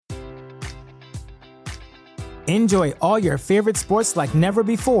Enjoy all your favorite sports like never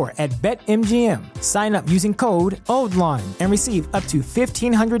before at BetMGM. Sign up using code OldLine and receive up to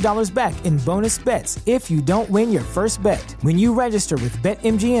 $1,500 back in bonus bets if you don't win your first bet. When you register with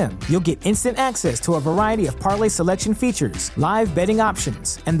BetMGM, you'll get instant access to a variety of parlay selection features, live betting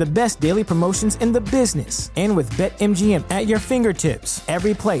options, and the best daily promotions in the business. And with BetMGM at your fingertips,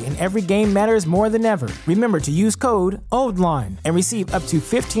 every play and every game matters more than ever. Remember to use code OldLine and receive up to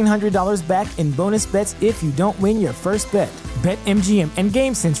 $1,500 back in bonus bets if you don't win your first bet. BetMGM and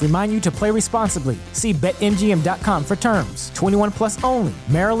GameSense remind you to play responsibly. See BetMGM.com for terms. 21 plus only.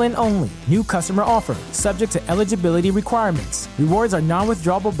 Maryland only. New customer offer. Subject to eligibility requirements. Rewards are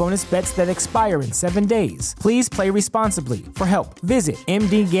non-withdrawable bonus bets that expire in 7 days. Please play responsibly. For help, visit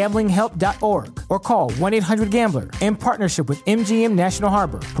mdgamblinghelp.org or call 1-800-GAMBLER in partnership with MGM National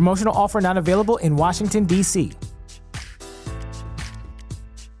Harbor. Promotional offer not available in Washington, D.C.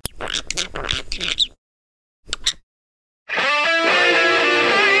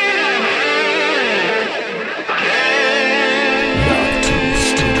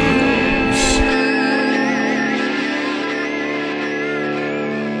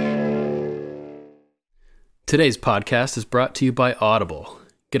 Today's podcast is brought to you by Audible.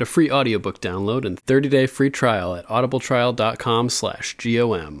 Get a free audiobook download and 30-day free trial at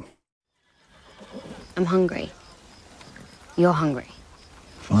audibletrial.com/GOM. I'm hungry. You're hungry.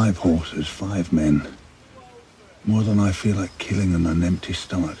 5 horses, 5 men. More than I feel like killing on an empty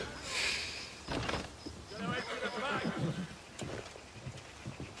stomach.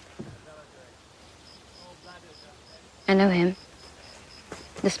 I know him.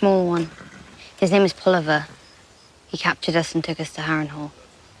 The small one. His name is Polliver. He captured us and took us to Harrenhal.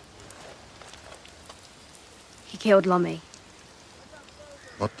 He killed Lommie.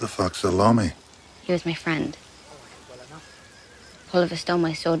 What the fuck's a Lommie? He was my friend. Polliver stole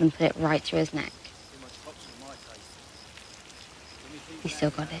my sword and put it right through his neck. He still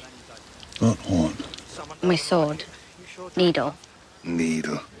got it. What horn? My sword. Needle.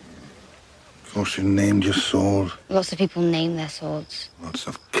 Needle. Of course you named your sword. Lots of people name their swords. Lots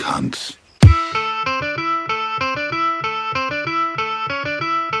of cunts.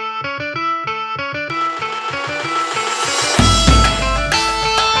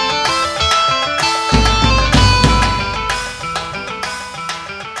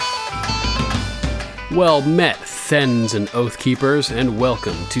 Well met, Thens and Oathkeepers, and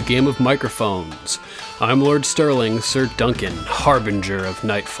welcome to Game of Microphones. I'm Lord Sterling, Sir Duncan, Harbinger of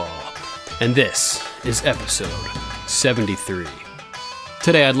Nightfall, and this is episode 73.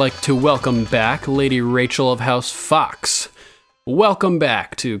 Today I'd like to welcome back Lady Rachel of House Fox. Welcome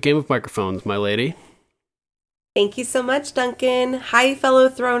back to Game of Microphones, my lady. Thank you so much, Duncan. Hi, fellow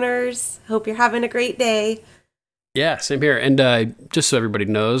Throners. Hope you're having a great day. Yeah, same here. And just so everybody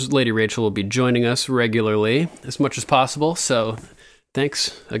knows, Lady Rachel will be joining us regularly as much as possible. So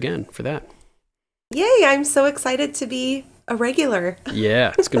thanks again for that. Yay, I'm so excited to be a regular.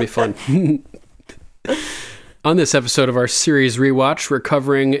 Yeah, it's going to be fun. On this episode of our series rewatch, we're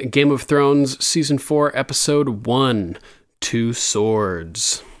covering Game of Thrones Season 4, Episode 1, Two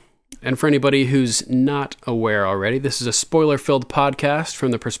Swords. And for anybody who's not aware already, this is a spoiler-filled podcast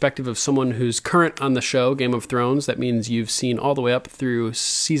from the perspective of someone who's current on the show, Game of Thrones. That means you've seen all the way up through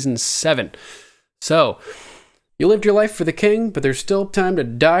Season 7. So, you lived your life for the king, but there's still time to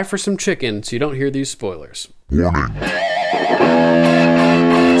die for some chicken, so you don't hear these spoilers. Warning.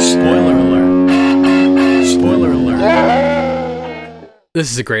 Spoiler alert. Spoiler alert.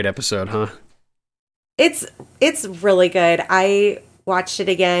 This is a great episode, huh? It's really good. I watched it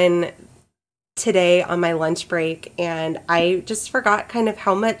again today on my lunch break, and I just forgot kind of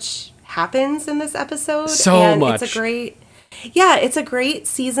how much happens in this episode. So much. It's a great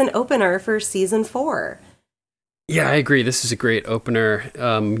season opener for Season 4. Yeah, I agree. This is a great opener.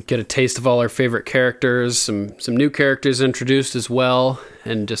 Get a taste of all our favorite characters, some new characters introduced as well,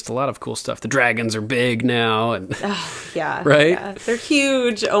 and just a lot of cool stuff. The dragons are big now, and yeah, right? Yeah. They're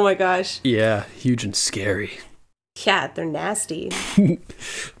huge. Oh my gosh. Yeah, huge and scary. Yeah, they're nasty.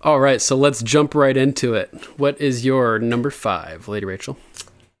 All right, so let's jump right into it. What is your number 5, Lady Rachel?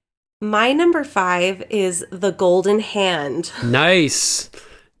 My number 5 is The Golden Hand. Nice.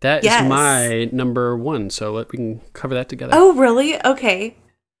 That Yes. is my number 1, so we can cover that together. Oh, really? Okay.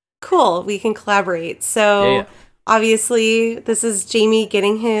 Cool. We can collaborate. So, Yeah. Obviously, this is Jaime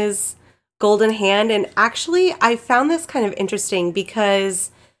getting his golden hand. And actually, I found this kind of interesting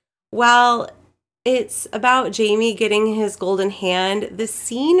because while it's about Jaime getting his golden hand, the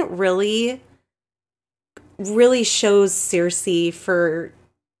scene really shows Cersei for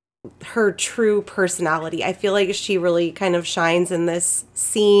her true personality. I feel like she really kind of shines in this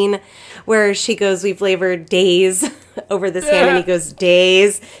scene where she goes, we've labored days over this hand, and he goes,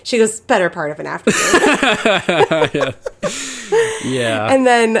 days. She goes, better part of an afternoon. Yeah. And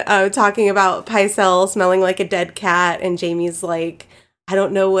then talking about Pycelle smelling like a dead cat, and Jamie's like, I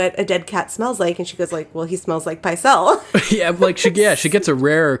don't know what a dead cat smells like. And she goes like, well, he smells like Pycelle. Yeah, like she gets a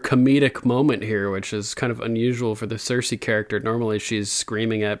rare comedic moment here, which is kind of unusual for the Cersei character. Normally she's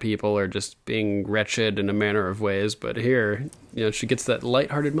screaming at people or just being wretched in a manner of ways, but here, she gets that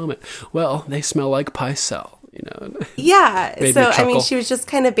lighthearted moment. Well, they smell like Pycelle, Yeah. Made So, me chuckle. she was just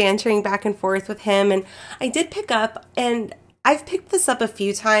kind of bantering back and forth with him. And I did pick up, and I've picked this up a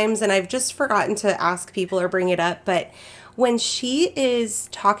few times, and I've just forgotten to ask people or bring it up, but when she is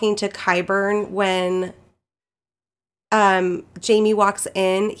talking to Qyburn, when Jamie walks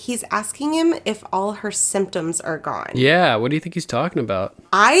in, he's asking him if all her symptoms are gone. Yeah, what do you think he's talking about?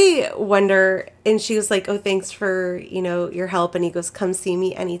 I wonder, and she was like, oh, thanks for, your help. And he goes, come see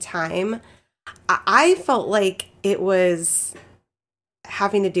me anytime. I felt like it was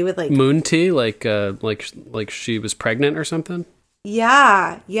having to do with like Moon tea, like she was pregnant or something?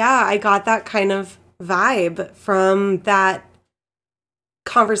 Yeah, I got that kind of vibe from that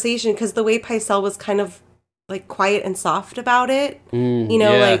conversation, because the way Pycelle was kind of like quiet and soft about it,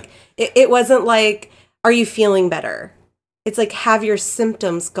 like it wasn't like, are you feeling better? It's like, have your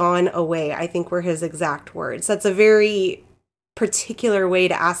symptoms gone away, I think were his exact words. That's a very particular way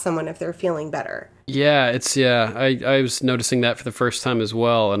to ask someone if they're feeling better. Yeah, I was noticing that for the first time as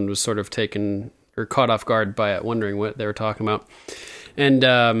well, and was sort of taken or caught off guard by it, wondering what they were talking about. And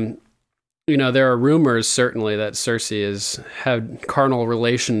there are rumors, certainly, that Cersei has had carnal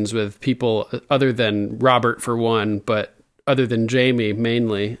relations with people other than Robert, for one, but other than Jamie,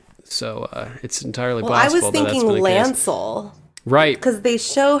 mainly. So it's entirely possible. I was that thinking that's been the Lancel. case. Right. Because they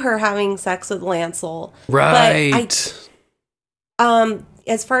show her having sex with Lancel. Right. But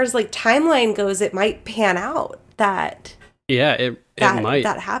as far as like timeline goes, it might pan out that... Yeah, it might.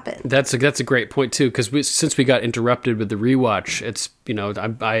 That happened. That's a great point too, because since we got interrupted with the rewatch, it's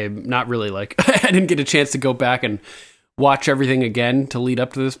I'm not really like I didn't get a chance to go back and watch everything again to lead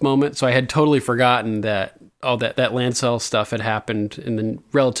up to this moment, so I had totally forgotten that all that Lancel stuff had happened in the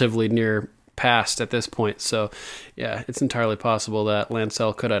relatively near past at this point. So yeah, it's entirely possible that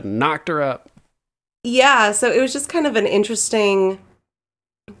Lancel could have knocked her up. Yeah, so it was just kind of an interesting,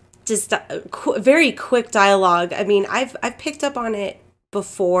 just very quick dialogue. I mean, I've picked up on it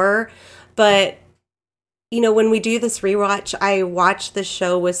before, but when we do this rewatch, I watch the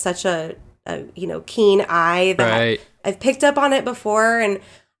show with such a keen eye that Right. I've picked up on it before, and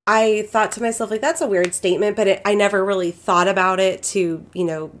I thought to myself, like, that's a weird statement, but I never really thought about it to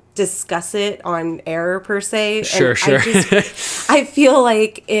discuss it on air per se. Sure. I feel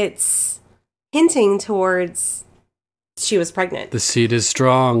like it's hinting towards she was pregnant. The seed is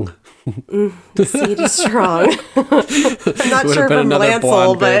strong. The seed is strong. I'm not Would sure have been from another Lancel,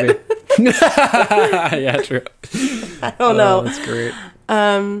 blonde but baby. Yeah, true. I don't know. That's great.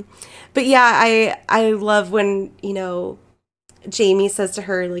 But yeah, I love when, Jamie says to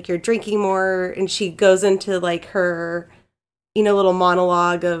her, like, you're drinking more, and she goes into like her, little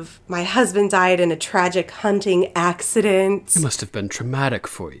monologue of, my husband died in a tragic hunting accident. It must have been traumatic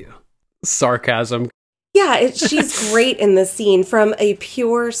for you. Sarcasm. Yeah, she's great in this scene. From a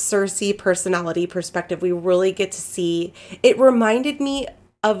pure Cersei personality perspective, we really get to see. It reminded me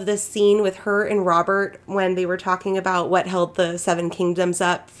of the scene with her and Robert when they were talking about what held the Seven Kingdoms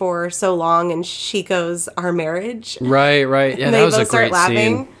up for so long, and she goes, our marriage. Right. Yeah, And that they was a both start great laughing.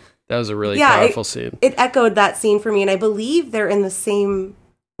 scene. That was a really powerful scene. It echoed that scene for me, and I believe they're in the same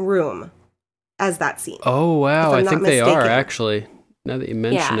room as that scene. Oh, wow. if I'm I not think they are, mistaken. actually. Now that you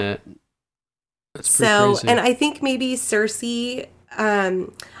mention Yeah. it. That's pretty So, crazy. and I think maybe Cersei,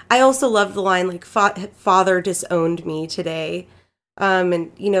 I also love the line, like, father disowned me today.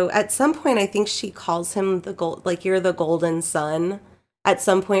 And, at some point, I think she calls him you're the golden son at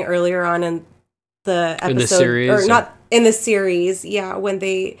some point earlier on in the episode. In the series? Or not in the series. Yeah. When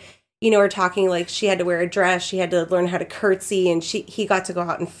they, are talking, like, she had to wear a dress, she had to learn how to curtsy, and he got to go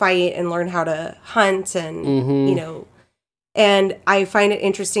out and fight and learn how to hunt and, Mm-hmm. and I find it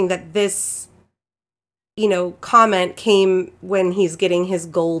interesting that this, comment came when he's getting his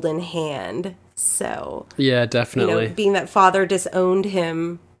golden hand. So, Yeah, definitely. being that father disowned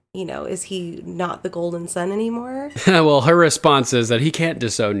him, is he not the golden son anymore? Well, her response is that he can't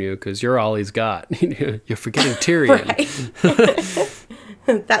disown you because you're all he's got. You're forgetting Tyrion.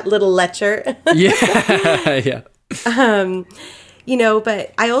 Right. That little lecher. Yeah.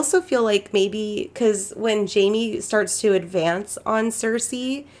 But I also feel like maybe because when Jamie starts to advance on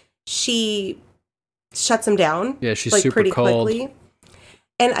Cersei, she shuts him down. Yeah, she's like super pretty cold. quickly.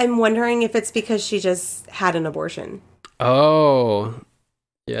 And I'm wondering if it's because she just had an abortion. Oh,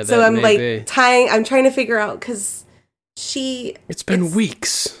 yeah. So that I'm may like be. I'm trying to figure out because It's been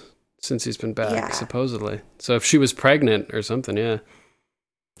weeks since he's been back, Yeah. supposedly. So if she was pregnant or something, yeah.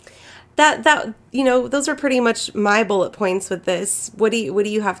 that those are pretty much my bullet points with this. What do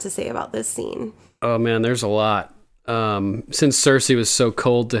you have to say about this scene? Oh man, there's a lot. Since Cersei was so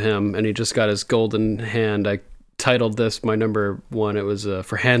cold to him and he just got his golden hand, I titled this my number one. It was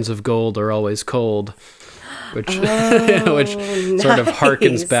For Hands of Gold Are Always Cold, which which sort of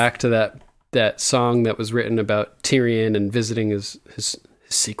harkens back to that song that was written about Tyrion and visiting his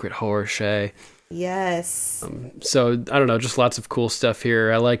secret whore Shay. Yes. So I don't know, just lots of cool stuff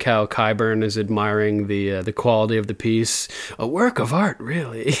here. I like how Qyburn is admiring the quality of the piece. A work of art,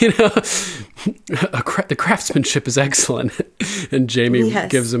 really. You know, the craftsmanship is excellent. And Jaime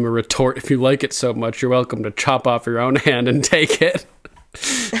gives him a retort: "If you like it so much, you're welcome to chop off your own hand and take it."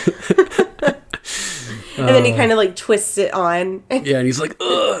 And then he kind of like twists it on. Yeah, and he's like,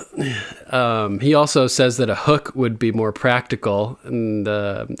 ugh. He also says that a hook would be more practical, and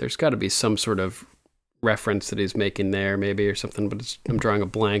there's got to be some sort of reference that he's making there, maybe, or something, but I'm drawing a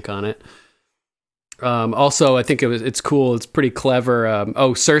blank on it. Also, I think it's cool. It's pretty clever.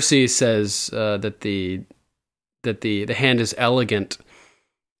 Cersei says that the hand is elegant,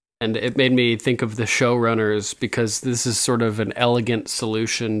 and it made me think of the showrunners, because this is sort of an elegant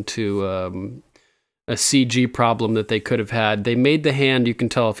solution to a CG problem that they could have had. They made the hand, you can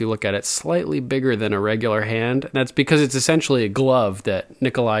tell if you look at it, slightly bigger than a regular hand. And that's because it's essentially a glove that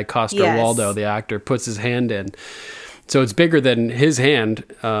Nikolai Coster-Waldau, the actor, puts his hand in. So it's bigger than his hand,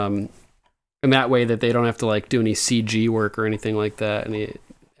 and that way that they don't have to like do any CG work or anything like that, any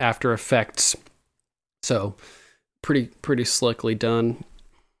After Effects. So pretty slickly done.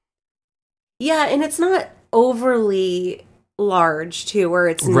 Yeah, and it's not overly large too, where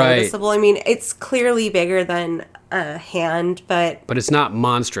it's noticeable. I mean, it's clearly bigger than a hand, but it's not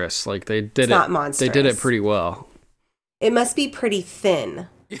monstrous. Like they did monstrous. They did it pretty well. It must be pretty thin.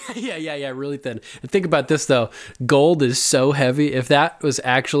 Yeah, really thin. And think about this though. Gold is so heavy. If that was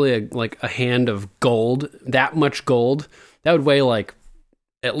actually a hand of gold, that much gold, that would weigh like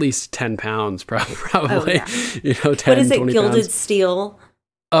at least 10 pounds, probably. Oh, yeah. 10, what is it? 20 Gilded pounds. steel?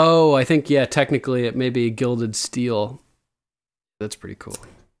 Oh, I think, yeah, technically it may be gilded steel. That's pretty cool.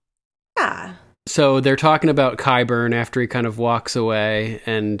 Yeah. So they're talking about Qyburn after he kind of walks away,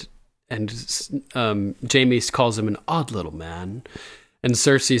 and Jaime calls him an odd little man, and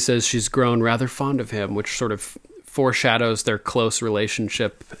Cersei says she's grown rather fond of him, which sort of foreshadows their close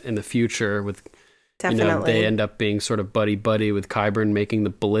relationship in the future. With Definitely. They end up being sort of buddy with Qyburn, making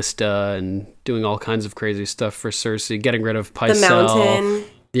the ballista and doing all kinds of crazy stuff for Cersei, getting rid of Pycelle. The mountain.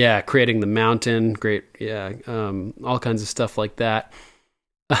 Yeah, creating the mountain. Great. Yeah. All kinds of stuff like that.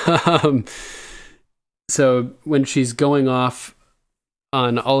 So when she's going off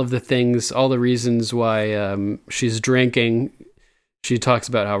on all of the things, all the reasons why she's drinking, she talks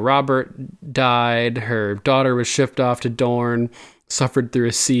about how Robert died, her daughter was shipped off to Dorne, suffered through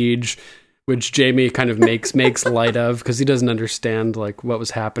a siege, which Jaime kind of makes light of, because he doesn't understand like what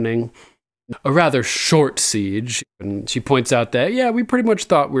was happening. A rather short siege. And she points out that, yeah, we pretty much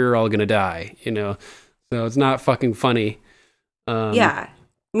thought we were all going to die, So it's not fucking funny. Yeah.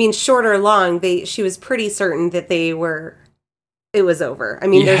 I mean, short or long, she was pretty certain that it was over. I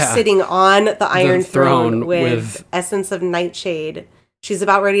mean, they're sitting on the Iron Throne with essence of nightshade. She's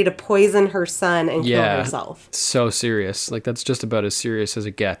about ready to poison her son and kill herself. So serious. Like, that's just about as serious as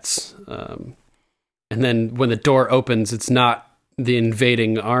it gets. And then when the door opens, it's not the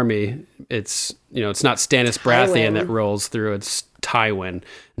invading army. It's not Stannis Baratheon that rolls through. It's Tywin,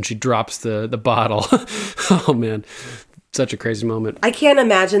 and she drops the bottle. Oh man, such a crazy moment. I can't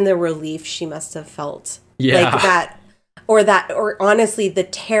imagine the relief she must have felt. Yeah, like or honestly the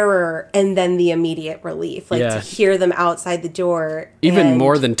terror and then the immediate relief, like to hear them outside the door. Even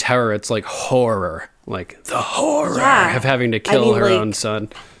more than terror, it's like horror, like the horror of having to kill her own son.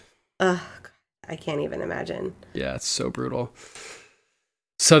 I can't even imagine. Yeah, it's so brutal.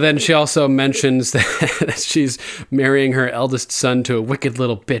 So then she also mentions that she's marrying her eldest son to a wicked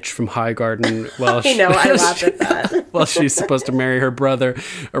little bitch from Highgarden. I laughed at that. Well, she's supposed to marry her brother,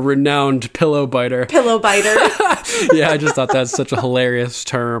 a renowned pillow biter. Pillow biter. Yeah, I just thought that's such a hilarious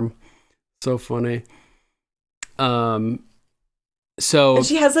term. So funny. So and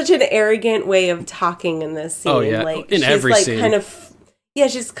she has such an arrogant way of talking in this scene. Oh yeah, like in every scene.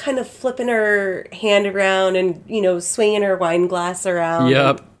 She's kind of flipping her hand around and, swinging her wine glass around.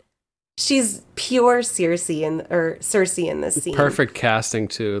 Yep. She's pure Cersei in this scene. Perfect casting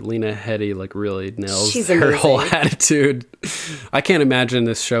too. Lena Headey like really nails She's her amazing. whole attitude. I can't imagine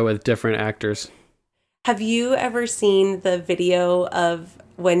this show with different actors. Have you ever seen the video of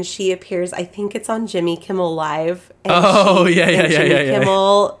when she appears? I think it's on Jimmy Kimmel Live. And Jimmy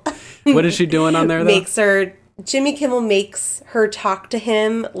Kimmel What is she doing on there though? Jimmy Kimmel makes her talk to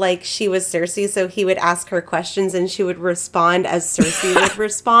him like she was Cersei, so he would ask her questions and she would respond as Cersei would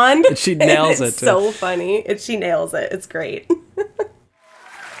respond. And she nails it's it. so funny. She nails it. It's great.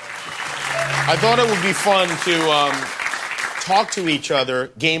 I thought it would be fun to talk to each other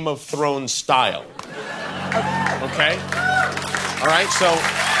Game of Thrones style. Okay? All right, so...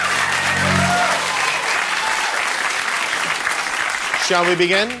 Shall we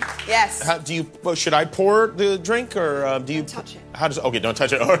begin? Yes. Should I pour the drink or do you... Touch it. How does... Okay, don't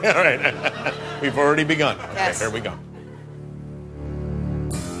touch it. All right. We've already begun. Yes. Okay, here we go.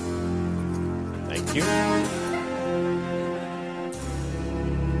 Thank you.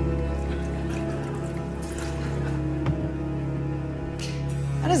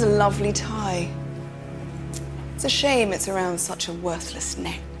 That is a lovely tie. It's a shame it's around such a worthless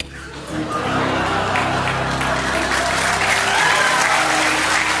neck.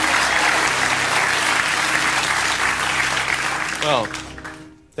 Well,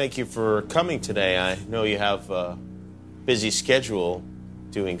 thank you for coming today. I know you have a busy schedule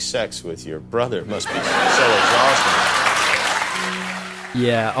doing sex with your brother. It must be so exhausting.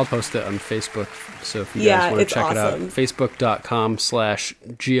 Yeah, I'll post it on Facebook. So if you guys want to check awesome. it out,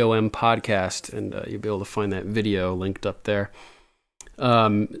 facebook.com/GOM podcast, and you'll be able to find that video linked up there.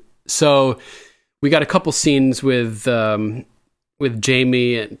 So we got a couple scenes with Jaime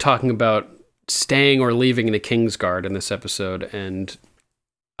talking about staying or leaving the Kingsguard in this episode, and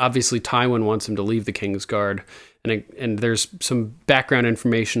obviously Tywin wants him to leave the Kingsguard, and there's some background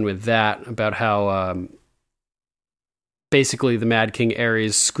information with that about how basically the Mad King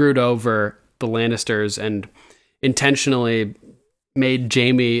Aerys screwed over the Lannisters and intentionally made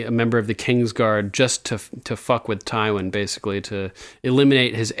Jaime a member of the Kingsguard just to fuck with Tywin, basically to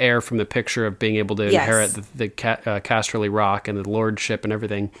eliminate his heir from the picture of being able to inherit the Casterly Rock and the lordship and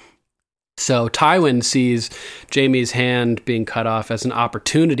everything. So Tywin sees Jaime's hand being cut off as an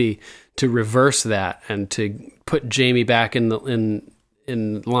opportunity to reverse that and to put Jaime back in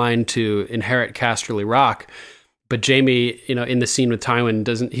line to inherit Casterly Rock. But Jaime, in the scene with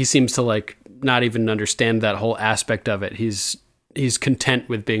Tywin, he seems to like not even understand that whole aspect of it. He's content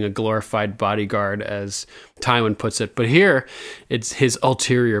with being a glorified bodyguard, as Tywin puts it. But here, it's his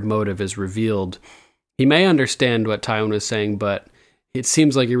ulterior motive is revealed. He may understand what Tywin was saying, but it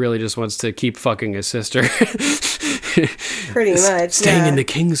seems like he really just wants to keep fucking his sister. Pretty much. Staying in the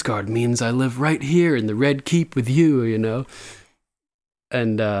Kingsguard means I live right here in the Red Keep with you,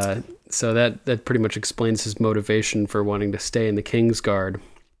 And so that pretty much explains his motivation for wanting to stay in the Kingsguard.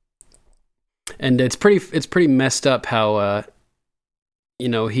 And it's pretty messed up how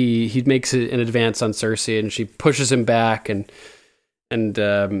he makes an advance on Cersei and she pushes him back and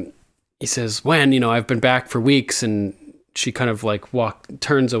he says, when, I've been back for weeks, and she kind of like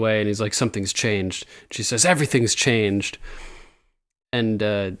turns away and he's like, something's changed. She says, everything's changed.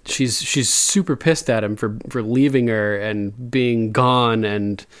 And she's super pissed at him for leaving her and being gone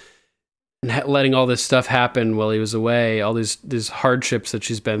and letting all this stuff happen while he was away, all these hardships that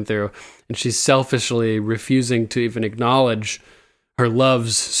she's been through. And she's selfishly refusing to even acknowledge her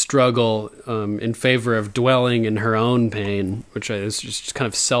love's struggle in favor of dwelling in her own pain, which is just kind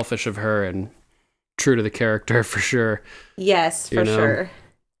of selfish of her and true to the character for sure. Yes, for sure.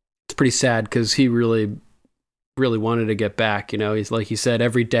 It's pretty sad because he really wanted to get back. He's like he said,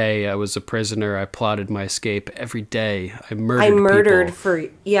 every day I was a prisoner. I plotted my escape. Every day I murdered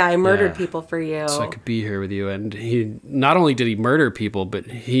people for you, so I could be here with you. And he not only did he murder people, but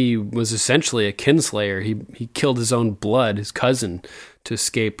he was essentially a kinslayer. He killed his own blood, his cousin, to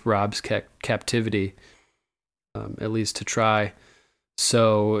escape Robb's captivity, at least to try.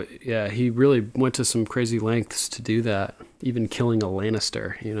 So yeah, he really went to some crazy lengths to do that, even killing a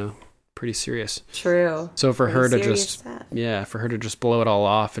Lannister. Pretty serious. True. So for her to just blow it all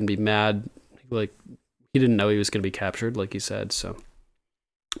off and be mad, like he didn't know he was going to be captured, like he said. So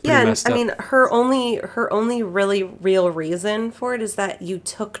yeah, and I mean, her only really real reason for it is that you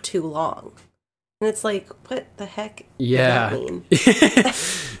took too long, and it's like, what the heck? Yeah. Does that mean?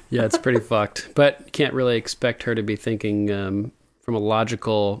 Yeah, it's pretty fucked. But you can't really expect her to be thinking from a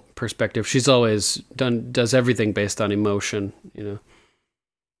logical perspective. She's always does everything based on emotion,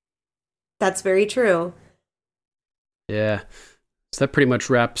 That's very true. Yeah. So that pretty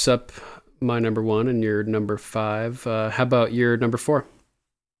much wraps up my number 1 and your number 5. How about your number 4?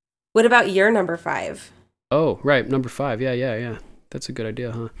 What about your number 5? Oh, right, number 5. Yeah. That's a good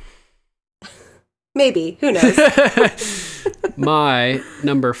idea, huh? Maybe. Who knows? My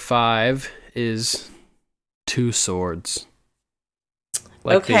number 5 is Two Swords.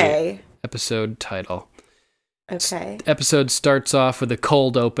 Like the episode title. Okay. Episode starts off with a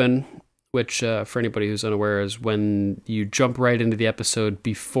cold open, which for anybody who's unaware is when you jump right into the episode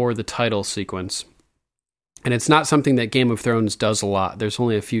before the title sequence. And it's not something that Game of Thrones does a lot. There's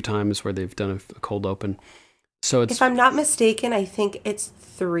only a few times where they've done a cold open. So it's, if I'm not mistaken, I think it's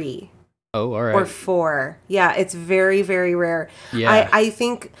 3. Oh, all right. Or 4. Yeah, it's very, very rare. Yeah. I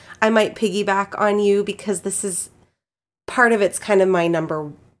think I might piggyback on you because this is part of it's kind of my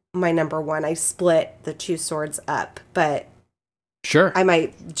number 1. I split the Two Swords up, but sure, I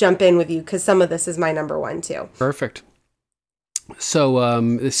might jump in with you because some of this is my number 1 too. Perfect. So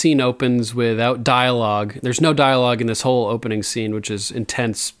the scene opens without dialogue. There's no dialogue in this whole opening scene, which is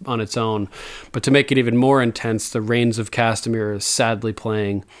intense on its own. But to make it even more intense, the Rains of Castamere is sadly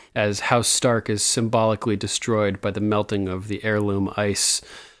playing as House Stark is symbolically destroyed by the melting of the heirloom ice.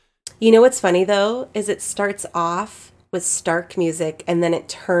 You know what's funny, though, is it starts off with Stark music, and then it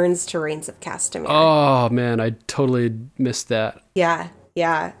turns to Rains of Castamere. Oh, man, I totally missed that. Yeah.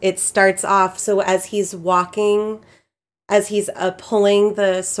 It starts off, so as he's walking... As he's pulling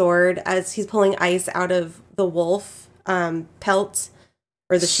the sword, as he's pulling ice out of the wolf pelt,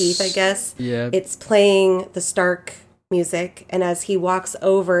 or the sheath, I guess, it's playing the Stark music. And as he walks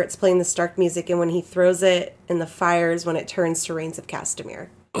over, it's playing the Stark music. And when he throws it in the fires, when it turns to Rains of Castamere.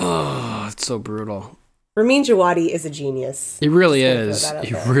 Oh, it's so brutal. Ramin Djawadi is a genius. He really is.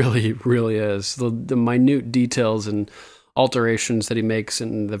 He really, really is. The minute details and alterations that he makes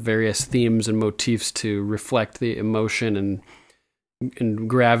and the various themes and motifs to reflect the emotion and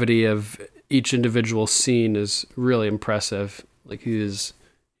gravity of each individual scene is really impressive. Like he's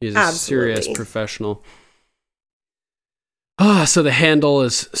a serious professional. So the handle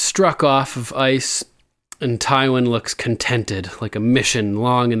is struck off of ice and Tywin looks contented, like a mission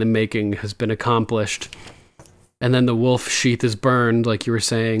long in the making has been accomplished. And then the wolf sheath is burned, like you were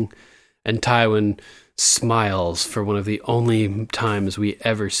saying, and Tywin smiles for one of the only times we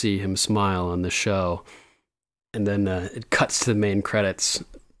ever see him smile on the show. And then it cuts to the main credits.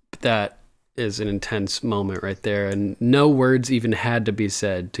 That is an intense moment right there, and no words even had to be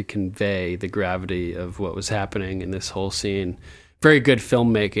said to convey the gravity of what was happening in this whole scene. Very good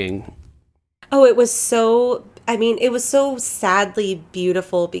filmmaking. Oh, it was so sadly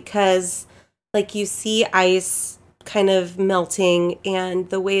beautiful because like you see ice kind of melting and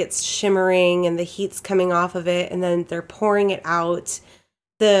the way it's shimmering and the heat's coming off of it and then they're pouring it out.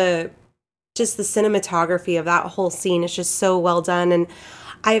 The cinematography of that whole scene is just so well done. And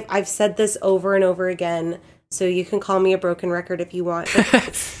I've said this over and over again, so you can call me a broken record if you want.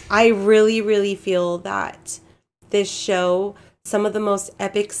 But I really, really feel that this show, some of the most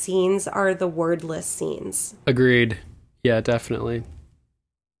epic scenes are the wordless scenes. Agreed. Yeah, definitely.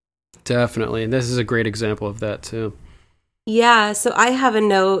 Definitely. This is a great example of that, too. Yeah, so I have a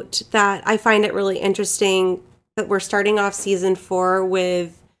note that I find it really interesting that we're starting off season 4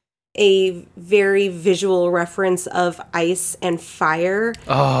 with a very visual reference of ice and fire.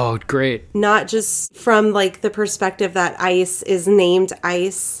 Oh, great. Not just from like the perspective that ice is named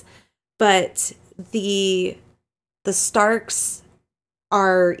ice, but the Starks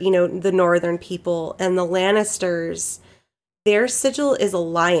are, the northern people, and the Lannisters, their sigil is a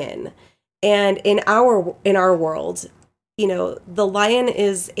lion. And in our world, the lion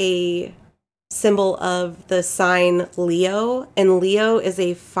is a symbol of the sign Leo, and Leo is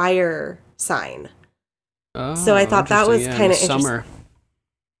a fire sign. Oh, so I thought that was kind of interesting. Summer.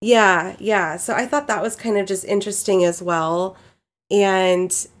 Yeah. So I thought that was kind of just interesting as well.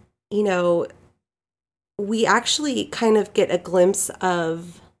 And, we actually kind of get a glimpse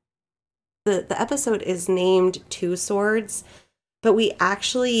of the episode is named Two Swords, but we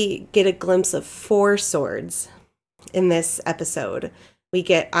actually get a glimpse of 4 swords in this episode. We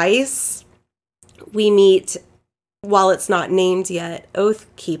get ice. We meet, while it's not named yet,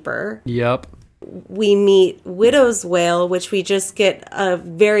 Oathkeeper. Yep. We meet Widow's Wail, which we just get a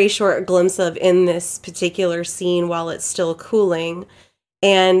very short glimpse of in this particular scene while it's still cooling.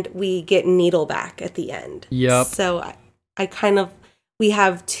 And we get Needleback at the end. Yep. So we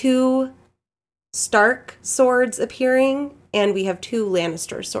have 2 Stark swords appearing, and we have 2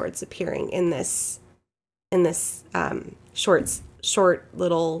 Lannister swords appearing in this short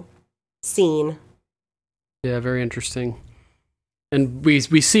little scene. Yeah, very interesting. And we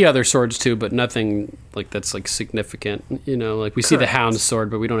see other swords too, but nothing like that's like significant. You know, like we see the Hound's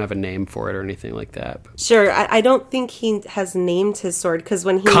sword, but we don't have a name for it or anything like that. Sure, I don't think he has named his sword because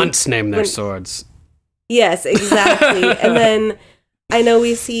when he cunts name their swords. Yes, exactly. And then I know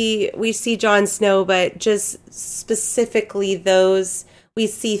we see Jon Snow, but just specifically those, we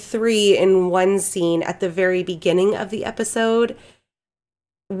see 3 in one scene at the very beginning of the episode.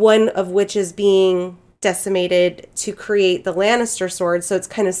 One of which is being decimated to create the Lannister sword, so it's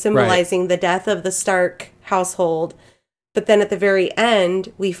kind of symbolizing the death of the Stark household. But then at the very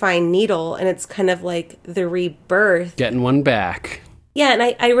end, we find Needle, and it's kind of like the rebirth. Getting one back. Yeah, and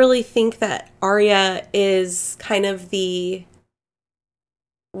I really think that Arya is kind of the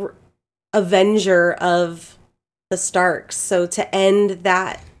avenger of the Starks. So to end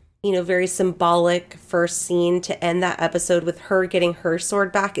that, you know, very symbolic first scene, to end that episode with her getting her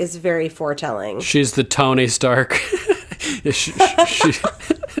sword back is very foretelling. She's the Tony Stark.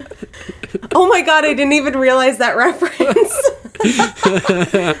 Oh my god, I didn't even realize that reference.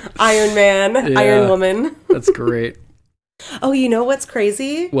 Iron Man, Iron Woman. That's great. Oh, you know what's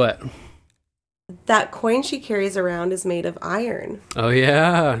crazy? What? That coin she carries around is made of iron. Oh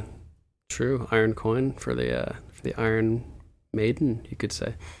yeah, true. Iron coin for the Iron Maiden, you could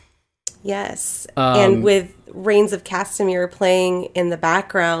say. Yes, and with Rains of Castamere playing in the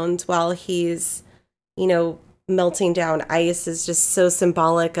background while he's, you know, melting down ice is just so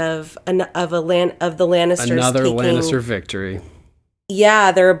symbolic of the Lannisters. Another Lannister victory.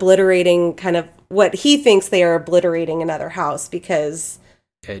 Yeah, they're obliterating kind of what he thinks they are obliterating another house because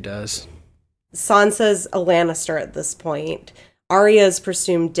he does. Sansa's a Lannister at this point. Arya's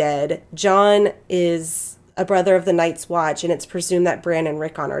presumed dead. Jon is a brother of the Night's Watch, and it's presumed that Bran and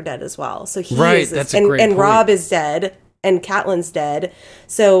Rickon are dead as well. So he is, that's a great and point. Robb is dead, and Catelyn's dead.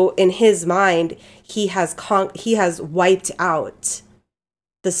 So in his mind, he has wiped out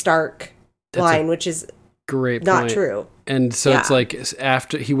the Stark line, which is great not point. true. And so it's like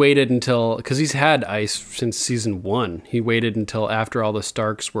after he waited until, because he's had ice since season 1, he waited until after all the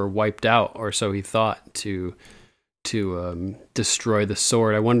Starks were wiped out, or so he thought, to destroy the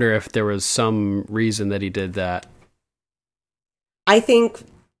sword. I wonder if there was some reason that he did that. I think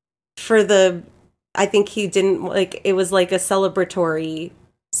he didn't, like, it was like a celebratory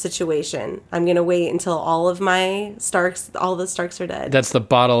situation. I'm gonna wait until all the Starks are dead. That's the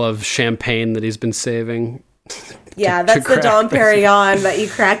bottle of champagne that he's been saving. Yeah, that's the Dom Perignon that you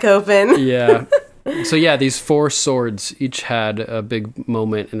crack open. Yeah. So yeah, these 4 swords each had a big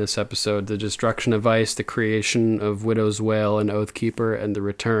moment in this episode: the destruction of Ice, the creation of Widow's Wail and Oathkeeper, and the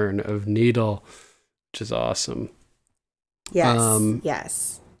return of Needle, which is awesome. Yes.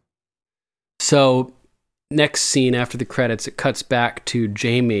 Yes. So next scene after the credits, it cuts back to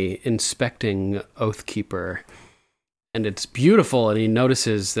Jaime inspecting Oathkeeper, and it's beautiful, and he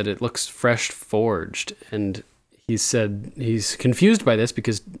notices that it looks fresh forged, and he said he's confused by this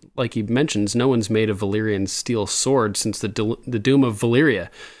because, like he mentions, no one's made a Valyrian steel sword since the Doom of Valyria.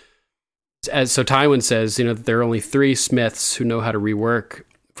 So Tywin says, you know, that there are only 3 smiths who know how to rework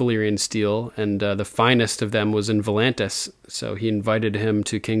Valyrian steel, and the finest of them was in Volantis. So he invited him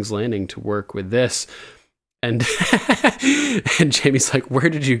to King's Landing to work with this. And and Jaime's like, where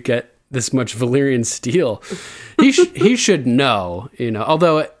did you get this much Valyrian steel? He should know, you know,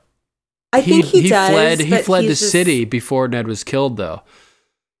 although I think he does. He fled the city before Ned was killed, though.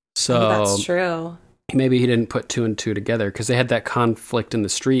 So that's true. Maybe he didn't put 2 and 2 together, because they had that conflict in the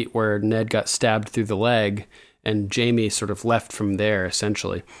street where Ned got stabbed through the leg, and Jaime sort of left from there,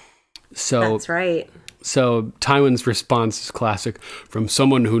 essentially. So that's right. So Tywin's response is classic: from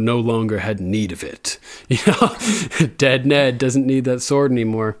someone who no longer had need of it. You know, dead Ned doesn't need that sword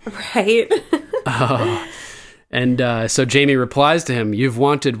anymore. Right. And so Jaime replies to him, "You've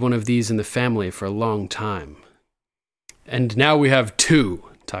wanted one of these in the family for a long time. And now we have 2,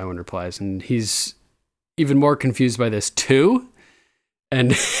 Tywin replies. And he's even more confused by this. 2?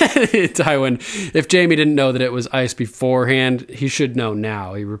 And Tywin, if Jaime didn't know that it was ice beforehand, he should know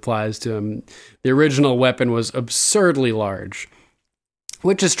now. He replies to him, the original weapon was absurdly large.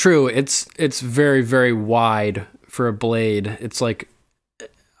 Which is true. It's very, very wide for a blade. It's like,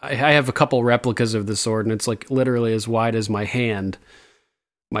 I have a couple replicas of the sword, and it's like literally as wide as my hand,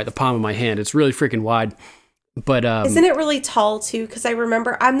 the palm of my hand. It's really freaking wide. But isn't it really tall too? Because I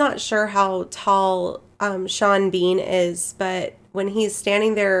remember, I'm not sure how tall Sean Bean is, but when he's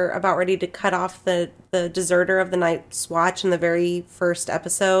standing there about ready to cut off the deserter of the Night's Watch in the very first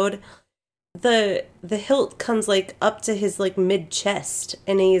episode, the hilt comes like up to his like mid chest,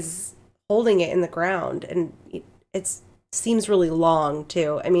 and he's holding it in the ground, and it's seems really long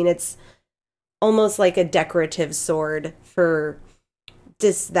too. I mean, it's almost like a decorative sword for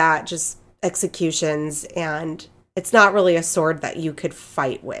just executions, and it's not really a sword that you could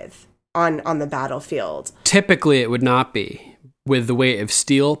fight with on the battlefield. Typically, it would not be with the weight of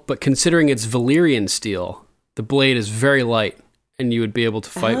steel, but considering it's Valyrian steel, the blade is very light, and you would be able to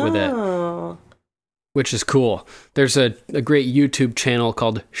fight with it, which is cool. There's a great YouTube channel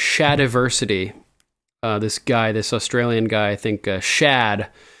called Shadiversity. This Australian guy, I think Shad,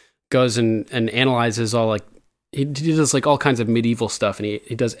 goes and analyzes all he does all kinds of medieval stuff, and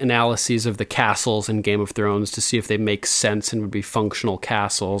he does analyses of the castles in Game of Thrones to see if they make sense and would be functional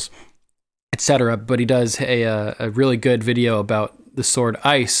castles, etc. But he does a really good video about the sword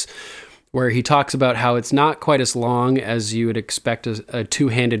Ice, where he talks about how it's not quite as long as you would expect a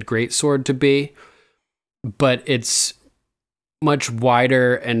two-handed greatsword to be, but it's much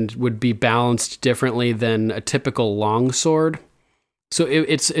wider and would be balanced differently than a typical longsword. So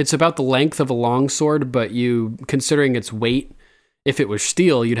it's about the length of a longsword, but considering its weight, if it was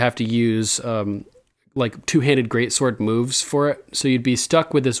steel, you'd have to use two-handed greatsword moves for it. So you'd be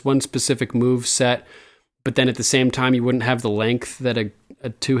stuck with this one specific move set, but then at the same time, you wouldn't have the length that a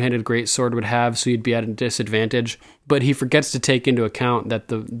two-handed greatsword would have, so you'd be at a disadvantage. But he forgets to take into account that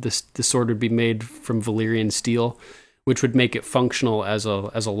the sword would be made from Valyrian steel, which would make it functional as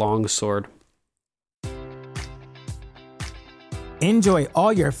a long sword. Enjoy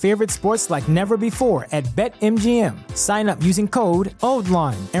all your favorite sports like never before at BetMGM. Sign up using code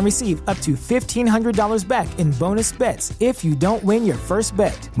OldLine and receive up to $1,500 back in bonus bets if you don't win your first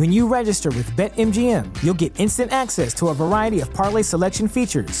bet. When you register with BetMGM, you'll get instant access to a variety of parlay selection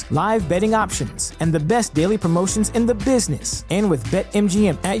features, live betting options, and the best daily promotions in the business. And with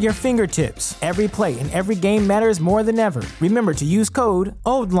BetMGM at your fingertips, every play and every game matters more than ever. Remember to use code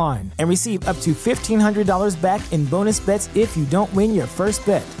OldLine and receive up to $1,500 back in bonus bets if you don't win your first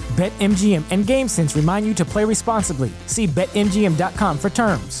bet. BetMGM and GameSense remind you to play responsibly. See BetMGM.com for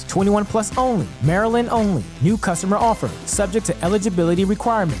terms. 21 plus only. Maryland only. New customer offer. Subject to eligibility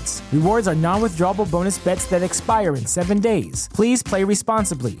requirements. Rewards are non-withdrawable bonus bets that expire in 7 days. Please play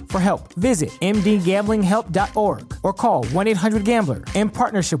responsibly. For help, visit mdgamblinghelp.org or call 1-800-GAMBLER in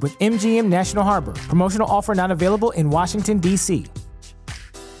partnership with MGM National Harbor. Promotional offer not available in Washington, D.C.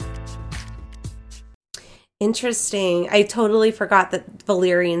 Interesting. I totally forgot that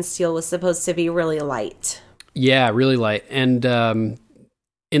Valyrian steel was supposed to be really light. Yeah, really light. And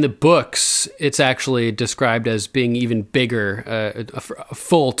in the books, it's actually described as being even bigger, a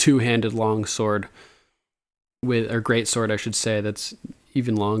full two-handed longsword, or greatsword, I should say, that's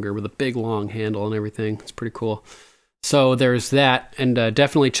even longer with a big long handle and everything. It's pretty cool. So there's that, and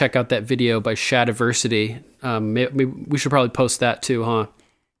definitely check out that video by Shadiversity. We should probably post that too, huh?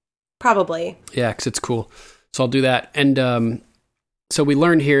 Probably. Yeah, because it's cool. So I'll do that. And so we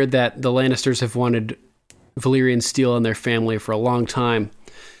learned here that the Lannisters have wanted Valyrian steel in their family for a long time,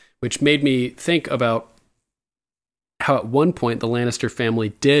 which made me think about how at one point the Lannister family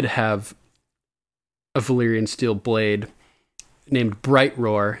did have a Valyrian steel blade named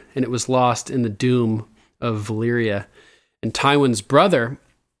Brightroar, and it was lost in the doom of Valyria. And Tywin's brother,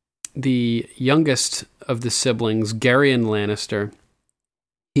 the youngest of the siblings, Gerion Lannister,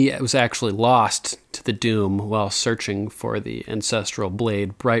 he was actually lost to the doom while searching for the ancestral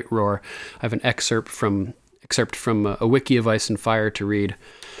blade, Brightroar. I have an excerpt from a wiki of Ice and Fire to read.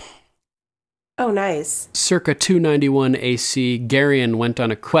 Oh, nice. Circa 291 AC, Gerion went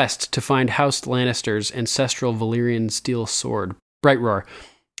on a quest to find House Lannister's ancestral Valyrian steel sword, Brightroar,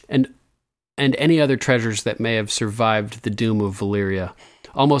 and any other treasures that may have survived the doom of Valyria.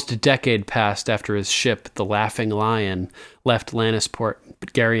 Almost a decade passed after his ship, the Laughing Lion, left Lannisport,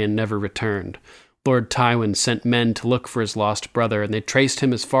 but Gerion never returned. Lord Tywin sent men to look for his lost brother, and they traced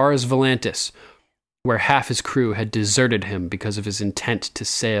him as far as Volantis, where half his crew had deserted him because of his intent to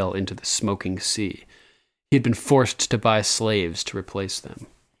sail into the smoking sea. He had been forced to buy slaves to replace them.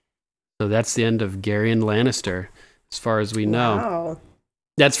 So that's the end of Gerion Lannister, as far as we know. Wow.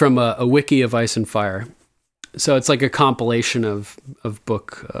 That's from a wiki of Ice and Fire. So it's like a compilation of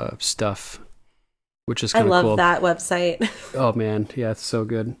book stuff, which is kind of cool. I love that website. Oh, man. Yeah, it's so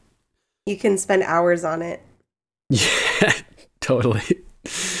good. You can spend hours on it. Yeah, totally.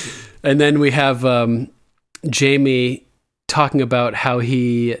 And then we have Jaime talking about how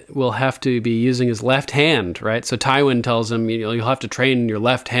he will have to be using his left hand, right? So Tywin tells him, you'll have to train your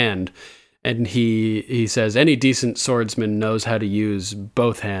left hand. And he says, any decent swordsman knows how to use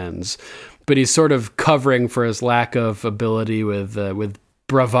both hands. But he's sort of covering for his lack of ability with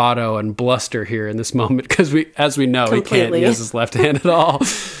bravado and bluster here in this moment, because as we know, Completely. He can't use his left hand at all.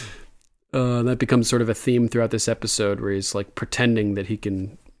 That becomes sort of a theme throughout this episode, where he's like pretending that he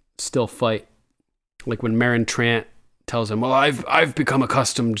can still fight. Like when Meryn Trant tells him, well, I've become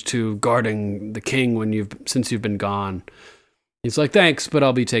accustomed to guarding the king since you've been gone. He's like, thanks, but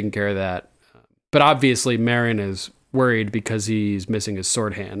I'll be taking care of that. But obviously Meryn is worried because he's missing his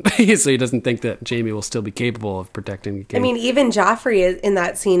sword hand. So he doesn't think that Jaime will still be capable of protecting the king. I mean, even Joffrey in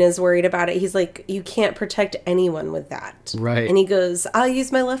that scene is worried about it. He's like, you can't protect anyone with that. Right. And he goes, I'll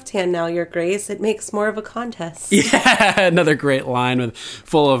use my left hand now, Your Grace. It makes more of a contest. Yeah, another great line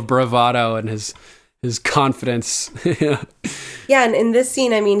full of bravado and his confidence. Yeah, and in this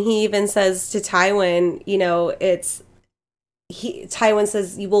scene, I mean, he even says to Tywin, Tywin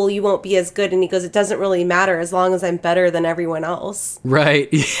says, well, you won't be as good. And he goes, it doesn't really matter as long as I'm better than everyone else. Right.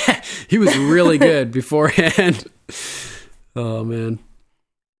 Yeah. He was really good beforehand. Oh, man.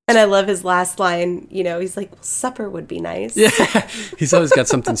 And I love his last line. He's like, well, supper would be nice. Yeah. He's always got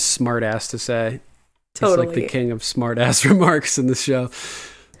something smart ass to say. Totally. He's like the king of smart ass remarks in the show.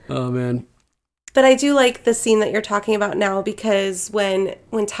 Oh, man. But I do like the scene that you're talking about now, because when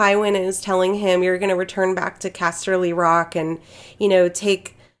Tywin is telling him you're going to return back to Casterly Rock and,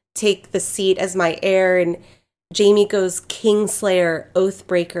 take the seat as my heir, and Jaime goes, Kingslayer,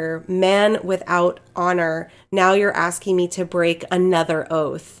 Oathbreaker, man without honor. Now you're asking me to break another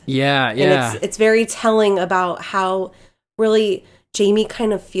oath. Yeah. And it's very telling about how really Jaime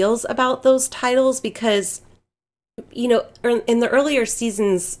kind of feels about those titles, because, in the earlier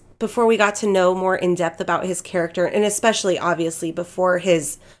seasons, before we got to know more in depth about his character, and especially obviously before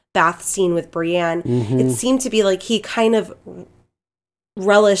his bath scene with Brienne, it seemed to be like he kind of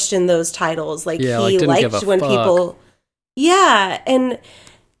relished in those titles. Like he liked when people, and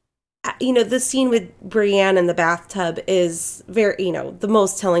the scene with Brienne in the bathtub is very, the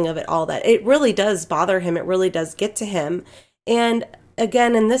most telling of it all, that it really does bother him. It really does get to him. And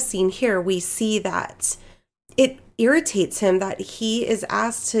again, in this scene here, we see that it irritates him that he is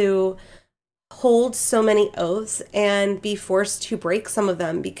asked to hold so many oaths and be forced to break some of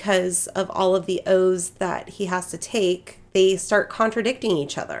them because of all of the oaths that he has to take. They start contradicting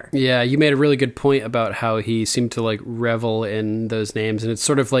each other. Yeah, you made a really good point about how he seemed to revel in those names, and it's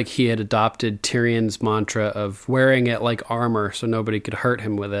sort of like he had adopted Tyrion's mantra of wearing it like armor so nobody could hurt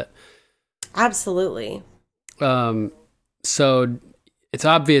him with it. Absolutely. So it's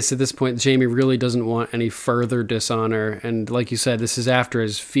obvious at this point Jaime really doesn't want any further dishonor, and like you said, this is after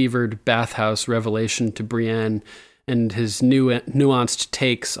his fevered bathhouse revelation to Brienne and his nuanced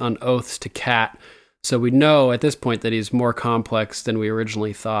takes on oaths to Cat. So we know at this point that he's more complex than we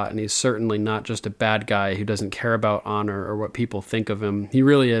originally thought, and he's certainly not just a bad guy who doesn't care about honor or what people think of him. He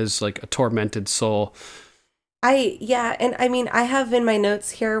really is like a tormented soul. I have in my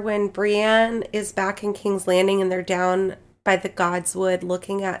notes here when Brienne is back in King's Landing and they're down by the Godswood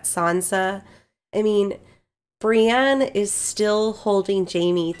looking at Sansa. I mean, Brienne is still holding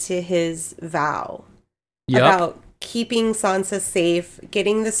Jaime to his vow about keeping Sansa safe,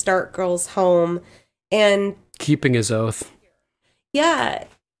 getting the Stark girls home, and keeping his oath. Yeah.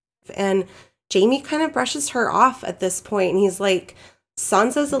 And Jaime kind of brushes her off at this point, and he's like,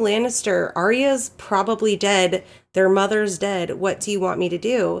 Sansa's a Lannister. Arya's probably dead. Their mother's dead. What do you want me to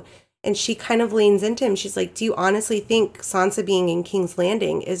do? And she kind of leans into him. She's like, do you honestly think Sansa being in King's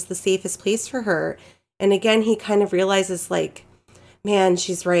Landing is the safest place for her? And again, he kind of realizes, like, man,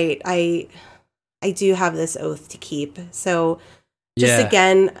 she's right. I do have this oath to keep. So just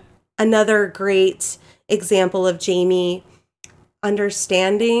again, another great example of Jaime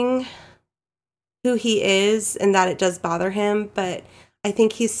understanding who he is and that it does bother him. But I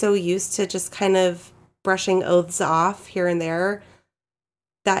think he's so used to just kind of brushing oaths off here and there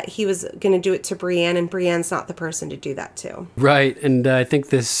that he was going to do it to Brienne, and Brienne's not the person to do that to. Right, and I think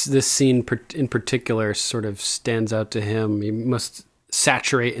this scene in particular sort of stands out to him. He must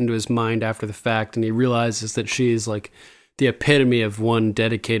saturate into his mind after the fact, and he realizes that she's like the epitome of one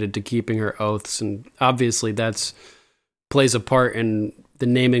dedicated to keeping her oaths, and obviously that's plays a part in the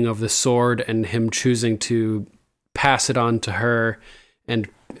naming of the sword and him choosing to pass it on to her, and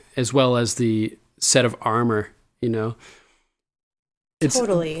as well as the set of armor,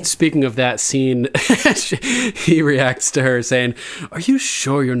 Totally. Speaking of that scene, he reacts to her saying, "Are you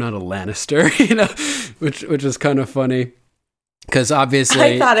sure you're not a Lannister?" Which is kind of funny, because obviously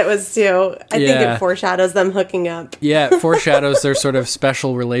I thought it was too. I think it foreshadows them hooking up. Yeah, it foreshadows their sort of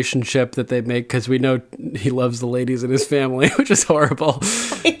special relationship that they make, because we know he loves the ladies in his family, which is horrible.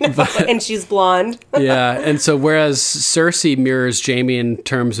 I know, and she's blonde. Yeah, and so whereas Cersei mirrors Jaime in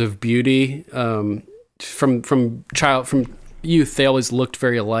terms of beauty, from youth, they always looked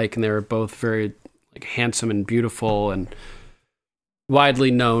very alike, and they were both very handsome and beautiful and widely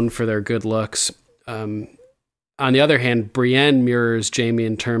known for their good looks. On the other hand, Brienne mirrors Jaime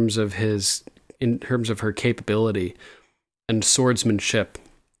in terms of her capability. and swordsmanship.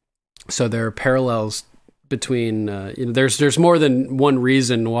 So there are parallels between, there's more than one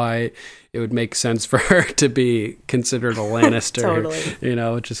reason why it would make sense for her to be considered a Lannister,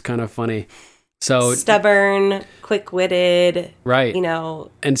 Totally. Which is kind of funny. So stubborn, quick-witted, right?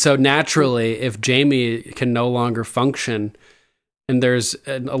 And so naturally, if Jaime can no longer function, and there's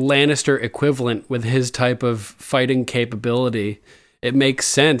a Lannister equivalent with his type of fighting capability, it makes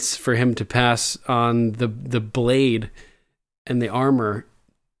sense for him to pass on the blade and the armor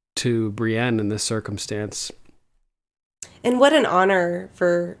to Brienne in this circumstance. And what an honor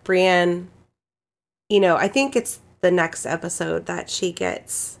for Brienne. I think it's the next episode that she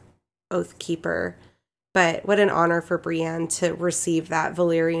gets Oathkeeper, but what an honor for Brienne to receive that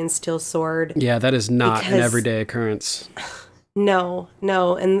Valyrian steel sword. Yeah, that is not an everyday occurrence. No,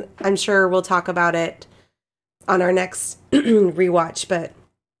 and I'm sure we'll talk about it on our next rewatch, but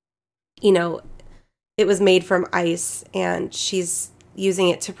it was made from ice, and she's using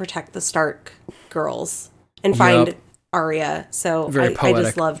it to protect the Stark girls and find Arya. So I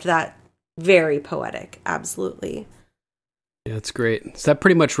just loved that. Very poetic, absolutely. Yeah, it's great. So that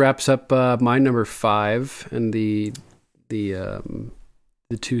pretty much wraps up my number 5 and the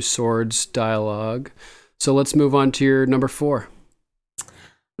two swords dialogue. So let's move on to your number 4.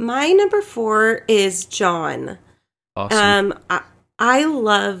 My number 4 is Jon. Awesome. I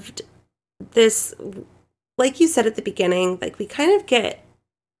loved this. Like you said at the beginning, like we kind of get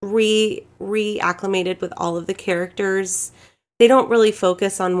reacclimated with all of the characters. They don't really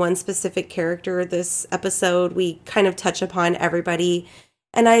focus on one specific character this episode. We kind of touch upon everybody.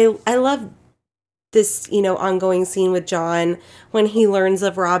 And I love this, ongoing scene with Jon when he learns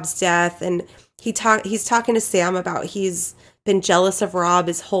of Rob's death, and he's talking to Sam about he's been jealous of Rob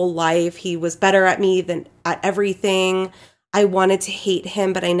his whole life. He was better at me than at everything. I wanted to hate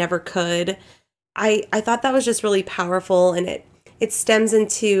him, but I never could. I thought that was just really powerful, and it stems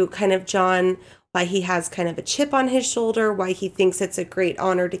into kind of Jon, why he has kind of a chip on his shoulder, why he thinks it's a great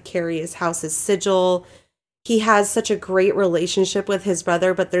honor to carry his house's sigil. He has such a great relationship with his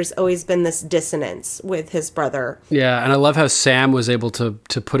brother, but there's always been this dissonance with his brother. Yeah, and I love how Sam was able to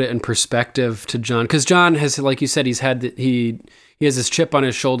put it in perspective to Jon, because Jon has, like you said, he has this chip on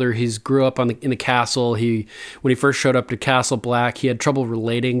his shoulder. He's grew up in the castle. When he first showed up to Castle Black, he had trouble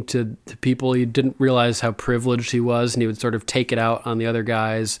relating to people. He didn't realize how privileged he was, and he would sort of take it out on the other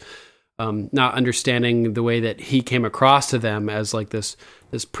guys, not understanding the way that he came across to them as like this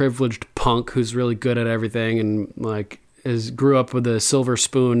privileged punk who's really good at everything, and like grew up with a silver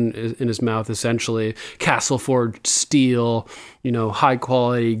spoon in his mouth, essentially. Castle forged steel, high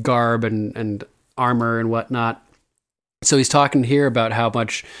quality garb and armor and whatnot. So he's talking here about how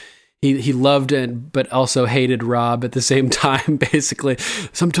much he loved it, but also hated Rob at the same time, basically.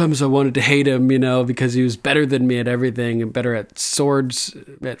 Sometimes I wanted to hate him, because he was better than me at everything, and better at swords,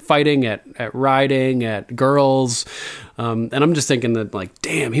 at fighting, at riding, at girls. And I'm just thinking that, like,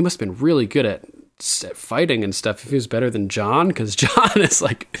 damn, he must have been really good at fighting and stuff if he was better than Jon, because Jon is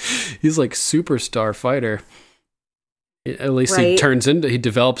he's like superstar fighter. At least right. He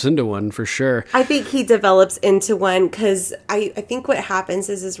develops into one for sure. I think he develops into one because I think what happens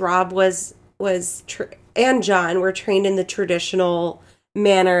is Rob and Jon were trained in the traditional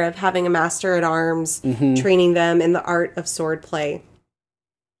manner of having a master at arms, training them in the art of swordplay.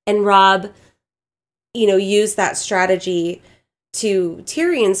 And Rob, used that strategy to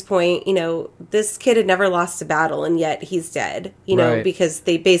Tyrion's point. This kid had never lost a battle, and yet he's dead, right. Because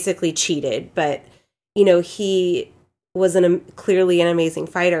they basically cheated. But, he was clearly an amazing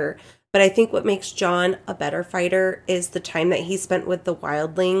fighter. But I think what makes Jon a better fighter is the time that he spent with the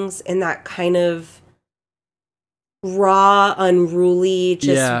wildlings and that kind of raw, unruly,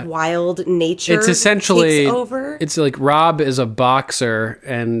 wild nature. It's essentially takes over. It's like Rob is a boxer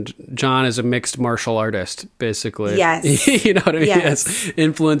and Jon is a mixed martial artist, basically. Yes. You know what I mean? Yes. He has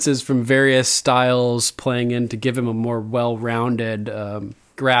influences from various styles playing in to give him a more well-rounded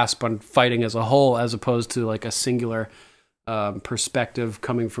grasp on fighting as a whole, as opposed to like a singular perspective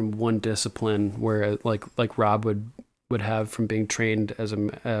coming from one discipline, where like Rob would have from being trained as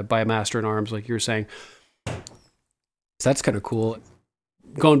by a master in arms, like you were saying. So that's kind of cool.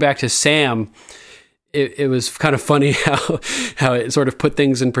 Going back to Sam, it was kind of funny how it sort of put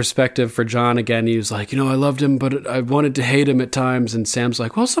things in perspective for Jon again. He was like, I loved him, but I wanted to hate him at times. And Sam's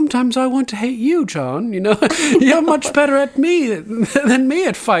like, well, sometimes I want to hate you, Jon. You're much better at me than me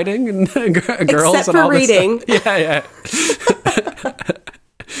at fighting and girls. Except and all for reading. This stuff. Yeah.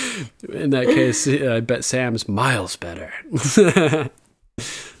 In that case, I bet Sam's miles better.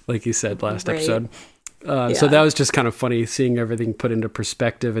 Like you said last episode. So that was just kind of funny seeing everything put into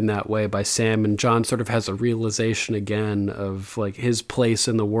perspective in that way by Sam, and Jon sort of has a realization again of like his place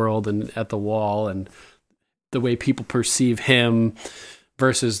in the world and at the wall, and the way people perceive him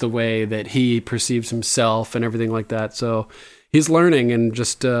versus the way that he perceives himself and everything like that. So he's learning and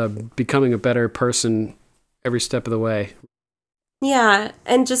just becoming a better person every step of the way. Yeah,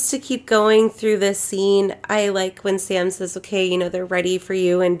 and just to keep going through this scene, I like when Sam says, okay, you know, they're ready for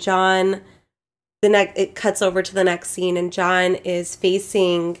you, and Jon, it cuts over to the next scene, and Jon is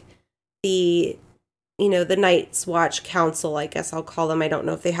facing the, you know, the Night's Watch Council, I guess I'll call them. I don't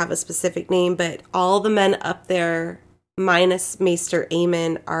know if they have a specific name, but all the men up there, minus Maester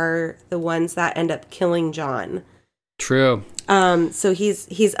Aemon, are the ones that end up killing Jon. True. So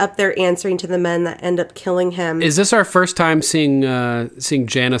he's up there answering to the men that end up killing him. Is this our first time seeing Janos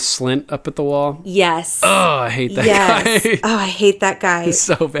Slynt up at the wall? Yes. Oh, I hate that guy. Oh, I hate that guy. It's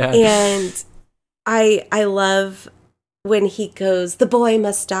so bad. And I love when he goes, the boy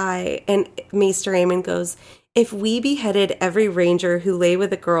must die. And Maester Aemon goes, if we beheaded every ranger who lay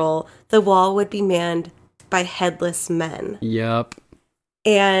with a girl, the wall would be manned by headless men. Yep.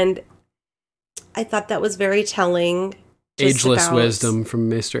 And I thought that was very telling. Ageless wisdom from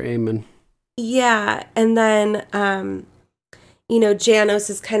Maester Aemon. Yeah. And then, you know, Janos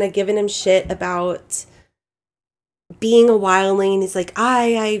is kind of giving him shit about being a wildling. He's like,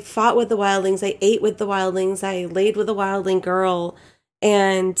 I fought with the wildlings. I ate with the wildlings. I laid with a wildling girl.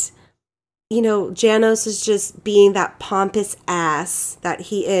 And, you know, Janos is just being that pompous ass that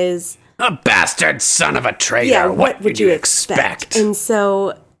he is. A bastard son of a traitor. Yeah, what would you expect? And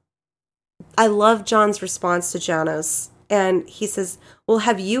so I love Jon's response to Janos. And he says, well,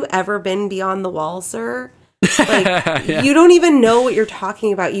 have you ever been beyond the wall, sir? Like, Yeah. You don't even know what you're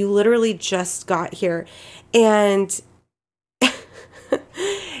talking about. You literally just got here. And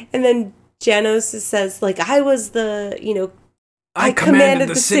and then Janos says, like, I was the, you know, I commanded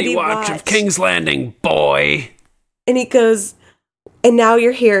the city watch of King's Landing, boy. And he goes, and now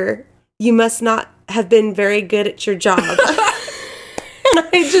you're here. You must not have been very good at your job. And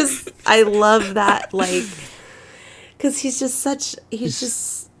I love that, like, because he's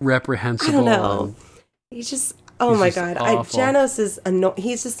just reprehensible. I don't know. He's just, oh my God. Janos is,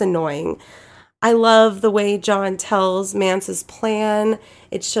 he's just annoying. I love the way Jon tells Mance's plan.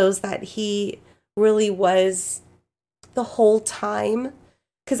 It shows that he really was the whole time.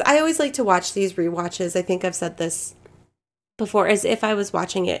 Because I always like to watch these rewatches. I think I've said this before, as if I was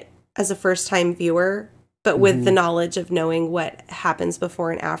watching it as a first-time viewer, but with the knowledge of knowing what happens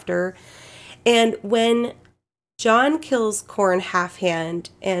before and after. And when Jon kills Qhorin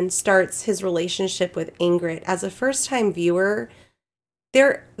Halfhand and starts his relationship with Ingrid, as a first-time viewer,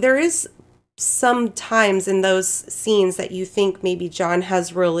 there is some times in those scenes that you think maybe Jon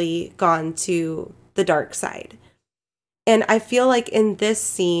has really gone to the dark side. And I feel like in this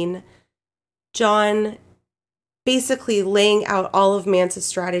scene, Jon basically laying out all of Mance's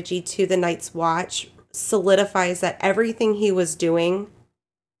strategy to the Night's Watch solidifies that everything he was doing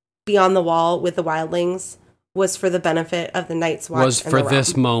beyond the wall with the wildlings was for the benefit of the Night's Watch. Was for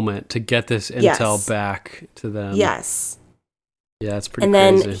this moment, to get this intel back to them. Yes. Yeah, it's pretty crazy.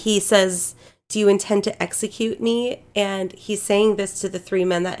 And then he says, do you intend to execute me? And he's saying this to the three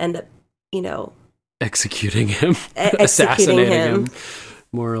men that end up, you know, executing him, assassinating him.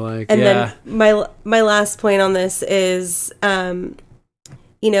 More like, and then my last point on this is, you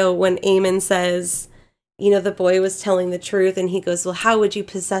know, when Aemon says, you know, the boy was telling the truth, and he goes, well, how would you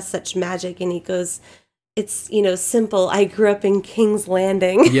possess such magic? And he goes, it's, you know, simple. I grew up in King's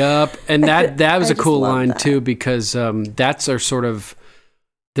Landing. Yup. And that was a cool line too, because that's our sort of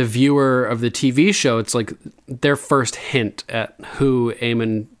the viewer of the TV show. It's like their first hint at who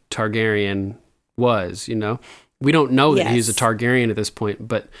Aemon Targaryen was, you know? We don't know that he's a Targaryen at this point,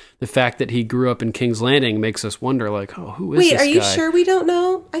 but the fact that he grew up in King's Landing makes us wonder, like, oh, who is this guy? Wait, are you sure we don't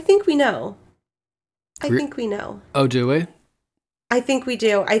know? I think we know. I think we know. Oh, do we? I think we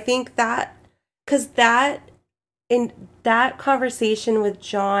do. I think that, because in that conversation with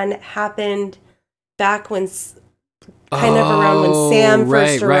Jon happened back when, kind of around when Sam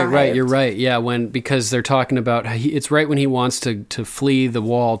first arrived. Right. You're right. Yeah, because they're talking about, it's right when he wants to flee the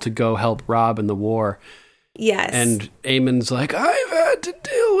wall to go help Robb in the war. Yes. And Aemon's like, I've had to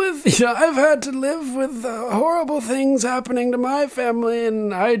deal with, I've had to live with horrible things happening to my family,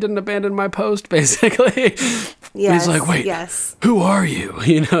 and I didn't abandon my post, basically. Yes. He's like, wait, who are you?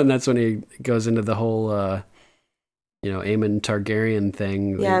 And that's when he goes into the whole, Aemon Targaryen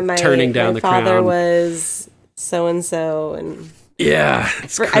thing. Yeah, turning down the crown. My father was so-and-so, and... Yeah,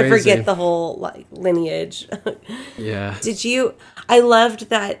 it's crazy. I forget the whole lineage. Yeah. I loved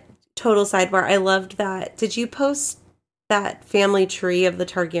that total sidebar. I loved that. Did you post that family tree of the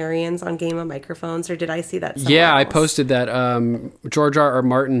Targaryens on Game of Microphones, or did I see that somewhere Yeah, I else? posted that. George R.R.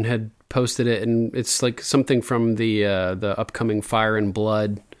 Martin had posted it, and it's like something from the upcoming Fire and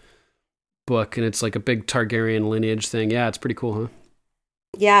Blood book, and it's like a big Targaryen lineage thing. Yeah, it's pretty cool, huh?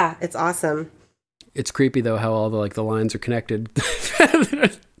 Yeah, it's awesome. It's creepy though how all the lines are connected.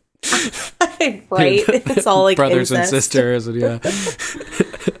 Right? It's all like brothers incest. and sisters, and yeah.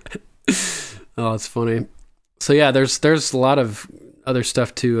 Oh, it's funny. So yeah, there's a lot of other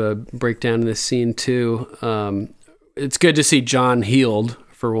stuff to break down in this scene too. It's good to see Jon healed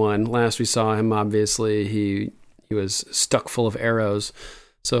for one. Last we saw him, obviously he was stuck full of arrows.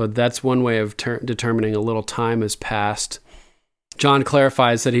 So that's one way of determining a little time has passed. Jon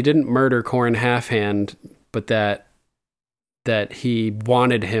clarifies that he didn't murder Qhorin Halfhand, but that he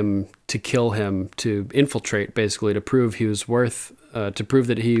wanted him to kill him, to infiltrate, basically, to prove he was to prove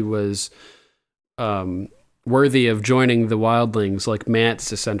that he was worthy of joining the wildlings, like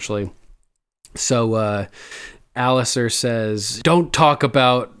Mance, essentially. So Alliser says, "Don't talk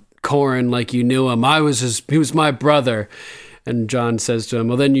about Qhorin like you knew him. He was my brother." And Jon says to him,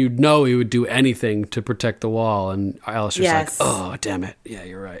 "Well, then you'd know he would do anything to protect the wall." And Alliser's like, "Oh, damn it. Yeah,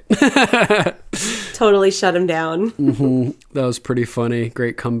 you're right." Totally shut him down. Mm-hmm. That was pretty funny.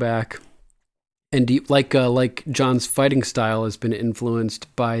 Great comeback. And like Jon's fighting style has been influenced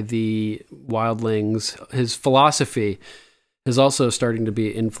by the wildlings. His philosophy is also starting to be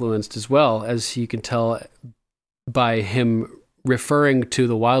influenced as well, as you can tell by him referring to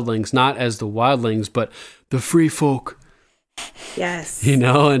the wildlings not as the wildlings, but the free folk. Yes.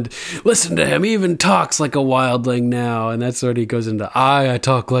 And listen to him, he even talks like a wildling now. And that's what he goes into. I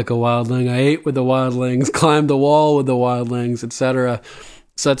talk like a wildling. I ate with the wildlings, climbed the wall with the wildlings, etc.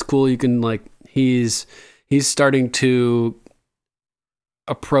 So that's cool. You can he's starting to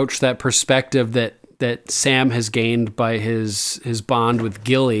approach that perspective that Sam has gained by his bond with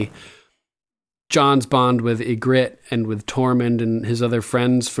Gilly. Jon's bond with Ygritte and with Tormund and his other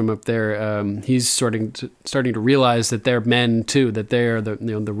friends from up there, he's starting to realize that they're men too, that they are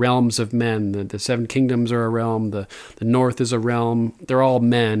the realms of men. The Seven Kingdoms are a realm. The North is a realm. They're all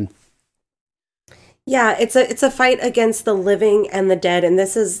men. Yeah, it's a fight against the living and the dead, and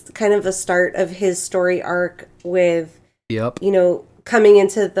this is kind of the start of his story arc with, coming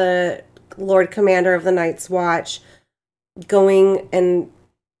into the Lord Commander of the Night's Watch, going and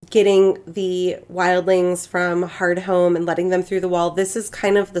getting the wildlings from Hardhome and letting them through the wall. This is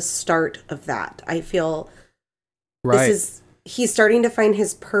kind of the start of that. I feel right. He's starting to find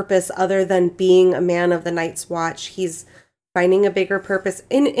his purpose other than being a man of the Night's Watch. He's finding a bigger purpose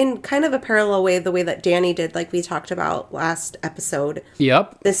in kind of a parallel way, the way that Dany did, like we talked about last episode.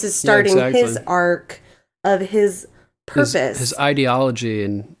 Yep. This is starting his arc of his purpose. His ideology,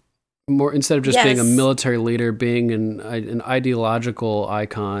 and more, instead of just being a military leader, being an ideological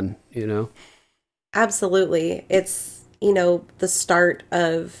icon, Absolutely. It's, the start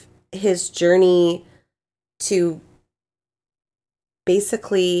of his journey to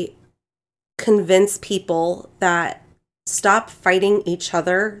basically convince people that stop fighting each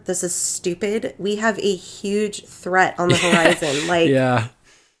other. This is stupid. We have a huge threat on the horizon.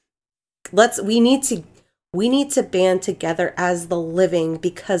 We need to band together as the living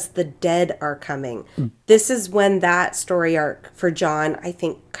because the dead are coming. This is when that story arc for Jon, I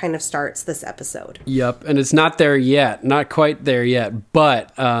think, kind of starts this episode. Yep, and it's not there yet. Not quite there yet.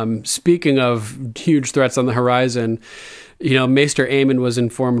 But speaking of huge threats on the horizon, Maester Aemon was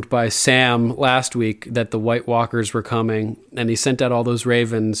informed by Sam last week that the White Walkers were coming, and he sent out all those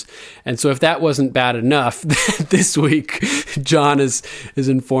ravens. And so if that wasn't bad enough, this week, Jon is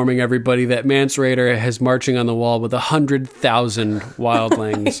informing everybody that Mance Rayder is marching on the wall with 100,000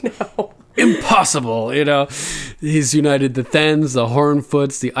 wildlings. I know. Impossible, He's united the Thens, the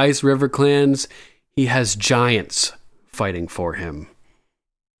Hornfoots, the Ice River clans. He has giants fighting for him.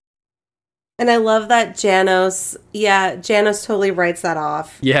 And I love that Janos totally writes that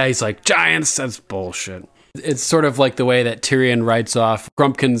off. Yeah, he's like, giants, that's bullshit. It's sort of like the way that Tyrion writes off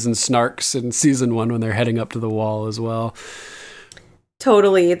Grumpkins and Snarks in season 1 when they're heading up to the wall as well.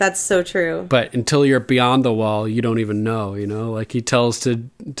 Totally, that's so true. But until you're beyond the wall, you don't even know, Like he tells to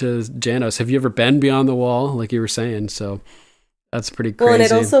Janos, have you ever been beyond the wall? Like you were saying, so that's pretty crazy. Well, and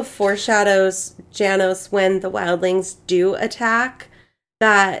it also foreshadows Janos when the wildlings do attack.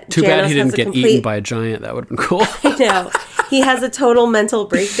 That Too Janos bad he didn't get eaten by a giant. That would have been cool. I know. He has a total mental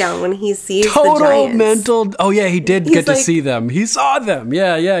breakdown when he sees the giants. Total mental. Oh yeah, he did get to see them. He saw them.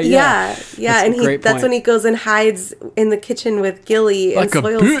 Yeah. That's and that's when he goes and hides in the kitchen with Gilly like and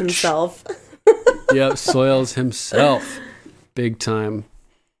soils himself. Yep, soils himself. Big time.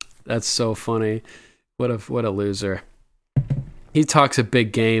 That's so funny. What a loser. He talks a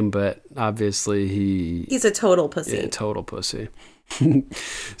big game, but obviously he's a total pussy. Yeah, total pussy.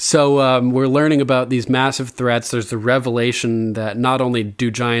 So we're learning about these massive threats. There's the revelation that not only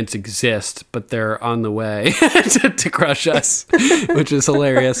do giants exist, but they're on the way to crush us, which is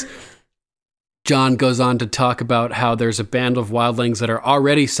hilarious. Jon goes on to talk about how there's a band of wildlings that are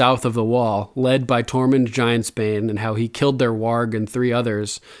already south of the wall, led by Tormund Giantsbane, and how he killed their warg and 3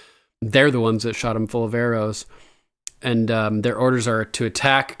 others. They're the ones that shot him full of arrows. And their orders are to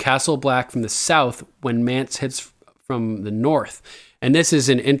attack Castle Black from the south when Mance hits from the north. And this is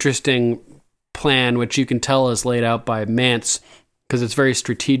an interesting plan, which you can tell is laid out by Mance, because it's very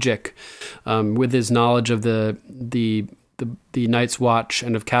strategic with his knowledge of the Night's Watch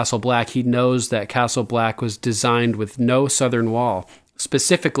and of Castle Black. He knows that Castle Black was designed with no southern wall,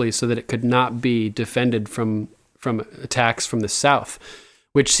 specifically so that it could not be defended from attacks from the south,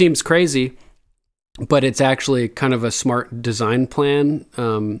 which seems crazy, but it's actually kind of a smart design plan.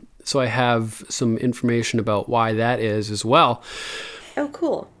 So I have some information about why that is as well. Oh,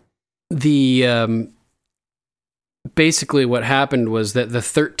 cool. The basically what happened was that the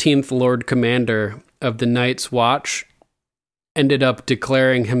 13th Lord Commander of the Night's Watch ended up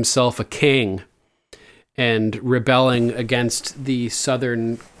declaring himself a king and rebelling against the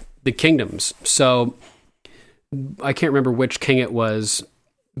kingdoms. So I can't remember which king it was,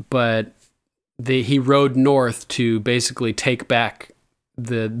 but he rode north to basically take back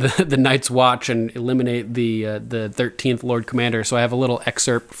the Night's Watch and eliminate the 13th Lord Commander. So I have a little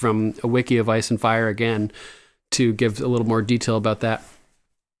excerpt from a wiki of Ice and Fire again to give a little more detail about that.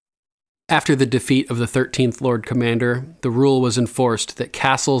 After the defeat of the 13th Lord Commander, the rule was enforced that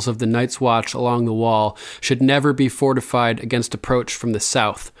castles of the Night's Watch along the wall should never be fortified against approach from the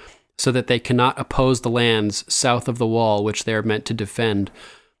south, so that they cannot oppose the lands south of the wall which they are meant to defend.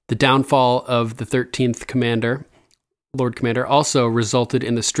 The downfall of the 13th Lord Commander also resulted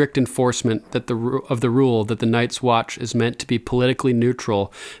in the strict enforcement of the rule that the Night's Watch is meant to be politically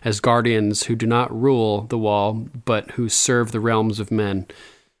neutral as guardians who do not rule the wall, but who serve the realms of men.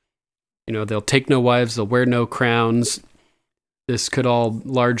 You know, they'll take no wives, they'll wear no crowns. This could all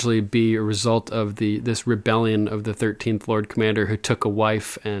largely be a result of this rebellion of the 13th Lord Commander, who took a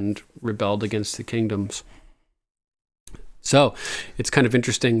wife and rebelled against the kingdoms. So it's kind of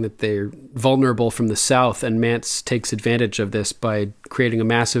interesting that they're vulnerable from the south, and Mance takes advantage of this by creating a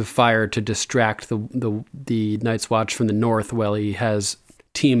massive fire to distract the Night's Watch from the north, while he has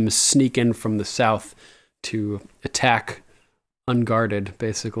teams sneak in from the south to attack unguarded,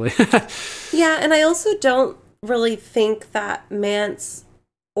 basically. Yeah, and I also don't really think that Mance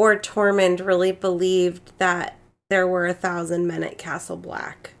or Tormund really believed that there were 1,000 men at Castle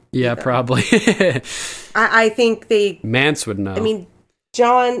Black. Yeah, either. Probably. I think Mance would know. I mean,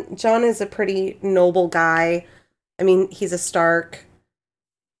 Jon is a pretty noble guy. I mean, he's a Stark.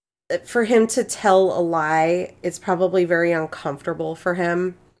 For him to tell a lie, it's probably very uncomfortable for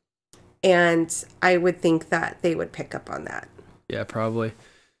him. And I would think that they would pick up on that. Yeah, probably. I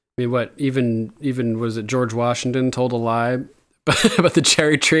mean, what, even was it George Washington told a lie about the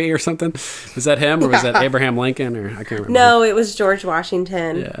cherry tree or something? Was that him, or was that Abraham Lincoln, or I can't remember. No, it was George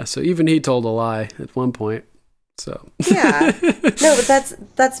Washington. Yeah, so even he told a lie at one point. So yeah, no, but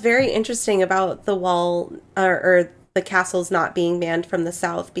that's very interesting about the wall or the castles not being banned from the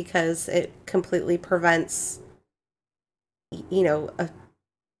south, because it completely prevents, you know,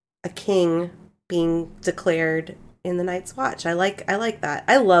 a king being declared in the Night's Watch. I like that.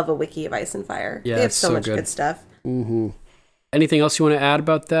 I love a wiki of Ice and Fire. Yeah, they have so much good stuff. Mm-hmm. Anything else you want to add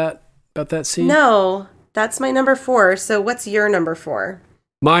about that scene? No, that's my number 4. So what's your number 4?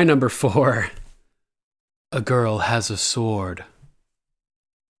 My number 4. A girl has a sword.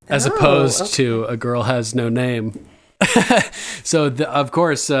 As opposed to a girl has no name. So, of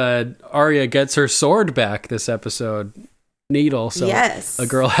course, Arya gets her sword back this episode. Needle. So yes. A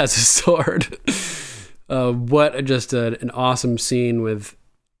girl has a sword. What just an awesome scene with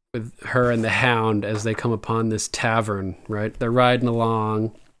her and the Hound as they come upon this tavern, right? They're riding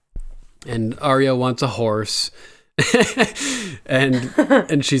along, and Arya wants a horse.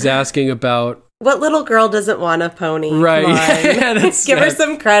 and she's asking about... What little girl doesn't want a pony? Right. Give her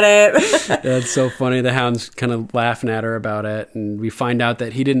some credit. That's so funny. The Hound's kind of laughing at her about it, and we find out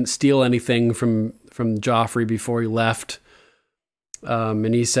that he didn't steal anything from Joffrey before he left.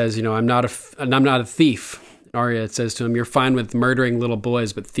 And he says, you know, I'm not a thief. Arya says to him, you're fine with murdering little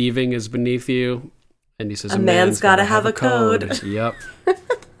boys, but thieving is beneath you. And he says, a man's gotta have a code. Yep.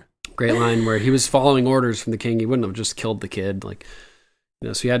 Great line where he was following orders from the king. He wouldn't have just killed the kid. Like, you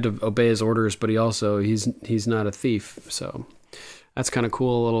know, so he had to obey his orders, but he's not a thief. So That's kind of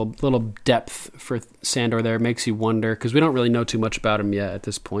cool. A little depth for Sandor there. Makes you wonder, because we don't really know too much about him yet at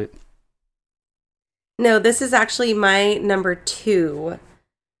this point. No, this is actually my number 2.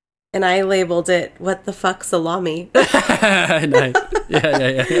 And I labeled it, "What the fuck, salami?" Nice.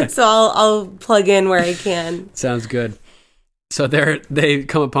 Yeah. So I'll plug in where I can. Sounds good. So they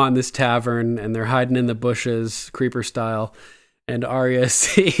come upon this tavern, and they're hiding in the bushes, creeper style. And Arya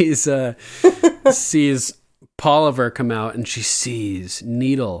sees Polliver come out, and she sees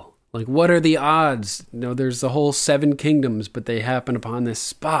Needle. Like, what are the odds? There's the whole 7 kingdoms, but they happen upon this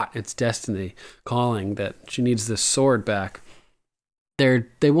spot. It's destiny calling that she needs this sword back.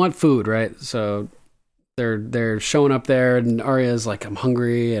 They want food, right? So they're showing up there, and Arya's like, I'm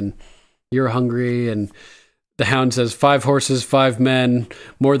hungry, and you're hungry, and the Hound says, 5 horses, 5 men,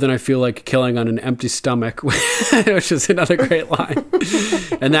 more than I feel like killing on an empty stomach, which is another great line.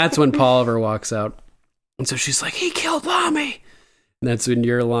 And that's when Polliver walks out. And so she's like, he killed Mommy. And that's when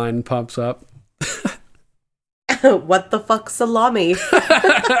your line pops up. What the fuck, salami?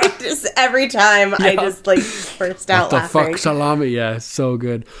 Just every time I just like burst out laughing. What the fuck, salami? Yeah, so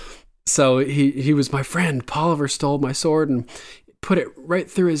good. So he was my friend. Polliver stole my sword and put it right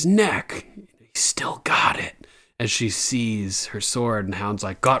through his neck. He still got it. As she sees her sword, and Hound's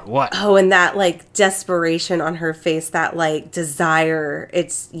like, got what? Oh, and that like desperation on her face, that like desire,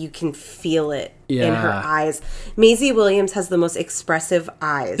 you can feel it in her eyes. Maisie Williams has the most expressive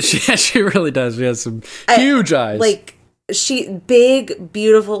eyes. Yeah, she really does. She has some huge eyes. Like, big,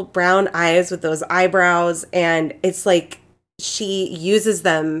 beautiful brown eyes with those eyebrows, and it's like she uses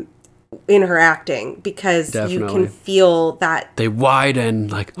them in her acting because you can feel that they widen,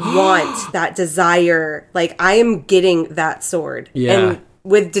 like want, that desire. Like, I am getting that sword. Yeah. And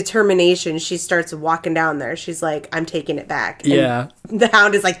with determination, she starts walking down there. She's like, I'm taking it back. And yeah. The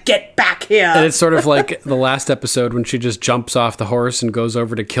Hound is like, get back here. And it's sort of like the last episode when she just jumps off the horse and goes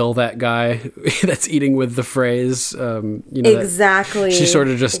over to kill that guy that's eating with the phrase. Exactly. She sort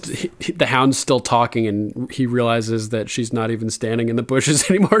of just, the Hound's still talking, and he realizes that she's not even standing in the bushes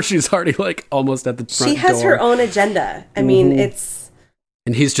anymore. She's already like almost at the front door. She has her own agenda. I mean, it's...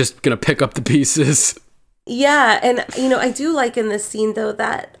 And he's just going to pick up the pieces. Yeah, and I do like in this scene though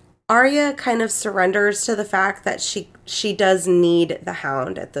that Arya kind of surrenders to the fact that she does need the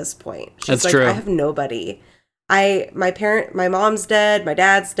Hound at this point. She's That's like, true. I have nobody. My mom's dead, my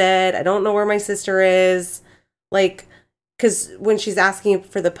dad's dead. I don't know where my sister is. Like, because when she's asking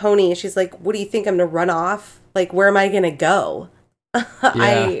for the pony, she's like, "What do you think? I'm gonna run off? Like, where am I gonna go?"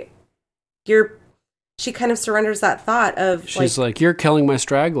 Yeah. She kind of surrenders that thought of. She's like, "You're killing my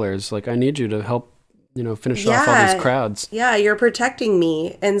stragglers. Like, I need you to help." Finish off all these crowds. Yeah, you're protecting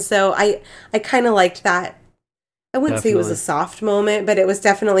me. And so I kind of liked that. I wouldn't say it was a soft moment, but it was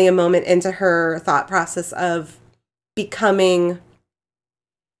definitely a moment into her thought process of becoming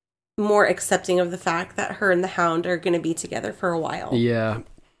more accepting of the fact that her and the Hound are going to be together for a while. Yeah.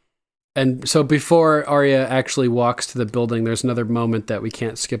 And so before Arya actually walks to the building, there's another moment that we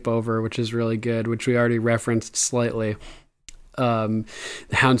can't skip over, which is really good, which we already referenced slightly. The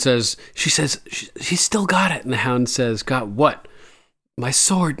Hound says, she's still got it. And the Hound says, got what? My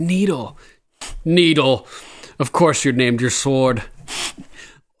sword, Needle. Needle. Of course you named your sword.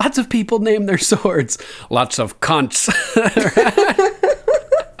 Lots of people name their swords. Lots of cunts.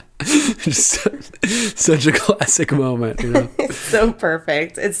 Such a classic moment, It's so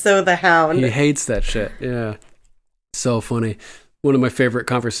perfect. It's so the Hound. He hates that shit. Yeah. So funny. One of my favorite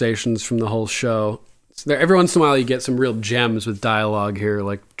conversations from the whole show. So every once in a while you get some real gems with dialogue here,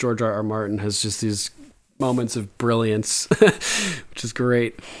 like George R.R. Martin has just these moments of brilliance, which is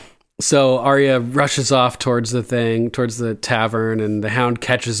great. So Arya rushes off towards the tavern, and the Hound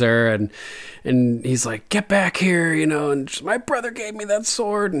catches her, and he's like, get back here, and my brother gave me that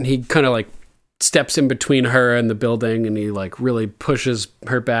sword. And he kind of like steps in between her and the building, and he like really pushes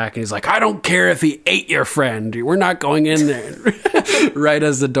her back, and he's like, I don't care if he ate your friend. We're not going in there. Right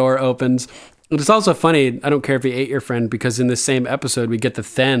as the door opens. But it's also funny, I don't care if he ate your friend, because in the same episode, we get the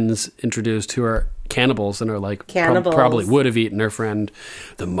Thens introduced, who are cannibals and are like, cannibals. Probably would have eaten her friend.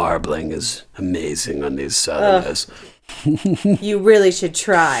 The marbling is amazing on these southerners. You really should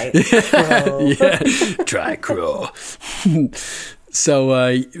try. Yeah, try Crow.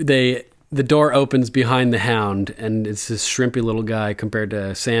 So the door opens behind the Hound, and it's this shrimpy little guy compared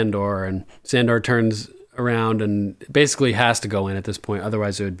to Sandor, and Sandor turns around and basically has to go in at this point,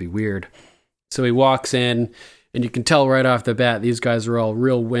 otherwise it would be weird. So he walks in, and you can tell right off the bat these guys are all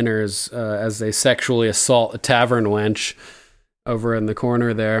real winners as they sexually assault a tavern wench over in the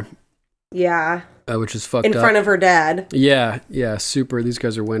corner there. Yeah. Which is fucked up. In front of her dad. Yeah, super. These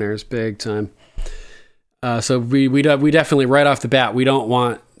guys are winners, big time. So we definitely right off the bat we don't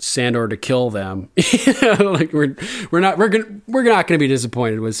want Sandor to kill them. Like we're not going to be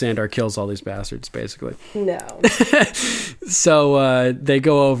disappointed when Sandor kills all these bastards, basically. No. So they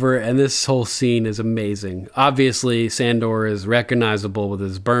go over, and this whole scene is amazing. Obviously, Sandor is recognizable with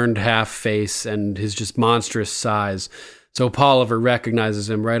his burned half face and his just monstrous size. So Polliver recognizes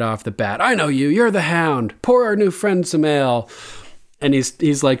him right off the bat. I know you. You're the Hound. Pour our new friend some ale. And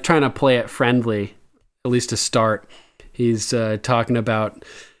he's like trying to play it friendly, at least to start. He's talking about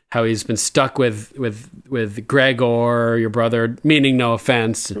how he's been stuck with Gregor, your brother, meaning no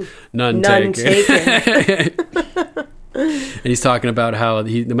offense, none taken. And he's talking about how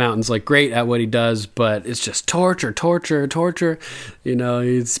the Mountain's like great at what he does, but it's just torture. You know,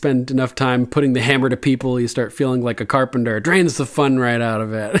 you spend enough time putting the hammer to people, you start feeling like a carpenter. It drains the fun right out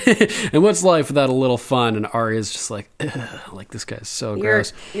of it. And what's life without a little fun? And Arya's just like, ugh, like this guy's so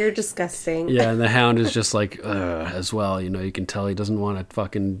gross. You're disgusting. Yeah, and the Hound is just like, ugh, as well. You know, you can tell he doesn't want to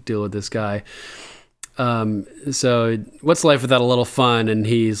fucking deal with this guy. So what's life without a little fun? And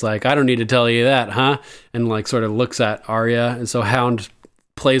he's like, I don't need to tell you that, huh? And like sort of looks at Arya. And so Hound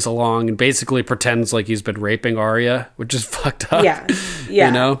plays along and basically pretends like he's been raping Arya, which is fucked up. Yeah. You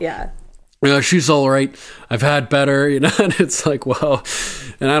know? Yeah. She's all right. I've had better, you know? And it's like, whoa.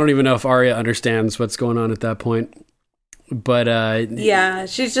 And I don't even know if Arya understands what's going on at that point. But yeah,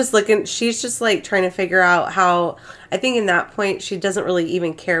 she's just like trying to figure out how, I think in that point she doesn't really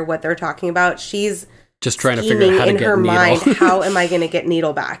even care what they're talking about. She's just trying to figure out how to get Needle. In her mind, how am I going to get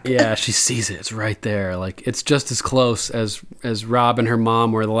Needle back? Yeah, she sees it. It's right there. Like, it's just as close as Rob and her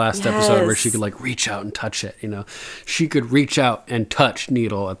mom were the last episode, where she could like reach out and touch it. You know, she could reach out and touch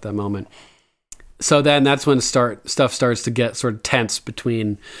Needle at that moment. So then that's when stuff starts to get sort of tense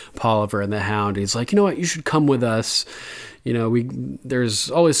between Polliver and the Hound. He's like, you know what, you should come with us. You know, there's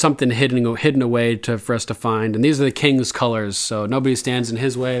always something hidden away for us to find, and these are the king's colors. So nobody stands in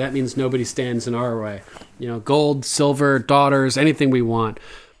his way. That means nobody stands in our way. You know, gold, silver, daughters, anything we want.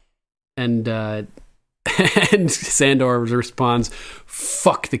 And and Sandor responds,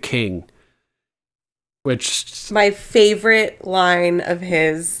 "Fuck the king." Which my favorite line of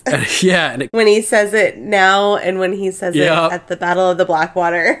his. Yeah, when he says it now and when he says it at the Battle of the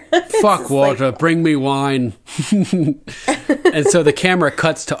Blackwater. Fuck water, like, bring me wine. And so the camera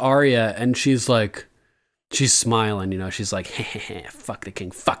cuts to Arya, and she's smiling, you know. She's like, fuck the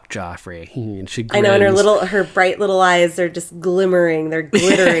king, fuck Joffrey. And she grins. I know, and her bright little eyes are just glimmering, they're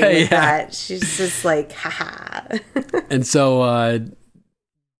glittering with that. She's just like, haha. And so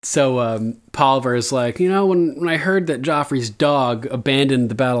Polliver is like, you know, when I heard that Joffrey's dog abandoned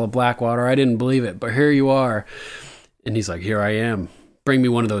the Battle of Blackwater, I didn't believe it, but here you are. And he's like, here I am. Bring me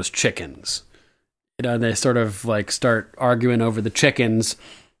one of those chickens. You know, and they sort of like start arguing over the chickens.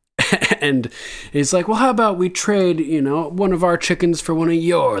 And he's like, well, how about we trade, you know, one of our chickens for one of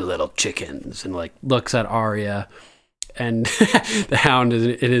your little chickens? And like looks at Arya, and the Hound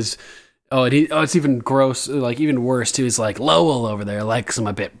is. It's even gross, like even worse too. He's like, Lowell over there likes him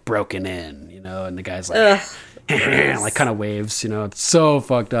a bit broken in, you know, and the guy's like, like kind of waves, you know, it's so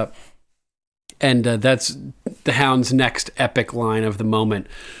fucked up. And that's the Hound's next epic line of the moment.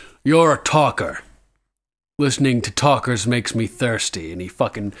 You're a talker. Listening to talkers makes me thirsty. And he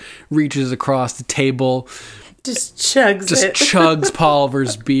fucking reaches across the table. Just chugs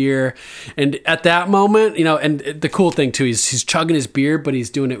Polliver's beer. And at that moment, you know, and the cool thing too, he's chugging his beer, but he's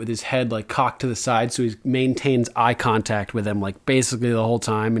doing it with his head like cocked to the side, so he maintains eye contact with him like basically the whole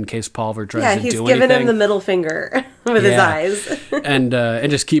time in case Polliver tries to do anything. Yeah, he's giving him the middle finger with his eyes. and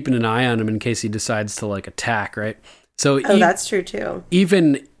just keeping an eye on him in case he decides to like attack, right? So that's true too.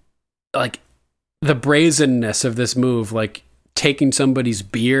 Even like the brazenness of this move, like taking somebody's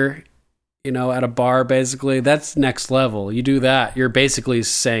beer, you know, at a bar, basically, that's next level. You do that, you're basically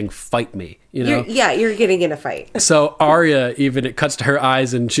saying, fight me, you know? You're getting in a fight. So Arya, even, it cuts to her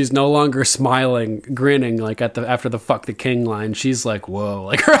eyes, and she's no longer smiling, grinning, like after the fuck the king line. She's like, whoa,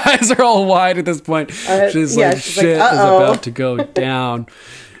 like her eyes are all wide at this point. She's like, shit is about to go down.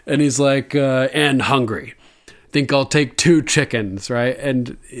 And he's like, and hungry. Think I'll take 2 chickens, right?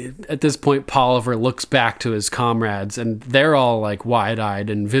 And at this point, Polliver looks back to his comrades, and they're all like wide-eyed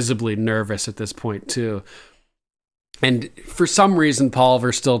and visibly nervous at this point too. And for some reason,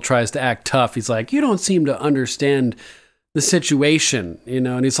 Polliver still tries to act tough. He's like, you don't seem to understand the situation, you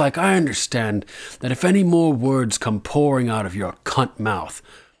know? And he's like, I understand that if any more words come pouring out of your cunt mouth,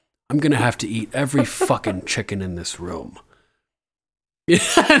 I'm gonna have to eat every fucking chicken in this room. Yeah,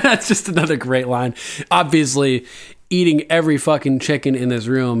 that's just another great line. Obviously, eating every fucking chicken in this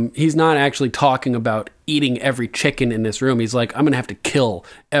room. He's not actually talking about eating every chicken in this room. He's like, I'm going to have to kill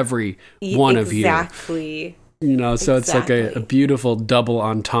every one of you. Exactly. You know, so it's like a beautiful double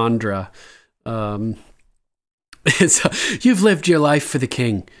entendre. You've lived your life for the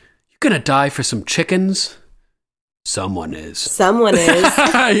king. You're going to die for some chickens? Someone is. Someone is.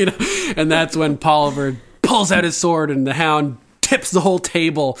 You know? And that's when Polliver pulls out his sword and the hound tips the whole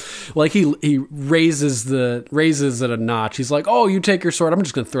table. Like he raises it a notch. He's like, oh, you take your sword. I'm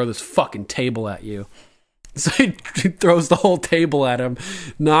just going to throw this fucking table at you. So he throws the whole table at him,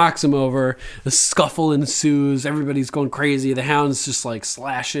 knocks him over. A scuffle ensues. Everybody's going crazy. The hound's just like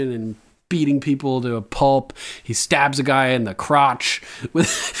slashing and beating people to a pulp. He stabs a guy in the crotch with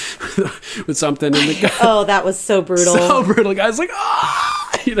something. And the guy, oh, that was so brutal. So brutal. The guy's like, ah!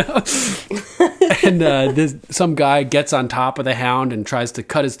 You know, and some guy gets on top of the hound and tries to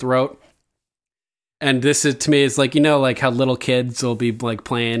cut his throat. And this is, to me, it's like, you know, like how little kids will be like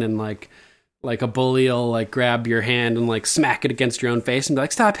playing and like a bully will like grab your hand and like smack it against your own face and be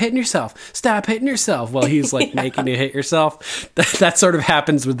like, stop hitting yourself. While he's like making you hit yourself. That sort of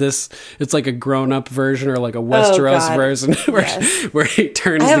happens with this. It's like a grown up version or like a Westeros version where he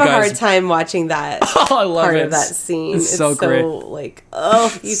turns. I have the a guy's... hard time watching that. Oh, I love part it. of that scene. It's so great. Like,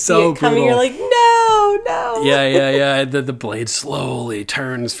 oh, you so see it coming. brutal. You're like, no. Yeah. The blade slowly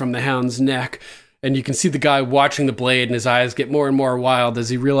turns from the hound's neck. And you can see the guy watching the blade, and his eyes get more and more wild as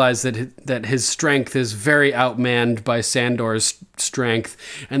he realizes that his strength is very outmanned by Sandor's strength.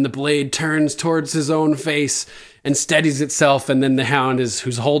 And the blade turns towards his own face and steadies itself, and then the hound,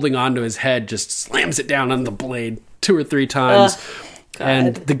 who's holding onto his head, just slams it down on the blade 2 or 3 times.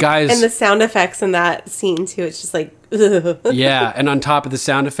 And the guys... And the sound effects in that scene, too, it's just like... Ugh. Yeah, and on top of the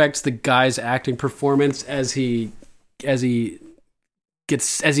sound effects, the guy's acting performance as he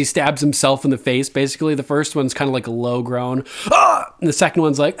stabs himself in the face. Basically, the first one's kind of like a low groan, and the second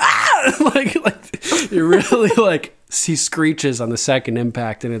one's like, like you really like he screeches on the second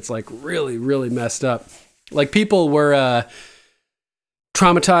impact, and it's like really, really messed up. Like people were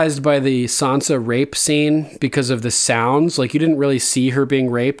traumatized by the Sansa rape scene because of the sounds. Like you didn't really see her being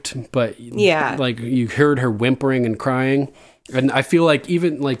raped, but like you heard her whimpering and crying. And I feel like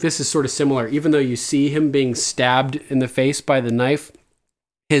even like this is sort of similar. Even though you see him being stabbed in the face by the knife,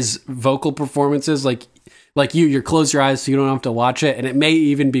 his vocal performances, like you close your eyes so you don't have to watch it, and it may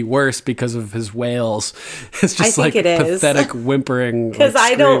even be worse because of his wails. It's just like pathetic whimpering. Because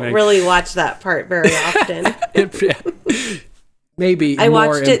like, I don't really watch that part very often. Maybe I more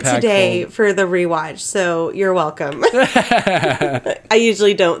watched it impactful. today for the rewatch, so you're welcome. I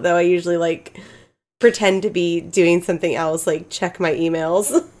usually don't, though. I usually like pretend to be doing something else, like check my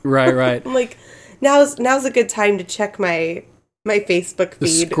emails. Right. I'm like, now's a good time to check my Facebook feed.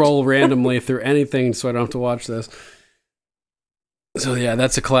 Just scroll randomly through anything so I don't have to watch this. So yeah,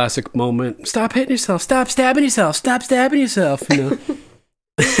 that's a classic moment. Stop hitting yourself. Stop stabbing yourself. Stop stabbing yourself. You know.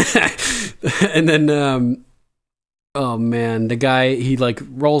 And then, oh man, the guy, he like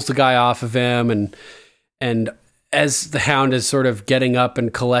rolls the guy off of him, and as the hound is sort of getting up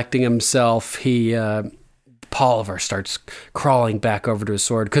and collecting himself, Polliver starts crawling back over to his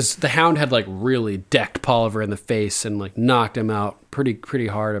sword because the hound had like really decked Polliver in the face and like knocked him out pretty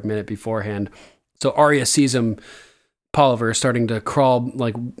hard a minute beforehand. So Arya sees him, Polliver, starting to crawl,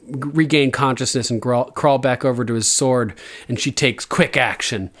 like regain consciousness and crawl back over to his sword, and she takes quick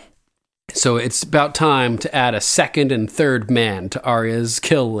action. So it's about time to add a second and third man to Arya's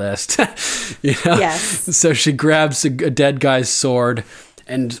kill list. You know? Yes. So she grabs a dead guy's sword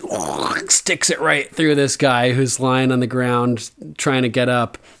and sticks it right through this guy who's lying on the ground trying to get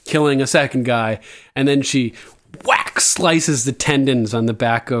up, killing a second guy. And then she slices the tendons on the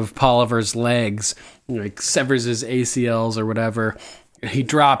back of Polliver's legs, like severs his ACLs or whatever. He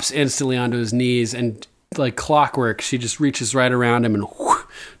drops instantly onto his knees, and like clockwork, she just reaches right around him and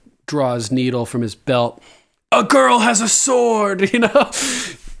draws needle from his belt. A girl has a sword, you know?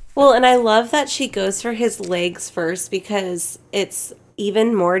 Well, and I love that she goes for his legs first, because it's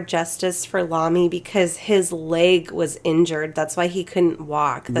even more justice for Lamy, because his leg was injured. That's why he couldn't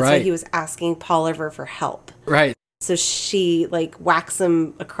walk. That's why he was asking Polliver for help. Right. So she like whacks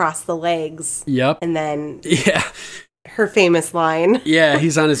him across the legs. Yep. And then her famous line. Yeah,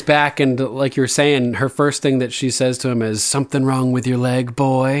 he's on his back, and like you were saying, her first thing that she says to him is, "Something wrong with your leg,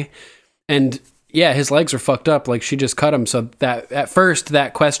 boy?" And yeah, his legs are fucked up. Like she just cut him. So that at first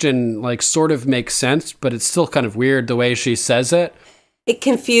that question like sort of makes sense, but it's still kind of weird the way she says it. It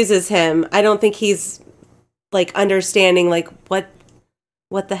confuses him. I don't think he's like understanding like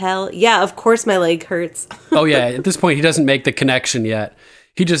what the hell? Yeah, of course my leg hurts. Oh yeah, at this point he doesn't make the connection yet.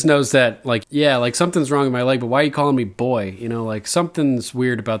 he just knows that, like, yeah, like something's wrong with my leg, but why are you calling me boy? You know, like something's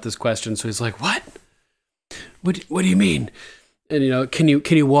weird about this question. So he's like, what? What do you mean? And, you know, can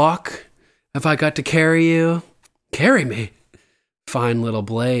you walk? Have I got to carry you? Carry me? Fine little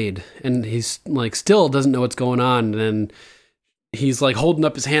blade. And he's like, still doesn't know what's going on. And then he's like holding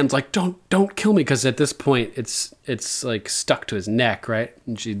up his hands like, don't kill me. Cause at this point it's like stuck to his neck. Right.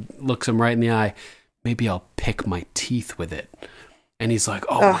 And she looks him right in the eye. Maybe I'll pick my teeth with it. And he's like,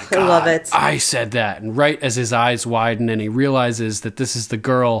 oh my God, I love it. I said that. And right as his eyes widen and he realizes that this is the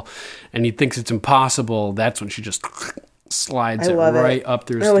girl and he thinks it's impossible, that's when she just slides it right up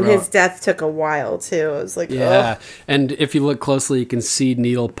through his throat. And his death took a while too. It was like, yeah. Ugh. And if you look closely, you can see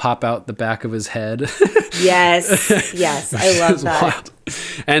needle pop out the back of his head. Yes. I love that. Wild.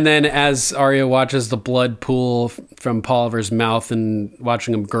 And then as Arya watches the blood pool from Polliver's mouth and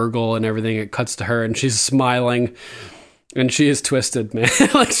watching him gurgle and everything, it cuts to her and she's smiling. And she is twisted, man.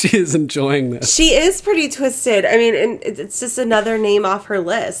 Like, she is enjoying this. She is pretty twisted. I mean, and it's just another name off her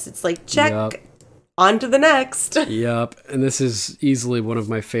list. It's like, check, on to the next. Yep. And this is easily one of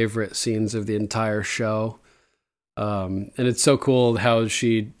my favorite scenes of the entire show. And it's so cool how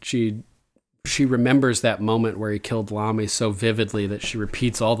she remembers that moment where he killed Lamy so vividly that she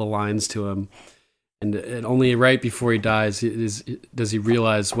repeats all the lines to him. And only right before he dies does he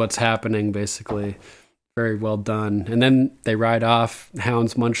realize what's happening, basically. Very well done. And then they ride off.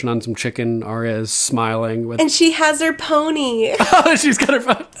 Hound's munching on some chicken. Arya is smiling. And she has her pony. Oh, she's got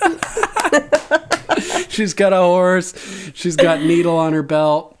her She's got a horse. She's got Needle on her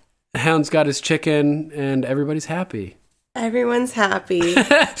belt. Hound's got his chicken. And everybody's happy. Everyone's happy.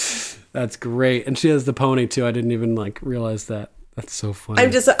 That's great. And she has the pony, too. I didn't even, realize that. That's so funny.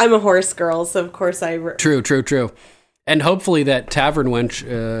 I'm a horse girl, so of course I... True. And hopefully that tavern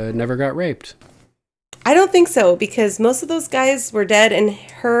wench never got raped. I don't think so, because most of those guys were dead, and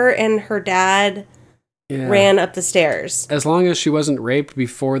her dad ran up the stairs. As long as she wasn't raped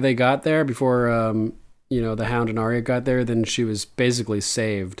before they got there, before the Hound and Arya got there, then she was basically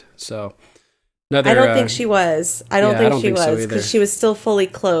saved. So, I don't think she was. I don't think she was, because she was still fully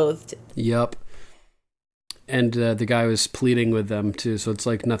clothed. Yep. And the guy was pleading with them too, so it's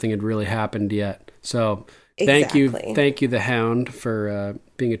like nothing had really happened yet. So, thank you, the Hound, for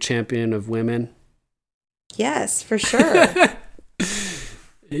being a champion of women. Yes, for sure.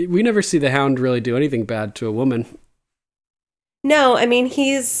 We never see the Hound really do anything bad to a woman. No, I mean,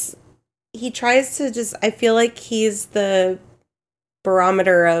 he tries to just, I feel like he's the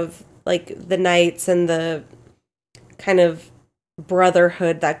barometer of, the knights and the kind of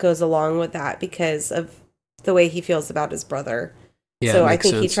brotherhood that goes along with that because of the way he feels about his brother. Yeah, so I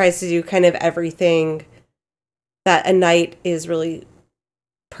think he tries to do kind of everything that a knight is really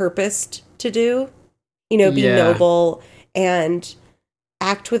purposed to do. Be noble and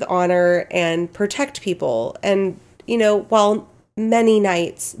act with honor and protect people. And, while many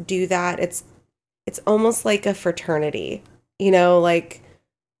knights do that, it's almost like a fraternity, there's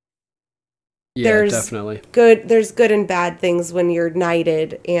definitely there's good and bad things when you're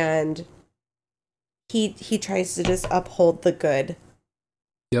knighted, and he tries to just uphold the good.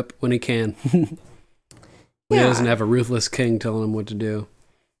 Yep, when he can. When he doesn't have a ruthless king telling him what to do.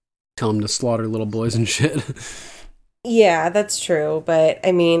 Tell him to slaughter little boys and shit. Yeah, that's true. But,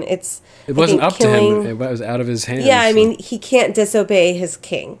 I mean, it wasn't up to him. It was out of his hands. Yeah, I mean, he can't disobey his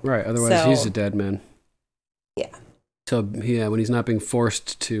king. Right, otherwise he's a dead man. Yeah. So, when he's not being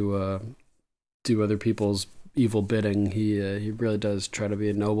forced to do other people's evil bidding, he really does try to be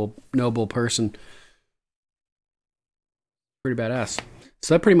a noble person. Pretty badass.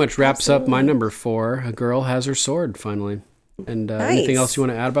 So that pretty much wraps up my number 4. A girl has her sword, finally. And nice. Anything else you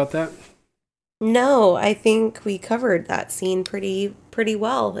want to add about that? No, I think we covered that scene pretty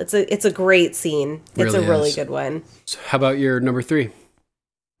well. It's a great scene. It's a really good one. So how about your number 3?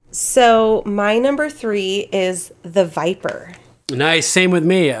 So my number 3 is The Viper. Nice. Same with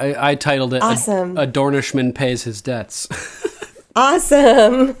me. I titled it Awesome. A Dornishman Pays His Debts.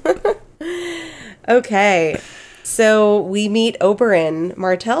 Awesome. Okay. So we meet Oberyn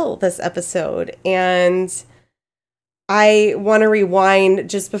Martell this episode, and I want to rewind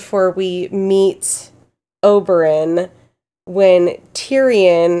just before we meet Oberyn when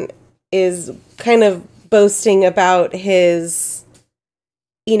Tyrion is kind of boasting about his,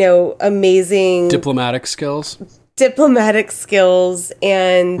 amazing diplomatic skills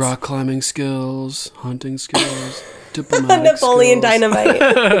and rock climbing skills, hunting skills, diplomatic Napoleon skills.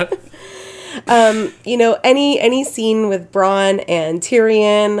 Dynamite. Any scene with Bronn and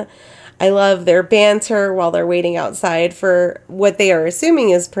Tyrion, I love their banter while they're waiting outside for what they are assuming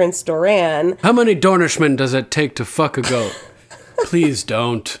is Prince Doran. How many Dornishmen does it take to fuck a goat? Please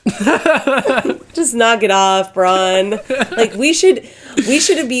don't. Just knock it off, Bronn. Like, we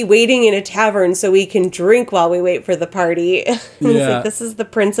should be waiting in a tavern so we can drink while we wait for the party. It's like, this is the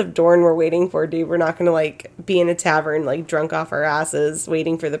Prince of Dorne we're waiting for, dude. We're not gonna, like, be in a tavern, like, drunk off our asses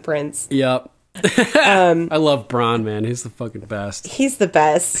waiting for the prince. Yep. I love Bronn, man. He's the fucking best. He's the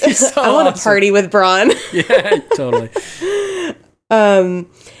best. He's so I want awesome. to party with Bronn. Yeah, totally.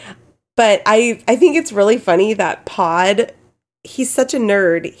 But I think it's really funny that Pod, he's such a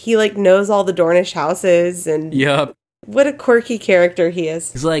nerd. He, like, knows all the Dornish houses, and Yep. what a quirky character he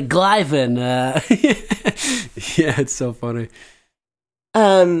is. He's like, Glyven. Yeah, it's so funny.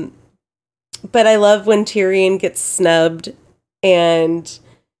 But I love when Tyrion gets snubbed and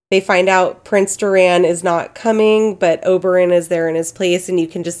they find out Prince Doran is not coming, but Oberyn is there in his place, and you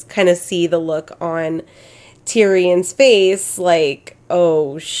can just kind of see the look on Tyrion's face, like,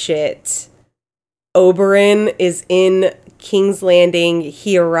 oh shit. Oberyn is in King's Landing.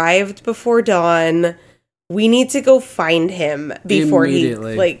 He arrived before dawn. We need to go find him before he,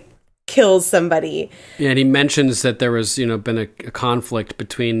 like, kills somebody. Yeah, and he mentions that there was, been a conflict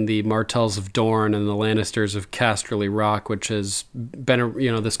between the Martells of Dorne and the Lannisters of Casterly Rock, which has been,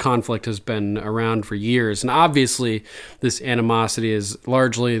 this conflict has been around for years. And obviously, this animosity is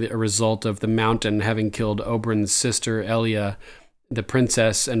largely a result of the Mountain having killed Oberyn's sister, Elia, the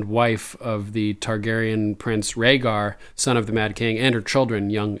princess and wife of the Targaryen prince Rhaegar, son of the Mad King, and her children,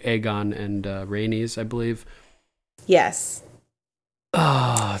 young Aegon and Rhaenys, I believe. Yes.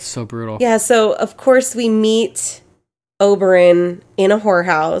 Oh, it's so brutal. Yeah, so of course we meet Oberyn in a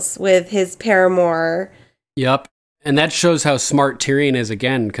whorehouse with his paramour. Yep. And that shows how smart Tyrion is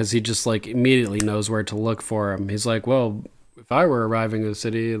again, because he just, like, immediately knows where to look for him. He's like, well, if I were arriving in the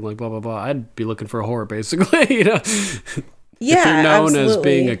city and, like, blah, blah, blah, I'd be looking for a whore, basically, Yeah, if you're known absolutely. as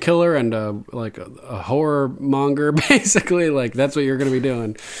being a killer and a horror monger, basically, like, that's what you're going to be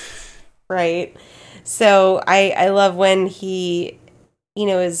doing. Right. So I love when he,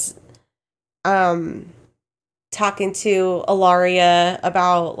 is talking to Ilaria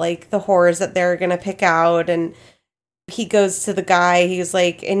about, like, the whores that they're going to pick out. And he goes to the guy, he's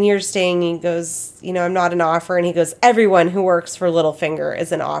like, and you're staying, he goes, I'm not an offer. And he goes, everyone who works for Littlefinger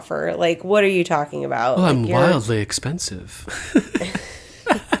is an offer. Like, what are you talking about? Well, like, I'm wildly expensive.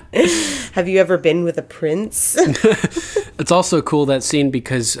 Have you ever been with a prince? It's also cool, that scene,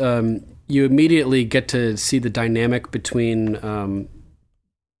 because you immediately get to see the dynamic between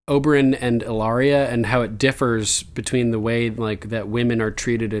Oberyn and Ilaria and how it differs between the way, like, that women are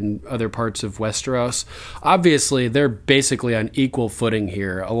treated in other parts of Westeros. Obviously, they're basically on equal footing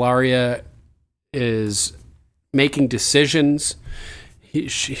here. Ilaria is making decisions.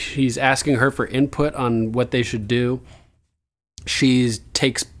 He's asking her for input on what they should do. She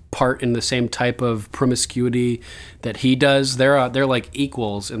takes part in the same type of promiscuity that he does. They're like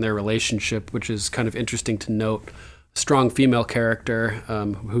equals in their relationship, which is kind of interesting to note. Strong female character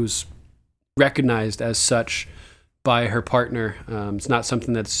who's recognized as such by her partner. It's not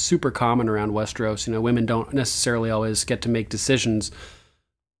something that's super common around Westeros. Women don't necessarily always get to make decisions.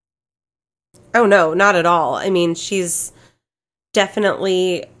 Oh, no, not at all. I mean, she's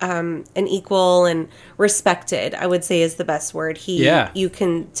definitely an equal and respected, I would say, is the best word. You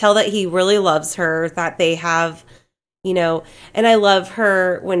can tell that he really loves her, that they have, and I love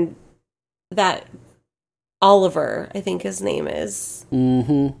her when that Oliver, I think his name is.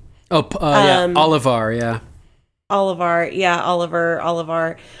 Mm-hmm. Oh, yeah, Oliver, yeah. Oliver.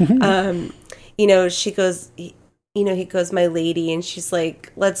 She goes, he goes, my lady, and she's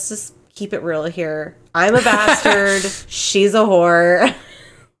like, let's just keep it real here. I'm a bastard. She's a whore.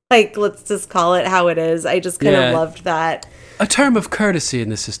 Like, let's just call it how it is. I just kind of loved that. A term of courtesy in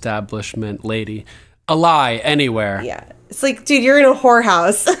this establishment, lady. A lie anywhere. Yeah. It's like, dude, you're in a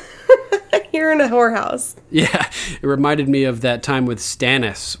whorehouse. You're in a whorehouse. Yeah. It reminded me of that time with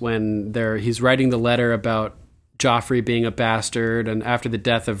Stannis when he's writing the letter about Joffrey being a bastard, and after the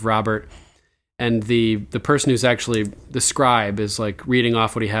death of Robert, and the person who's actually the scribe is, like, reading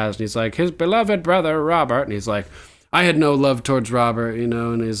off what he has, and he's like, his beloved brother Robert, and he's like, I had no love towards Robert,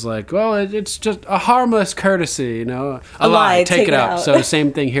 and he's like, well, it's just a harmless courtesy, A lie, take it out. So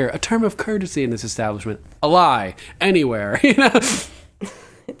same thing here. A term of courtesy in this establishment. A lie, anywhere,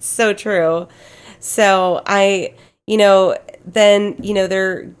 It's so true. So then,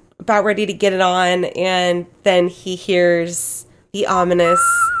 they're about ready to get it on, and then he hears the ominous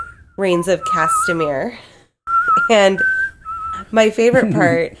Rains of Castamere. And my favorite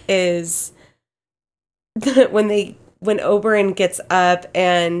part is when Oberyn gets up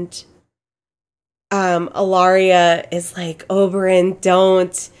and Ilaria is like, Oberyn,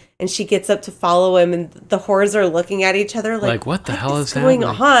 don't. and she gets up to follow him, and the whores are looking at each other like what the hell is going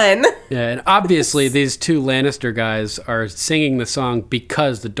happening? on? Yeah, and obviously these two Lannister guys are singing the song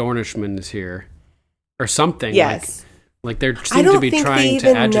because the Dornishman is here, or something. Yes, like they seem to be trying to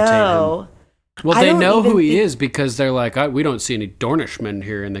agitate him. Well, they know who he is because they're like, we don't see any Dornishmen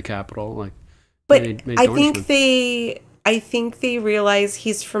here in the capital. Like, but I think they realize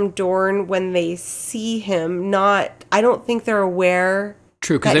he's from Dorne when they see him. I don't think they're aware.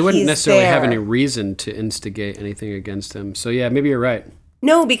 True, because they wouldn't necessarily have any reason to instigate anything against him. So yeah, maybe you're right.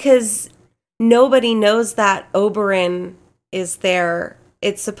 No, because nobody knows that Oberyn is there.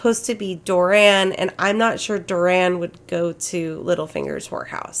 It's supposed to be Doran, and I'm not sure Doran would go to Littlefinger's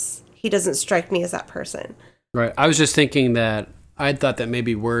whorehouse. He doesn't strike me as that person. Right. I was just thinking that I thought that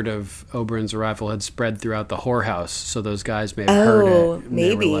maybe word of Oberyn's arrival had spread throughout the whorehouse, so those guys may have heard it. And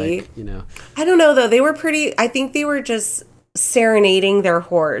maybe. They were like, I don't know, though. I think they were just serenading their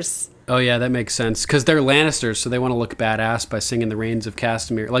whores. Oh, yeah, that makes sense. Because they're Lannisters, so they want to look badass by singing the Rains of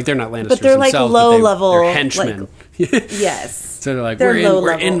Castamere. Like, they're not Lannisters but they're themselves, like low-level. They're henchmen. Yes. So they're like,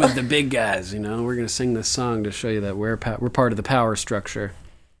 we're in with the big guys, We're going to sing this song to show you that we're part of the power structure.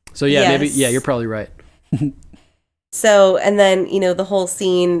 So yeah, maybe you're probably right. So, and then, the whole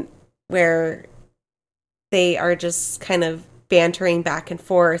scene where they are just kind of bantering back and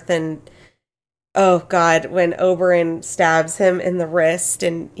forth, and oh God, when Oberyn stabs him in the wrist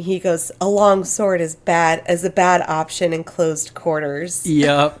and he goes, a long sword is a bad option in closed quarters.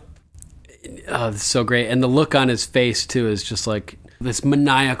 Yep. Oh, that's so great. And the look on his face too is just like this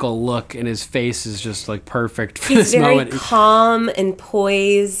maniacal look, and his face is just like perfect for this moment. He's very calm and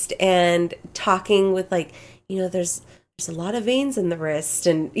poised and talking with there's a lot of veins in the wrist,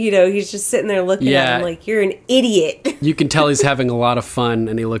 and he's just sitting there looking at him like, you're an idiot. You can tell he's having a lot of fun,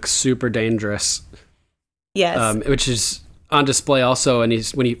 and he looks super dangerous. Yes. Which is on display also, and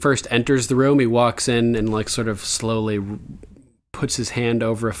when he first enters the room, he walks in and like sort of slowly puts his hand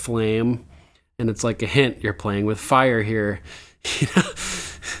over a flame, and it's like a hint, you're playing with fire here.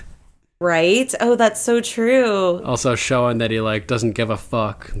 Right? Oh, that's so true. Also showing that he doesn't give a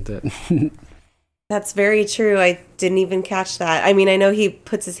fuck. That's very true. I didn't even catch that. I mean, I know he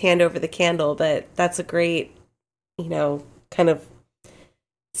puts his hand over the candle, but that's a great, kind of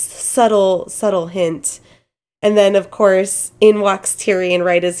subtle hint. And then, of course, in walks Tyrion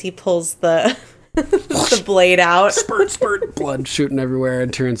right as he pulls the the blade out. Spurt, blood shooting everywhere,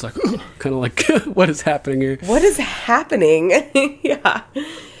 and Tyrion's like, kind of like, what is happening here? What is happening? Yeah.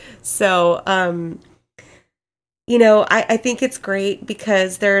 So, I think it's great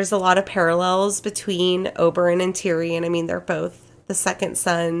because there's a lot of parallels between Oberyn and Tyrion. I mean, they're both the second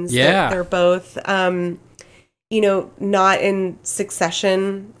sons. Yeah. They're both, not in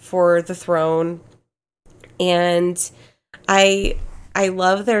succession for the throne. And I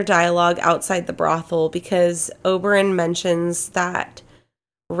love their dialogue outside the brothel because Oberyn mentions that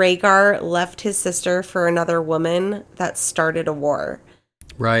Rhaegar left his sister for another woman that started a war.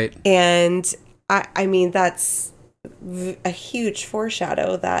 Right. And I mean, that's a huge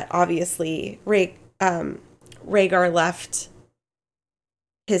foreshadow that obviously Rhaegar left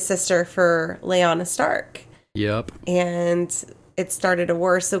his sister for Lyanna Stark. Yep. And it started a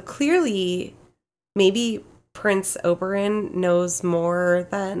war. So clearly, maybe Prince Oberyn knows more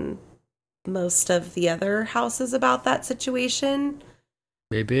than most of the other houses about that situation.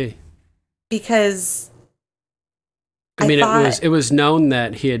 Maybe. Because it was known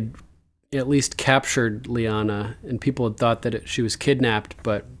that he had at least captured Lyanna, and people had thought that she was kidnapped,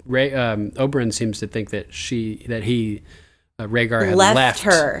 but Oberyn seems to think that Rhaegar had left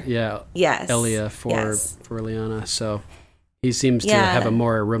her. Yeah. Yes. Elia for Lyanna. So he seems to have a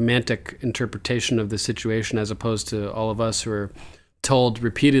more romantic interpretation of the situation as opposed to all of us who are told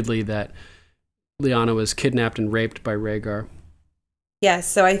repeatedly that Lyanna was kidnapped and raped by Rhaegar. Yes,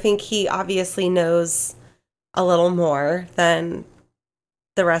 so I think he obviously knows a little more than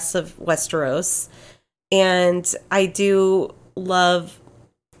the rest of Westeros. And I do love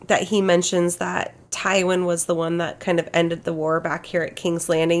that he mentions that Tywin was the one that kind of ended the war back here at King's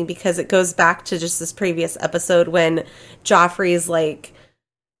Landing, because it goes back to just this previous episode when Joffrey's like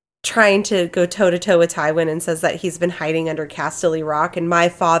trying to go toe-to-toe with Tywin and says that he's been hiding under Casterly Rock and my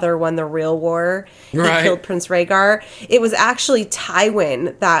father won the real war. Right. He killed Prince Rhaegar. It was actually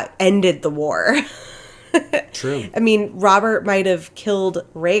Tywin that ended the war. True. I mean, Robert might have killed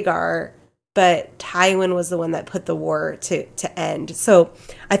Rhaegar, but Tywin was the one that put the war to end. So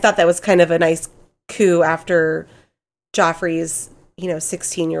I thought that was kind of a nice coup after Joffrey's,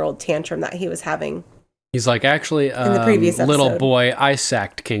 16-year-old tantrum that he was having. He's like, actually, in the previous little episode. boy, I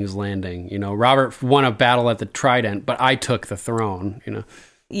sacked King's Landing. Robert won a battle at the Trident, but I took the throne,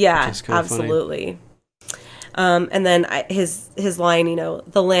 Yeah, which is kinda funny. absolutely. And then his line, you know,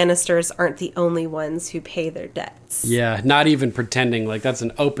 the Lannisters aren't the only ones who pay their debts. Yeah, not even pretending, like that's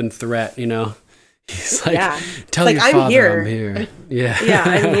an open threat, you know. He's like, Yeah. tell Like, your I'm father here. I'm here. Yeah. Yeah,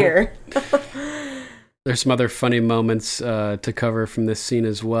 I'm here. There's some other funny moments to cover from this scene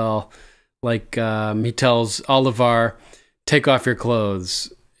as well. Like he tells Olivar, take off your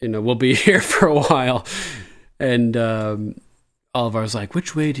clothes. You know, we'll be here for a while. And Olivar's like,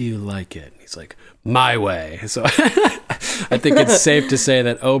 which way do you like it? He's like, my way. So I think it's safe to say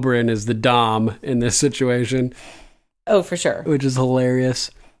that Oberyn is the Dom in this situation, Oh, for sure. which is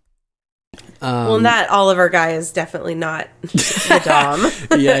hilarious. Well, and that Oliver guy is definitely not the Dom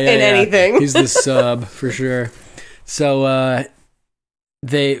in anything. He's the sub for sure. So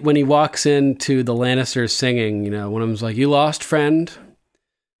when he walks into the Lannisters singing, you know, one of them's like, "You lost, friend,"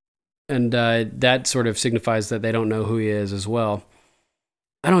 and that sort of signifies that they don't know who he is as well.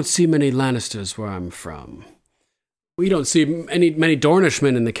 I don't see many Lannisters where I'm from. We don't see many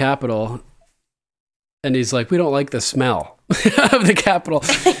Dornishmen in the capital. And he's like, we don't like the smell of the capital,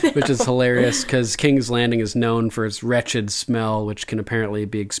 which is hilarious because King's Landing is known for its wretched smell, which can apparently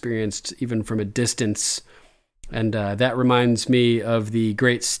be experienced even from a distance. And that reminds me of the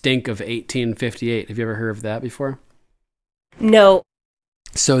Great Stink of 1858. Have you ever heard of that before? No.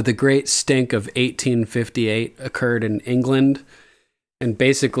 So the Great Stink of 1858 occurred in England. And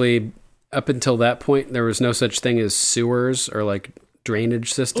basically, up until that point, there was no such thing as sewers or like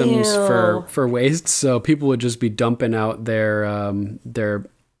drainage systems for waste, so people would just be dumping out their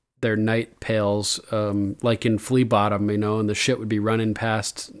night pails like in Flea Bottom, you know, and the shit would be running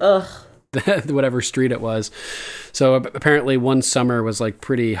past whatever street it was. So apparently one summer was like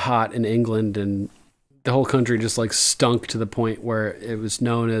pretty hot in England, and the whole country just like stunk to the point where it was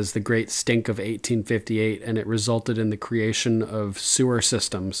known as the Great Stink of 1858, and it resulted in the creation of sewer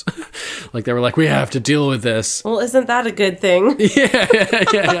systems. Like they were like, we have to deal with this. Well, isn't that a good thing?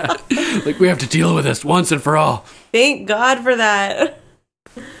 Yeah. Like we have to deal with this once and for all. Thank God for that.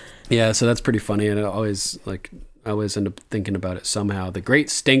 Yeah, so that's pretty funny, and I always end up thinking about it somehow. The Great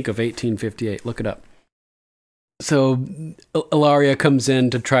Stink of 1858. Look it up. So Ilaria comes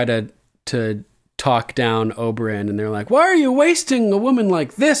in to try to talk down Oberyn, and they're like, why are you wasting a woman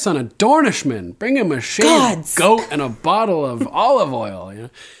like this on a Dornishman? Bring him a shaved goat and a bottle of olive oil. You know?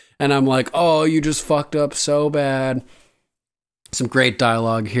 And I'm like, oh, you just fucked up so bad. Some great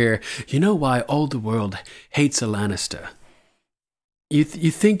dialogue here. You know why all the world hates a Lannister? You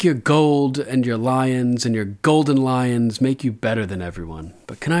think your gold and your lions and your golden lions make you better than everyone.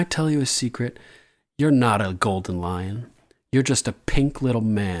 But can I tell you a secret? You're not a golden lion. You're just a pink little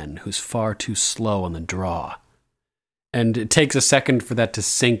man who's far too slow on the draw. And it takes a second for that to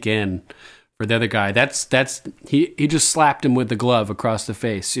sink in for the other guy. He just slapped him with the glove across the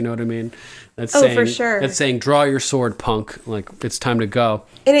face. You know what I mean? That's saying, for sure. That's saying, draw your sword, punk. Like, it's time to go.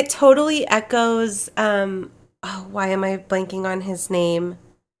 And it totally echoes, why am I blanking on his name?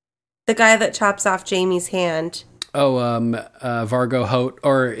 The guy that chops off Jaime's hand. Oh, Vargo Hoat,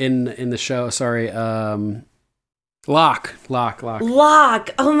 or in the show, sorry, Locke.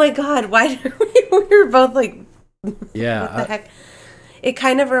 Oh my God! Why did we were both like, yeah, what the heck? It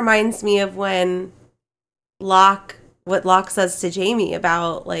kind of reminds me of when what Locke says to Jaime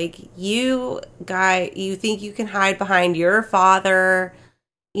about like, you think you can hide behind your father.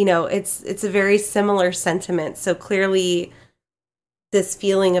 You know, it's a very similar sentiment. So clearly, this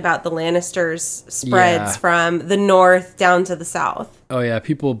feeling about the Lannisters spreads from the north down to the south. Oh yeah,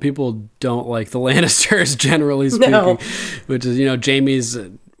 people don't like the Lannisters, generally speaking, which is, you know, Jaime's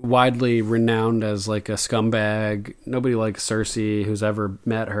widely renowned as like a scumbag. Nobody likes Cersei who's ever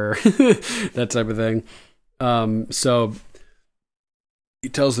met her, that type of thing. So he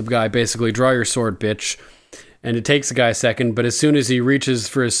tells the guy basically, draw your sword, bitch. And it takes the guy a second, but as soon as he reaches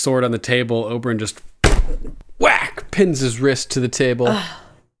for his sword on the table, Oberyn just whack, pins his wrist to the table.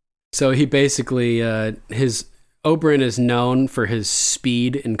 So he basically, Oberyn is known for his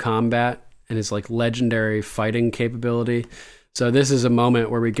speed in combat and his like legendary fighting capability. So this is a moment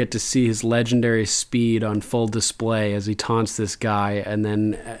where we get to see his legendary speed on full display as he taunts this guy and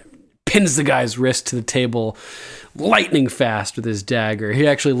then pins the guy's wrist to the table lightning fast with his dagger. He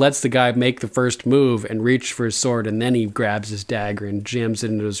actually lets the guy make the first move and reach for his sword, and then he grabs his dagger and jams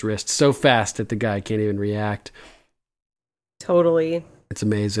it into his wrist so fast that the guy can't even react. Totally. It's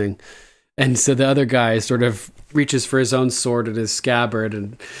amazing. And so the other guy sort of reaches for his own sword in his scabbard,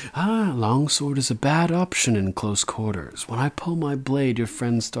 and longsword is a bad option in close quarters. When I pull my blade, your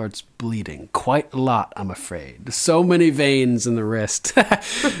friend starts bleeding. Quite a lot, I'm afraid. So many veins in the wrist.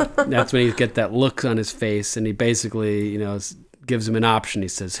 That's when you get that look on his face, and he basically, you know, gives him an option. He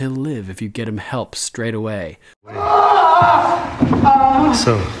says he'll live if you get him help straight away.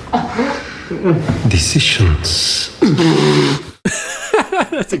 So, decisions.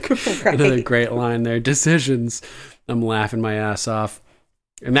 That's another great line there. Decisions. I'm laughing my ass off.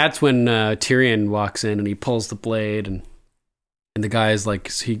 And that's when Tyrion walks in and he pulls the blade, and the guy is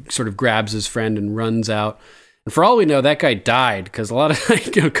like, he sort of grabs his friend and runs out. And for all we know, that guy died, because a lot of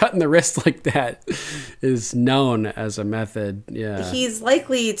cutting the wrist like that is known as a method. Yeah, he's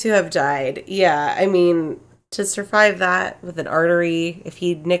likely to have died. Yeah, I mean, to survive that with an artery, if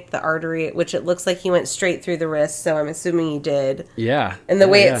he nicked the artery, which it looks like he went straight through the wrist, so I'm assuming he did. Yeah, and the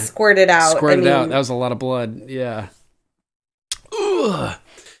way it squirted out, out. That was a lot of blood. Yeah. Ugh.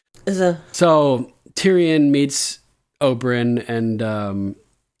 So Tyrion meets Oberyn, and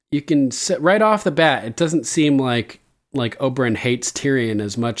you can right off the bat, it doesn't seem like Oberyn hates Tyrion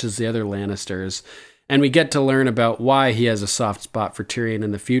as much as the other Lannisters. And we get to learn about why he has a soft spot for Tyrion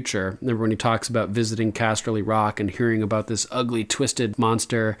in the future. Remember when he talks about visiting Casterly Rock and hearing about this ugly, twisted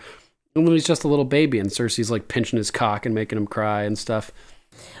monster, and when he's just a little baby and Cersei's like pinching his cock and making him cry and stuff.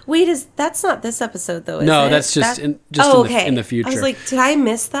 Wait, that's not this episode though, is no, it? That's just in the future. I was like, did I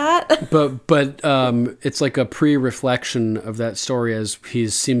miss that? But it's like a pre-reflection of that story, as he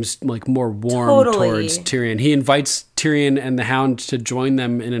seems like more warm towards Tyrion. He invites Tyrion and the Hound to join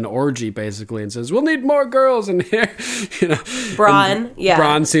them in an orgy, basically, and says, "We'll need more girls in here." Bronn, yeah.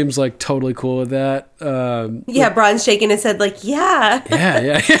 Bronn seems like totally cool with that. Bronn's shaking his head like, yeah.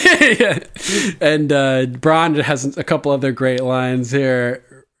 Yeah. And Bronn has a couple other great lines here.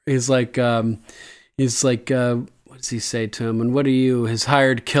 He's like, what does he say to him? And what are you, his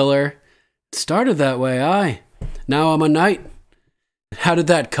hired killer? It started that way, aye. Now I'm a knight. How did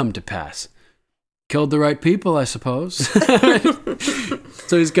that come to pass? Killed the right people, I suppose.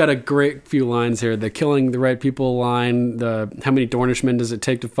 So he's got a great few lines here. The killing the right people line, the how many Dornishmen does it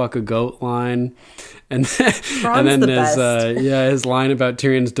take to fuck a goat line, and then there's his line about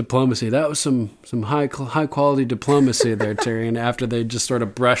Tyrion's diplomacy. That was some high quality diplomacy there, Tyrion. After they just sort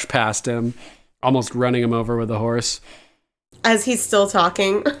of brush past him, almost running him over with a horse. As he's still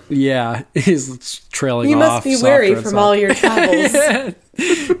talking. Yeah, he's trailing off. You must be weary from all your travels.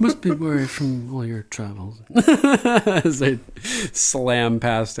 Must be weary from all your travels. As they slam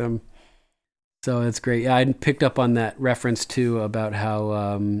past him. So it's great. Yeah, I picked up on that reference too about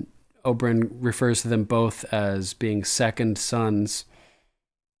how Oberyn refers to them both as being second sons.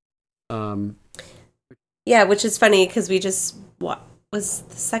 Yeah, which is funny because we just was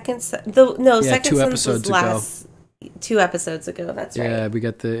the second son. Second 2 Sons episodes was last. 2 episodes ago, that's right. Yeah, we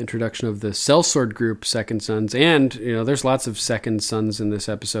got the introduction of the sellsword group, Second Sons, and there's lots of Second Sons in this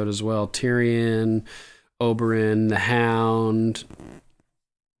episode as well. Tyrion, Oberyn, the Hound,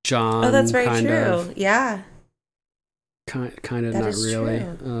 Jon. Oh, that's very true. Yeah, kind of, not really.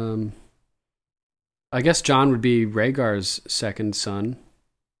 I guess Jon would be Rhaegar's second son,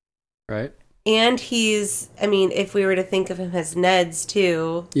 right? And he's, if we were to think of him as Ned's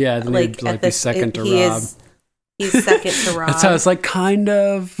too. Yeah, then he'd be second to Robb. He's second to Robb. That's how it's like, kind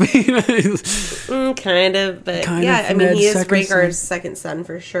of. Kind of, but he is Rhaegar's second son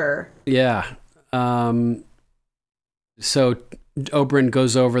for sure. Yeah. So Oberyn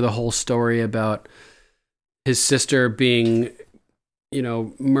goes over the whole story about his sister being,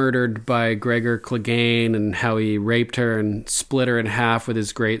 murdered by Gregor Clegane, and how he raped her and split her in half with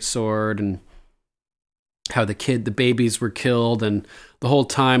his greatsword, and how the babies were killed, and the whole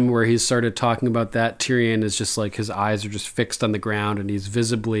time where he started talking about that, Tyrion is just like, his eyes are just fixed on the ground, and he's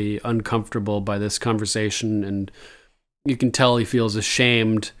visibly uncomfortable by this conversation, and you can tell he feels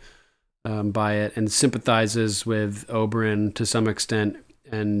ashamed by it, and sympathizes with Oberyn to some extent,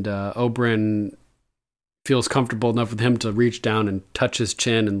 and Oberyn feels comfortable enough with him to reach down and touch his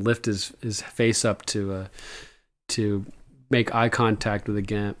chin and lift his face up to make eye contact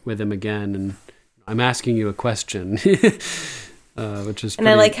with him again, and I'm asking you a question. Which is and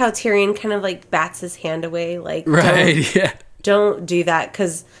I like how Tyrion kind of like bats his hand away, like, right, don't do that,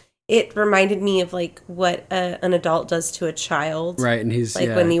 because it reminded me of like what an adult does to a child, right? And he's like,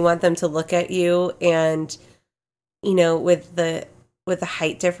 when you want them to look at you, and with the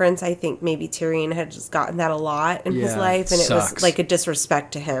height difference, I think maybe Tyrion had just gotten that a lot in his life, and it was like a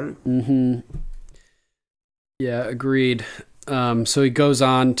disrespect to him. Mm-hmm. Yeah, agreed. So he goes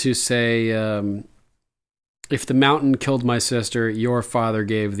on to say, if the mountain killed my sister, your father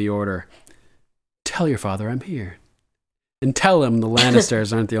gave the order. Tell your father I'm here. And tell him the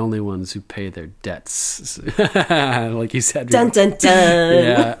Lannisters aren't the only ones who pay their debts. Like you said. Dun, dun, dun.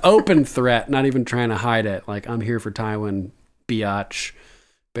 Yeah, open threat, not even trying to hide it. Like, I'm here for Tywin, biatch,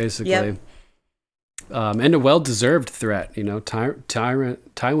 basically. Yep. And a well-deserved threat. You know,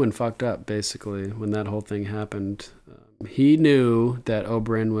 Tywin fucked up, basically, when that whole thing happened. He knew that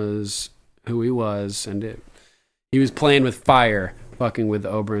Oberyn was who he was, and he was playing with fire, fucking with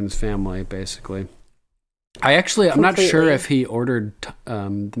Oberyn's family, basically. I'm not sure if he ordered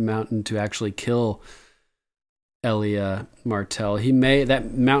the Mountain to actually kill Elia Martell.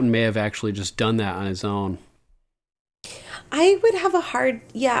 That Mountain may have actually just done that on his own. I would have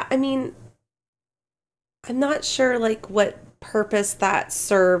I mean, I'm not sure like what purpose that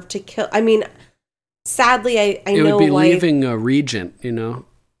served to kill. I mean, sadly, I know it would be leaving a regent, you know.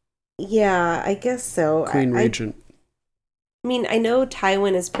 Yeah, I guess so. Queen regent. I mean, I know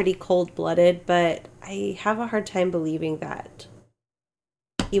Tywin is pretty cold-blooded, but I have a hard time believing that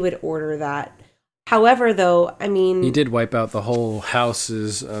he would order that. However, though, I mean, he did wipe out the whole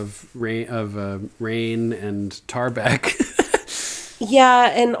houses of Rain and Tarbeck. Yeah,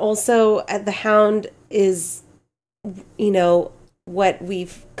 and also the Hound is, you know, what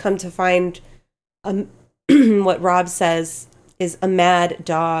we've come to find. What Rob says is a mad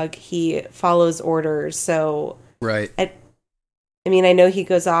dog. He follows orders, so right. I mean, I know he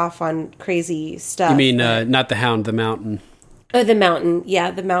goes off on crazy stuff. You mean not the Hound, the Mountain? Oh, the Mountain. Yeah,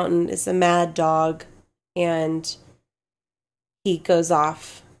 the Mountain is a mad dog, and he goes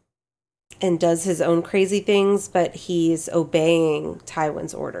off and does his own crazy things, but he's obeying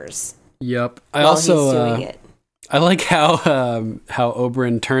Tywin's orders. Yep. He's doing it. I like how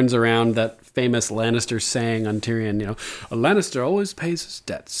Oberyn turns around that famous Lannister saying on Tyrion, you know, a Lannister always pays his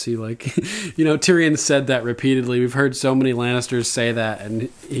debts. He Tyrion said that repeatedly. We've heard so many Lannisters say that, and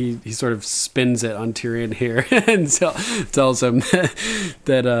he sort of spins it on Tyrion here and tells him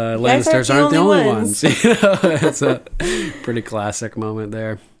that Lannisters aren't the only ones. You know, it's a pretty classic moment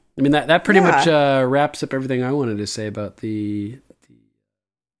there. I mean, that pretty much wraps up everything I wanted to say about the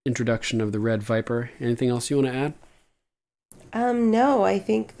introduction of the Red Viper. Anything else you want to add? No, I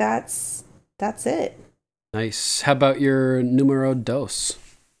think that's it. Nice. How about your numero dos?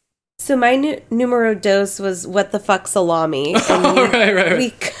 So my numero dos was what the fuck salami. And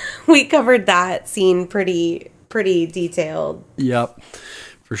right. We covered that scene pretty detailed. Yep,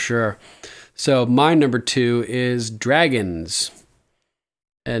 for sure. So my number 2 is dragons.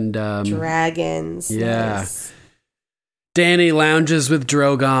 And dragons. Yeah. Nice. Dany lounges with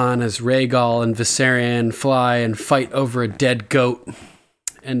Drogon as Rhaegal and Viserion fly and fight over a dead goat.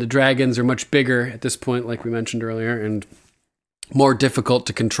 And the dragons are much bigger at this point, like we mentioned earlier, and more difficult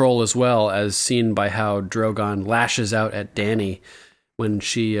to control as well, as seen by how Drogon lashes out at Dany when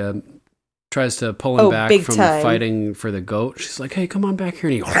she tries to pull him back from fighting for the goat. She's like, "Hey, come on back here!"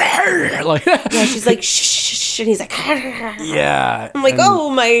 And he like, yeah, she's like, "Shh," and he's like, "Yeah." I'm like, "Oh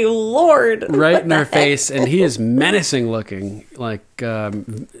my lord!" Right in her face, and he is menacing looking. Like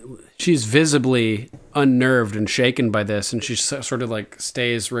she's visibly unnerved and shaken by this, and she sort of like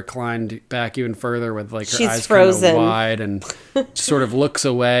stays reclined back even further with like her eyes frozen, kind of wide, and sort of looks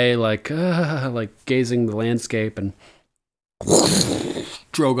away, like gazing the landscape. And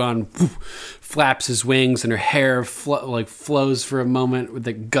Drogon flaps his wings, and her hair flows for a moment with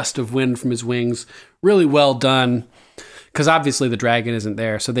the gust of wind from his wings. Really well done, because obviously the dragon isn't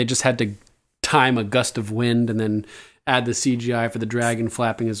there, so they just had to time a gust of wind and then add the CGI for the dragon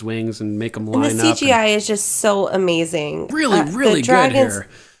flapping his wings and make them line up. And the CGI is just so amazing. Really good here.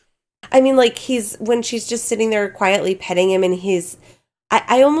 I mean, like, when she's just sitting there quietly petting him, and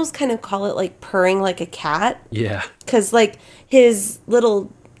I almost kind of call it like purring like a cat. Yeah. Because like his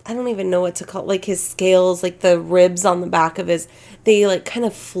little, I don't even know what to call it, like his scales, like the ribs on the back of they like kind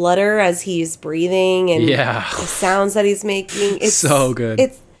of flutter as he's breathing, and the sounds that he's making. It's so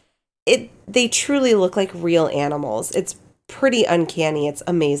good. They truly look like real animals. It's pretty uncanny. It's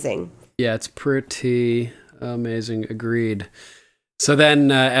amazing. Yeah, it's pretty amazing. Agreed. So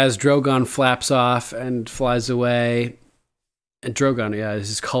then as Drogon flaps off and flies away, and Drogon,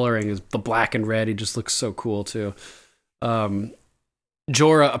 his coloring is the black and red. He just looks so cool too.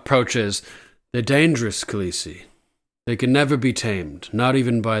 Jorah approaches. They're dangerous, Khaleesi. They can never be tamed, not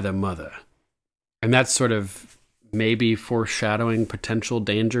even by their mother. And that's sort of maybe foreshadowing potential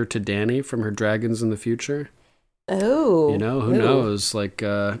danger to Dany from her dragons in the future. Oh. You know, who knows? Like,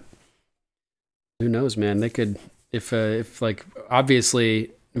 who knows, man? They could, if like,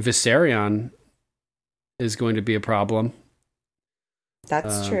 obviously Viserion is going to be a problem.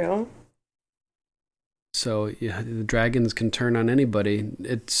 That's true. So, yeah, the dragons can turn on anybody.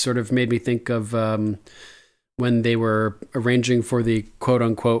 It sort of made me think of when they were arranging for the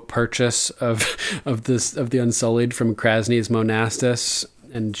quote-unquote purchase of the Unsullied from Krasny's Monastis,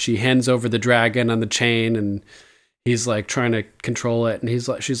 and she hands over the dragon on the chain, and he's like trying to control it,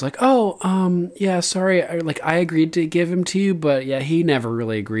 and she's like, oh, yeah, sorry, I agreed to give him to you, but yeah, he never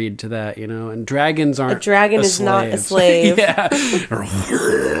really agreed to that, and dragons aren't. A dragon is not a slave.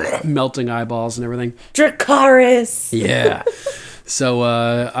 Yeah, melting eyeballs and everything. Dracarys. Yeah.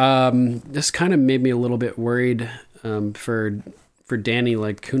 So this kind of made me a little bit worried for Dany.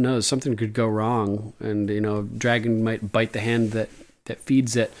 Like, who knows, something could go wrong, and a dragon might bite the hand that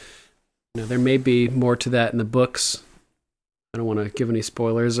feeds it. There may be more to that in the books. I don't want to give any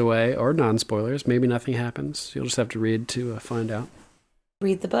spoilers away, or non-spoilers. Maybe nothing happens. You'll just have to read to find out.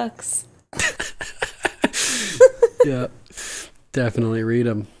 Read the books. Yeah, definitely read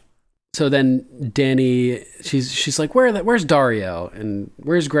them. So then Dany, she's like, where's Dario? And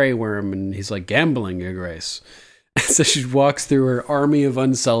where's Grey Worm? And he's like, gambling, Your Grace. So she walks through her army of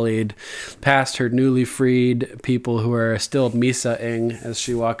Unsullied, past her newly freed people who are still Misa-ing as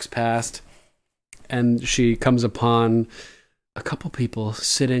she walks past. And she comes upon a couple people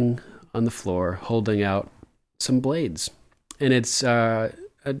sitting on the floor holding out some blades. And it's an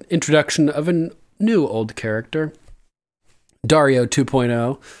introduction of a new old character, Dario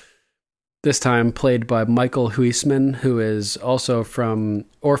 2.0. This time played by Michael Huisman, who is also from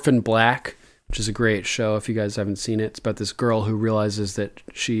Orphan Black, which is a great show if you guys haven't seen it. It's about this girl who realizes that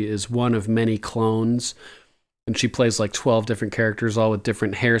she is one of many clones, and she plays like 12 different characters, all with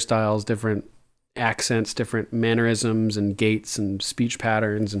different hairstyles, different accents, different mannerisms and gaits and speech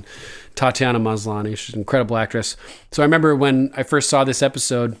patterns. And Tatiana Maslany, she's an incredible actress. So I remember when I first saw this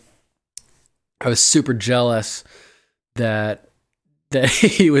episode, I was super jealous that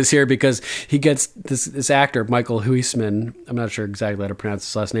he was here, because he gets this actor, Michael Huisman. I'm not sure exactly how to pronounce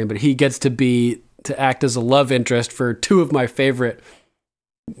his last name, but he gets to act as a love interest for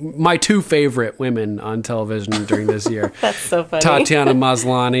my two favorite women on television during this year. That's so funny. Tatiana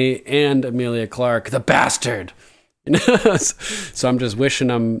Maslany and Emilia Clarke, the bastard. So I'm just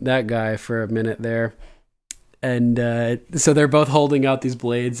wishing I'm that guy for a minute there. And so they're both holding out these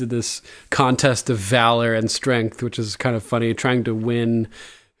blades in this contest of valor and strength, which is kind of funny, trying to win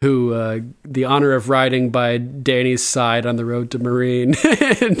the honor of riding by Dany's side on the road to Meereen.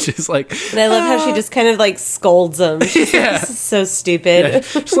 And she's like... And I love how she just kind of like scolds him. She's like, this is so stupid. Yeah.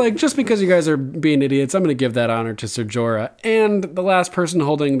 She's like, just because you guys are being idiots, I'm going to give that honor to Ser Jorah. And the last person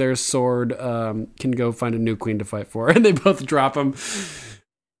holding their sword can go find a new queen to fight for. And they both drop him.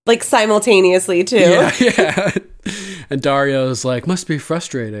 Like simultaneously too. Yeah. And Dario's like, must be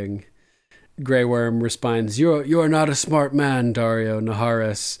frustrating. Grey Worm responds, you are not a smart man, Dario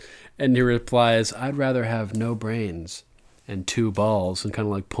Naharis. And he replies, I'd rather have no brains and two balls, and kind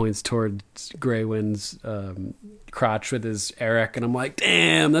of like points towards Grey Wind's crotch with his Eric. And I'm like,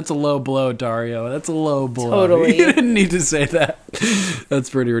 damn, that's a low blow, Dario. That's a low blow. Totally. You didn't need to say that.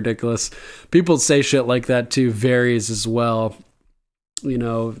 That's pretty ridiculous. People say shit like that to Varys as well.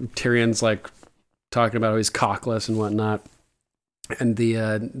 Tyrion's like talking about how he's cockless and whatnot. And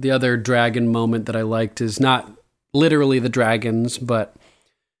the other dragon moment that I liked is not literally the dragons, but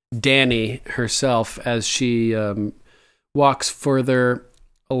Dany herself, as she walks further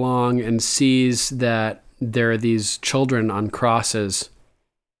along and sees that there are these children on crosses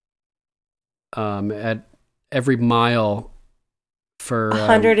at every mile for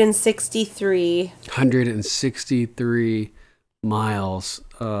 163. 163 miles.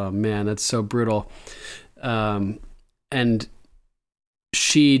 Oh man, that's so brutal. And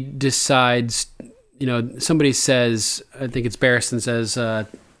she decides, somebody says, I think it's Barristan says,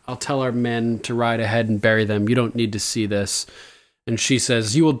 I'll tell our men to ride ahead and bury them. You don't need to see this. And she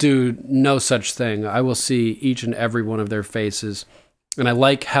says, you will do no such thing. I will see each and every one of their faces. And I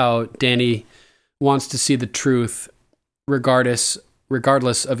like how Dany wants to see the truth regardless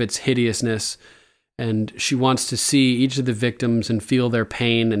of its hideousness. And she wants to see each of the victims and feel their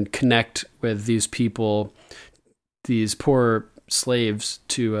pain and connect with these people, these poor slaves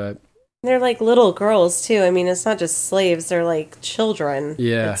to... They're like little girls, too. I mean, it's not just slaves. They're like children.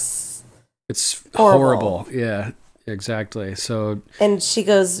 Yeah. It's horrible. Yeah, exactly. So... And she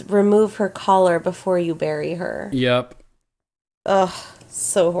goes, remove her collar before you bury her. Yep. Ugh,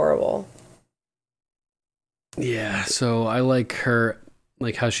 so horrible. Yeah, so I like her...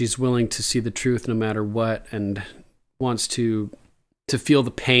 like how she's willing to see the truth no matter what, and wants to feel the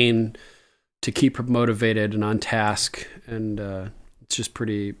pain to keep her motivated and on task. And it's just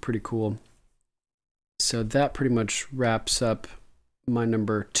pretty cool. So that pretty much wraps up my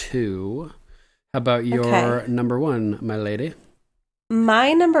number 2. How about your number 1, my lady?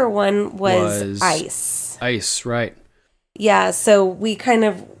 My number 1 was Ice. Ice, right. Yeah, so we kind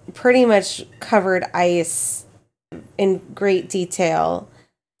of pretty much covered Ice in great detail.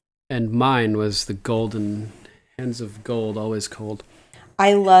 And mine was the Golden Hands of gold, always cold.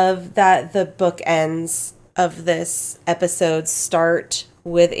 I love that the bookends of this episode start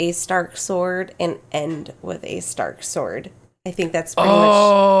with a Stark sword and end with a Stark sword. I think that's pretty much...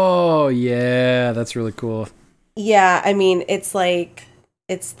 Oh, yeah, that's really cool. Yeah, I mean, it's like,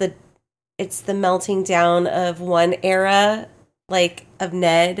 it's the melting down of one era, like, of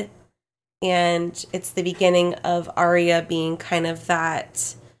Ned, and it's the beginning of Arya being kind of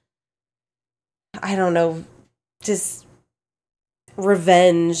that, I don't know, just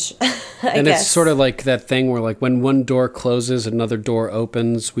revenge, I guess. It's sort of like that thing where, like, when one door closes, another door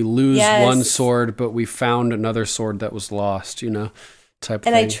opens. We lose one sword, but we found another sword that was lost, type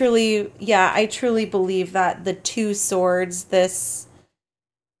and thing. I truly believe that the two swords this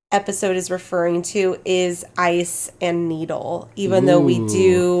episode is referring to is Ice and Needle, even though we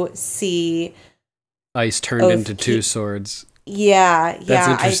do see Ice turned into two swords. Yeah, That's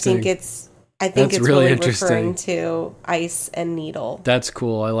interesting. I think it's really referring to Ice and Needle. That's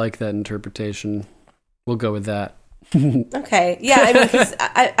cool. I like that interpretation. We'll go with that. Okay. Yeah, I mean, 'cause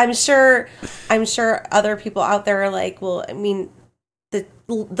I'm sure other people out there are like, well, I mean,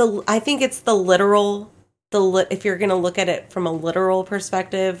 I think it's the literal. If you're going to look at it from a literal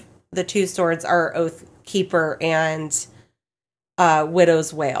perspective, the two swords are Oathkeeper and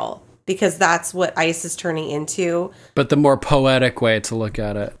Widow's Wail, because that's what Ice is turning into. But the more poetic way to look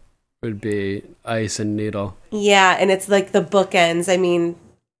at it would be Ice and Needle. Yeah, and it's like the bookends. I mean,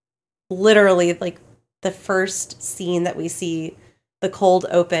 literally, like the first scene that we see, the cold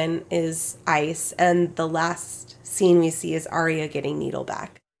open, is Ice, and the last scene we see is Arya getting Needle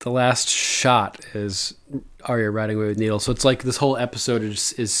back. The last shot is Arya riding away with Needle. So it's like this whole episode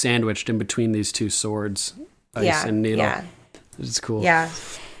is sandwiched in between these two swords, Ice and Needle. Yeah. It's cool. Yeah.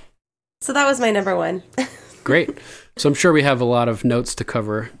 So that was my number one. Great. So I'm sure we have a lot of notes to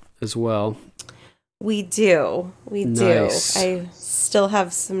cover as well. We do. Nice. I still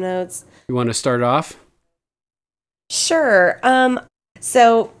have some notes. You want to start off? Sure.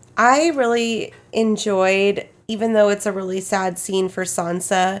 So I really enjoyed, even though it's a really sad scene for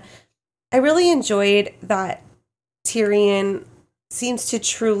Sansa, I really enjoyed that Tyrion seems to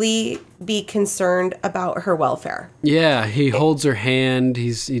truly be concerned about her welfare. Yeah, he holds her hand.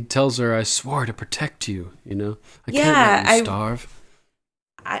 He tells her, "I swore to protect you." I can't let you starve.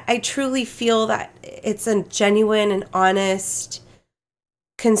 I truly feel that it's a genuine and honest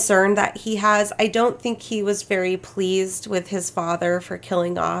concern that he has. I don't think he was very pleased with his father for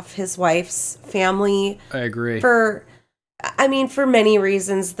killing off his wife's family. I agree. For many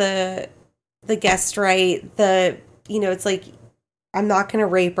reasons. The guest right, it's like, I'm not going to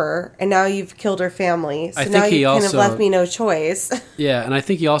rape her, and now you've killed her family. So now you kind of left me no choice. Yeah, and I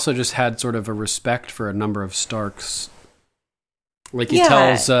think he also just had sort of a respect for a number of Starks. Like he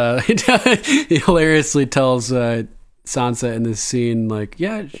tells, he hilariously tells Sansa in this scene, like,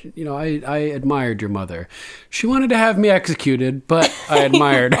 yeah, I admired your mother. She wanted to have me executed, but I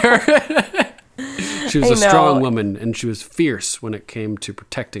admired her. She was a strong woman, and she was fierce when it came to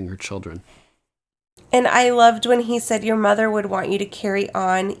protecting her children. And I loved when he said, your mother would want you to carry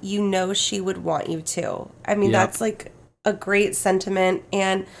on. She would want you to. I mean, That's like a great sentiment.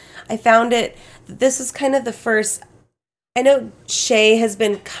 And I found this was kind of the first, I know Shay has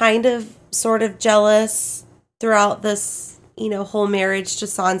been kind of sort of jealous throughout this, whole marriage to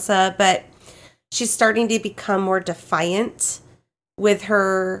Sansa, but she's starting to become more defiant with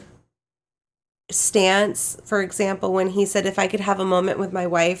her stance. For example, when he said, if I could have a moment with my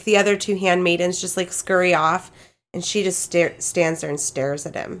wife, the other two handmaidens just like scurry off, and she just stands there and stares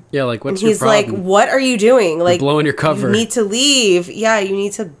at him. Yeah, like, what's your problem? He's like, what are you doing? Like, you're blowing your cover. You need to leave. Yeah, you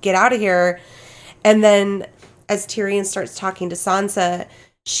need to get out of here. And then as Tyrion starts talking to Sansa,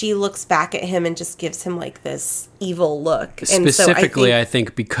 she looks back at him and just gives him like this evil look. Specifically, I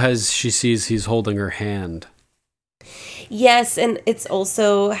think because she sees he's holding her hand. Yes, and it's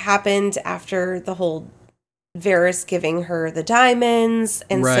also happened after the whole Varys giving her the diamonds,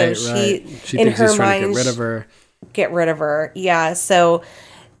 and so she in thinks her he's trying mind, to get rid of her. Yeah, so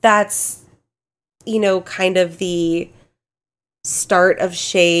that's kind of the start of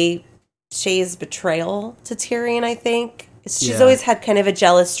Shay's betrayal to Tyrion. I think she's always had kind of a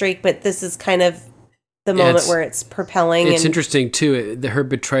jealous streak, but this is kind of the moment where it's propelling. It's interesting, too. Her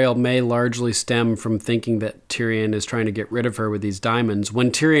betrayal may largely stem from thinking that Tyrion is trying to get rid of her with these diamonds,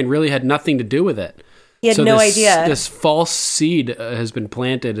 when Tyrion really had nothing to do with it. He had no idea. This false seed has been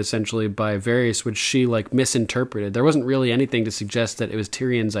planted, essentially, by Varys, which she, misinterpreted. There wasn't really anything to suggest that it was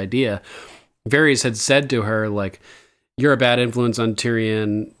Tyrion's idea. Varys had said to her, you're a bad influence on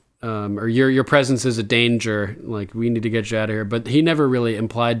Tyrion, or your presence is a danger, we need to get you out of here. But he never really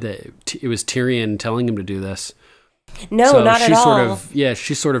implied that it was Tyrion telling him to do this. No, So not she at all.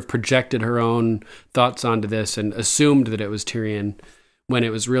 she sort of projected her own thoughts onto this and assumed that it was Tyrion when it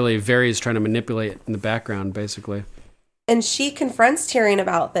was really Varys trying to manipulate in the background, basically. And she confronts Tyrion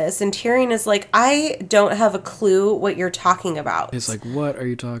about this, and Tyrion is like, I don't have a clue what you're talking about. He's like, what are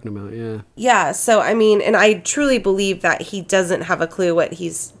you talking about? Yeah. Yeah, so, I mean, and I truly believe that he doesn't have a clue what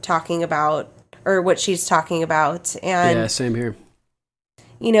he's talking about, or what she's talking about. And Yeah, same here.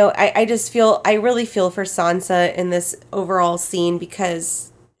 you know, I really feel for Sansa in this overall scene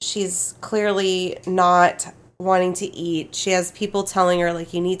because she's clearly not wanting to eat. She has people telling her,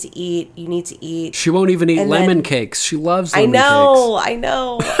 like, you need to eat. She won't even eat And lemon then- cakes. She loves lemon I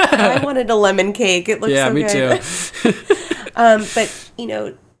know. I wanted a lemon cake. It looks cakes. Yeah, so me good. too. But, you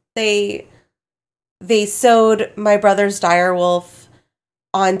know, they sewed my brother's direwolf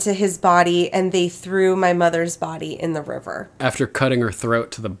onto his body, and they threw my mother's body in the river. After cutting her throat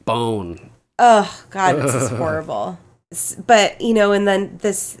to the bone. Oh God, this is horrible. But you know, and then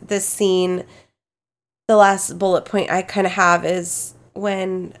this scene, the last bullet point I kind of have is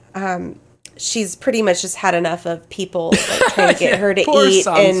when she's pretty much just had enough of people like trying to get her to Poor eat,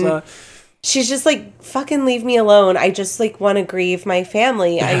 Sansa. and she's just like, "Fucking leave me alone. I just like want to grieve my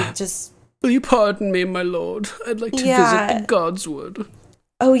family. I just." Will you pardon me, my lord? I'd like to visit the Godswood.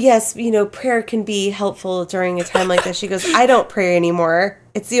 Oh yes, you know, prayer can be helpful during a time like this. She goes, I don't pray anymore.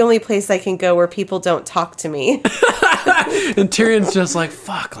 It's the only place I can go where people don't talk to me. And Tyrion's just like,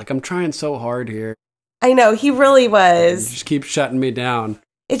 fuck, like I'm trying so hard here. I know, he really You was. just keep shutting me down.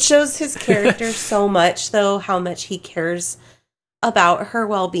 It shows his character so much, though, how much he cares about her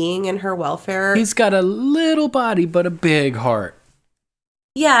well-being and her welfare. He's got a little body, but a big heart.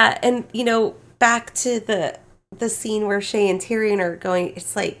 Yeah, and, you know, back to the scene where Shay and Tyrion are going,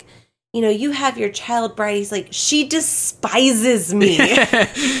 it's like, you know, you have your child bride. He's like, she despises me.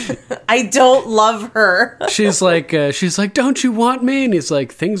 I don't love her. She's like, don't you want me? And he's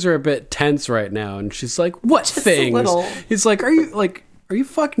like, things are a bit tense right now. And she's like, what Just a things? little. He's like, are you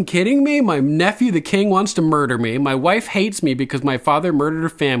fucking kidding me? My nephew, the king, wants to murder me. My wife hates me because my father murdered her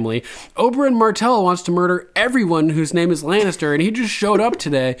family. Oberyn Martell wants to murder everyone whose name is Lannister, and he just showed up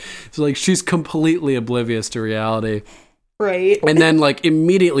today. So, like, she's completely oblivious to reality. Right. And then, like,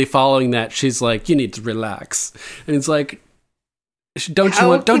 immediately following that, she's like, you need to relax. And it's like, don't you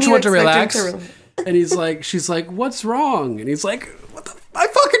want to relax? And she's like, what's wrong? And he's like, I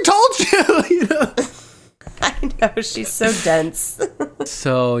fucking told you, you know? I know, she's so dense.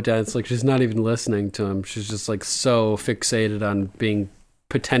 So dense, like she's not even listening to him. She's just like so fixated on being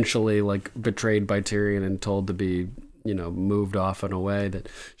potentially like betrayed by Tyrion and told to be, you know, moved off in a way that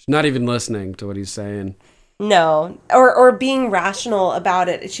she's not even listening to what he's saying. No, or being rational about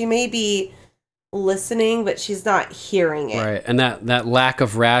it. She may be listening, but she's not hearing it. Right, and that lack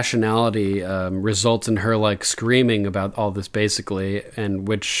of rationality results in her like screaming about all this basically, and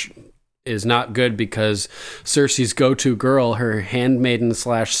which is not good because Cersei's go-to girl, her handmaiden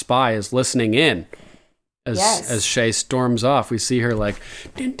 / spy, is listening in. As Shay storms off, we see her like,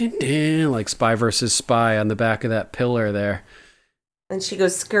 din, din, din, like spy versus spy on the back of that pillar there. And she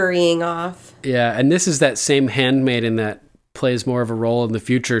goes scurrying off. Yeah, and this is that same handmaiden that plays more of a role in the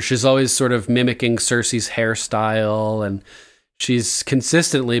future. She's always sort of mimicking Cersei's hairstyle, and she's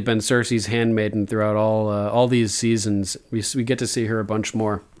consistently been Cersei's handmaiden throughout all these seasons. We get to see her a bunch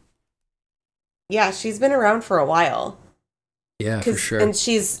more. Yeah, she's been around for a while. Yeah, for sure. And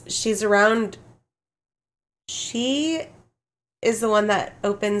she's around. She is the one that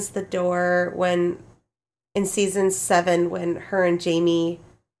opens the door when, in season 7, when her and Jaime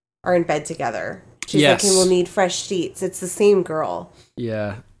are in bed together. She's like, we'll need fresh sheets. It's the same girl.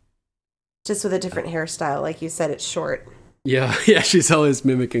 Yeah. Just with a different hairstyle. Like you said, it's short. Yeah, she's always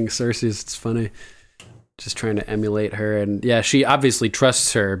mimicking Cersei's. It's funny. Just trying to emulate her. And yeah, she obviously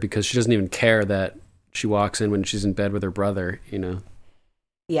trusts her because she doesn't even care that she walks in when she's in bed with her brother, you know?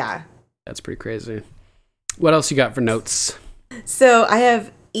 Yeah. That's pretty crazy. What else you got for notes? So I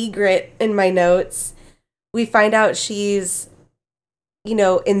have Ygritte in my notes. We find out she's, you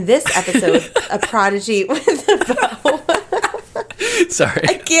know, in this episode, a prodigy with a bow. Sorry.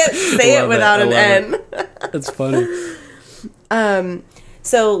 I can't say it without an N. That's funny.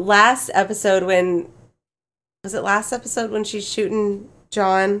 So last episode last episode when she's shooting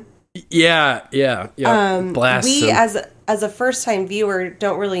Jon? Yeah. Blast we him. as a first time viewer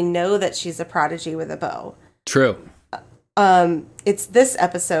don't really know that she's a prodigy with a bow. True. It's this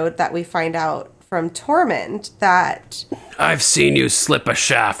episode that we find out from Tormund that I've seen you slip a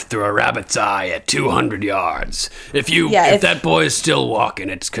shaft through a rabbit's eye at 200 yards. If that boy is still walking,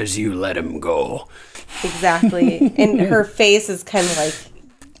 it's because you let him go. Exactly. And her face is kind of like,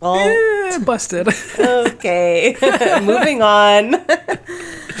 well, Busted. Okay, moving on.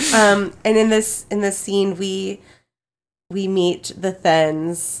 And in this scene, we meet the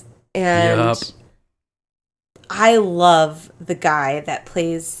Thens, and Yup. I love the guy that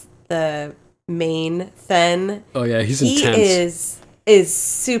plays the main Then. Oh yeah, he's He intense. is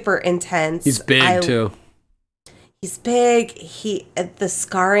super intense. He's big too. He's big. The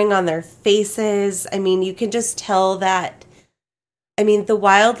scarring on their faces. I mean, you can just tell that. I mean, the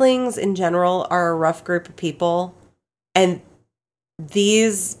wildlings in general are a rough group of people, and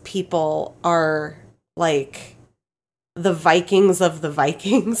these people are like the Vikings of the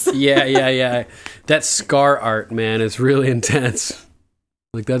Vikings. Yeah. That scar art, man, is really intense.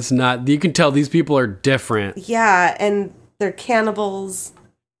 Like, that's not... You can tell these people are different. Yeah, and they're cannibals.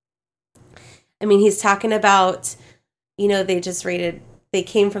 I mean, he's talking about, they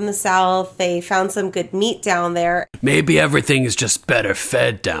came from the south, they found some good meat down there. Maybe everything's just better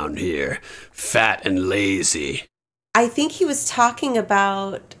fed down here. Fat and lazy. I think he was talking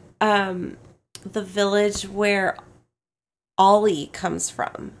about the village where Ollie comes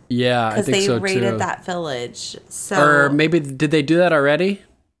from. Yeah, I think so too. Because they raided that village. So, or maybe, did they do that already?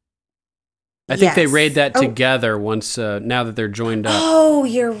 I think they Yes. raid that together once, now that they're joined up. Oh,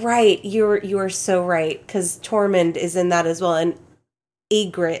 you're right. You are so right. Because Tormund is in that as well. And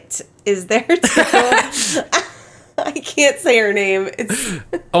Ygritte is there too. I can't say her name. It's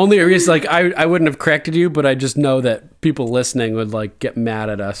Only a reason, like, I wouldn't have corrected you, but I just know that people listening would, like, get mad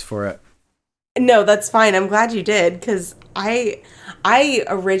at us for it. No, that's fine. I'm glad you did, because I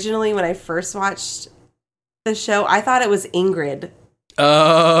originally, when I first watched the show, I thought it was Ingrid.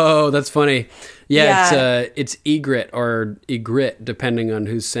 Oh, that's funny. Yeah, Yeah. it's Ygritte or Ygritte, depending on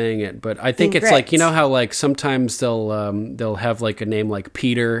who's saying it. But I think it's Ygritte. like, you know how like sometimes they'll have like a name like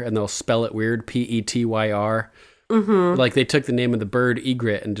Peter and they'll spell it weird, Petyr. Mm-hmm. Like they took the name of the bird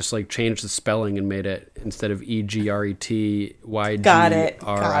Ygritte and just like changed the spelling and made it instead of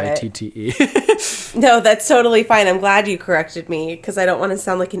Egrettyggritte. No, that's totally fine. I'm glad you corrected me, because I don't want to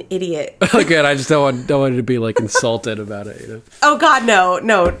sound like an idiot. Good. I just don't want to be like insulted about it. You know? Oh God, no.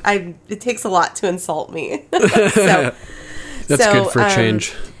 It takes a lot to insult me. That's good for a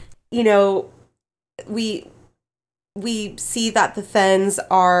change. We see that the Thens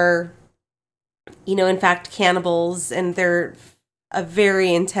are, in fact, cannibals, and they're a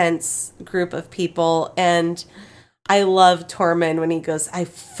very intense group of people. And I love Tormund when he goes, "I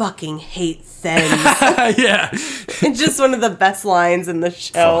fucking hate Thens." Yeah. It's just one of the best lines in the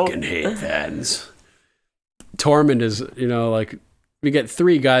show. Fucking hate Thens. Tormund is, like, we get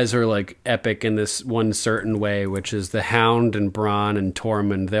three guys who are, like, epic in this one certain way, which is the Hound and Bronn and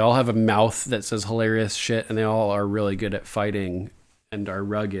Tormund. They all have a mouth that says hilarious shit, and they all are really good at fighting and are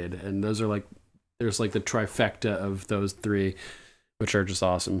rugged. And those are, like, there's, like, the trifecta of those three, which are just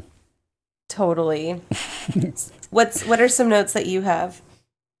awesome. Totally. What are some notes that you have?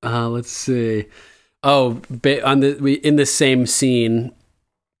 Let's see. Oh, in the same scene,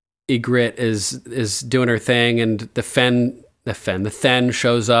 Ygritte is doing her thing, and the Then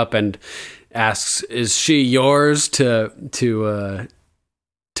shows up and asks, "Is she yours?" to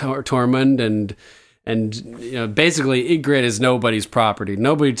Tormund, and basically Ygritte is nobody's property.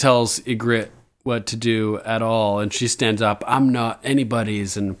 Nobody tells Ygritte what to do at all, and she stands up. "I'm not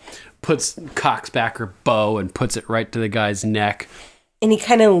anybody's," and cocks back her bow and puts it right to the guy's neck. And he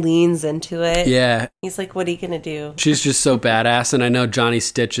kind of leans into it. Yeah. He's like, "What are you going to do?" She's just so badass. And I know Johnny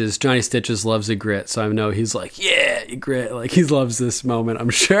Stitches loves Ygritte. So I know he's like, "Yeah, Ygritte." Like he loves this moment,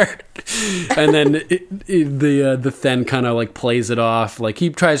 I'm sure. And then the Then kind of like plays it off. Like he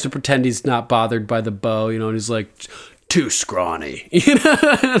tries to pretend he's not bothered by the bow, and he's like, "Too scrawny."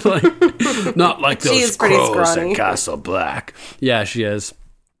 Like, not like those crows at Castle Black. Yeah, she is.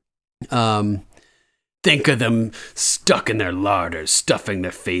 Think of them stuck in their larders, stuffing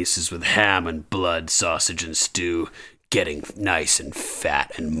their faces with ham and blood, sausage and stew, getting nice and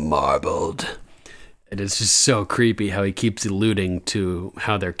fat and marbled. It is just so creepy how he keeps alluding to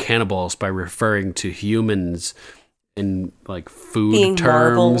how they're cannibals by referring to humans in like food being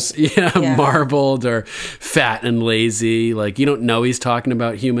terms. Marbled. Yeah, marbled or fat and lazy. Like you don't know he's talking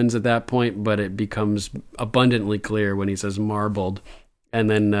about humans at that point, but it becomes abundantly clear when he says marbled. And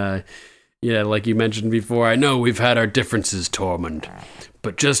then like you mentioned before, I know we've had our differences, Tormund,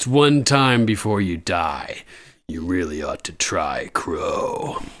 but just one time before you die, you really ought to try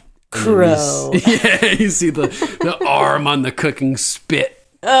Crow. Crow. Yeah, you see the arm on the cooking spit.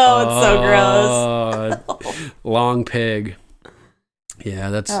 Oh, it's so gross. Long pig. Yeah,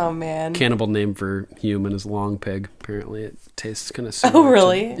 that's cannibal name for human is long pig. Apparently it tastes kind of similar. Oh,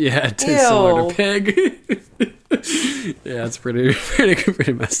 really? It tastes similar to pig. Yeah, it's pretty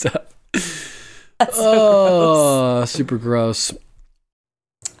messed up. That's so gross. Super gross.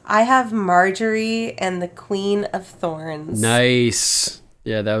 I have Marjorie and the Queen of Thorns. Nice.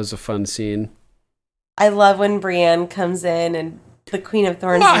 Yeah, that was a fun scene. I love when Brienne comes in and the Queen of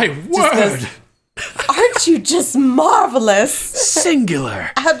Thorns My just word! goes, "Aren't you just marvelous?"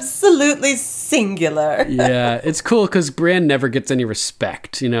 Singular. Absolutely singular. Yeah, it's cool because Brienne never gets any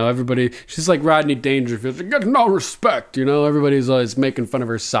respect. You know, everybody, she's like Rodney Dangerfield. She gets no respect. You know, everybody's always making fun of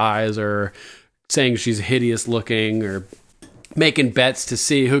her size or saying she's hideous looking or making bets to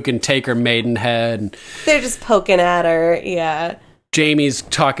see who can take her maidenhead. And They're just poking at her. Yeah. Jaime's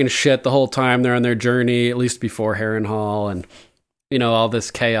talking shit the whole time they're on their journey, at least before Harrenhal, and you know, all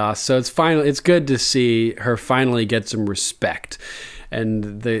this chaos. So it's good to see her finally get some respect.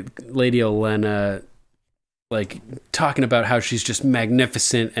 And the Lady Olenna, like, talking about how she's just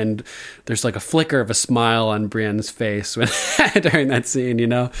magnificent, and there's like a flicker of a smile on Brienne's face when, during that scene, you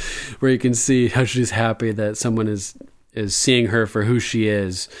know, where you can see how she's happy that someone is seeing her for who she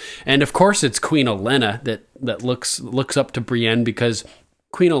is. And of course it's Queen Olenna that looks up to Brienne, because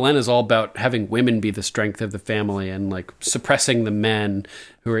Queen Olenna is all about having women be the strength of the family and like suppressing the men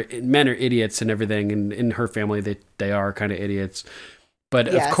men are idiots and everything. And in her family, they are kind of idiots.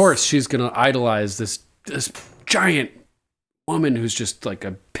 But Yes. of course she's going to idolize this giant woman who's just like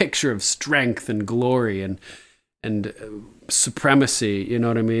a picture of strength and glory and supremacy. You know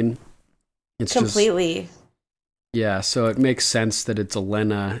what I mean? It's Completely. yeah. So it makes sense that it's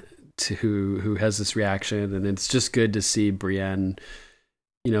Olenna who has this reaction, and it's just good to see Brienne,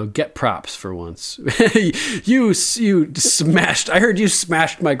 you know, get props for once. you smashed. I heard you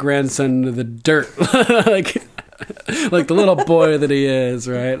smashed my grandson into the dirt, like the little boy that he is.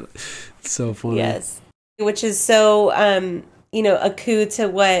 Right? It's so funny. Yes. Which is so, a coup to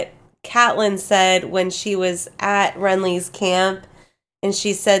what Catelyn said when she was at Renly's camp, and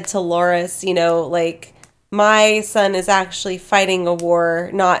she said to Loras, you know, like, my son is actually fighting a war,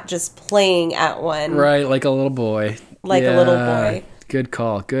 not just playing at one. Right, like a little boy. Like a little boy. Good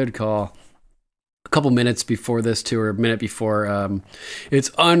call. A couple minutes before this, too, or a minute before,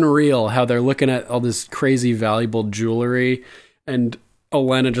 it's unreal how they're looking at all this crazy valuable jewelry, and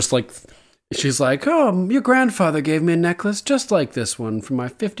Olenna just like, she's like, "Oh, your grandfather gave me a necklace just like this one for my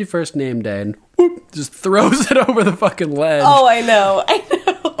 51st name day," and whoop, just throws it over the fucking ledge. Oh, I know.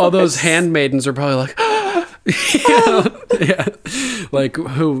 All those handmaidens are probably like, you know, yeah, like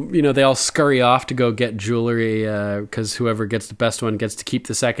who, you know, they all scurry off to go get jewelry because whoever gets the best one gets to keep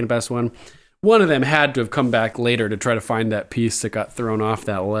the second best one. One of them had to have come back later to try to find that piece that got thrown off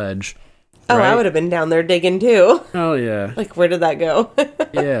that ledge. Oh, right? I would have been down there digging too. Oh yeah, Like, where did that go?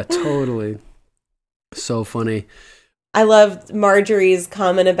 yeah, totally. So funny. I loved Marjorie's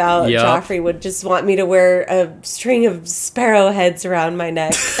comment about Yup. Joffrey would just want me to wear a string of sparrow heads around my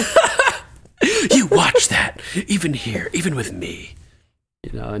neck. You watch that, even here, even with me.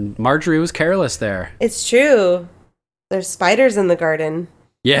 You know, and Marjorie was careless there. It's true. There's spiders in the garden.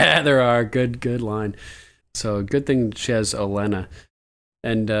 Yeah, there are. Good line. So good thing she has Olenna.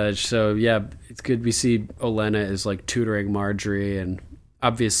 And so, yeah, it's good we see Olenna is like tutoring Marjorie, and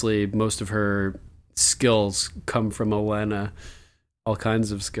obviously most of her skills come from Olenna. All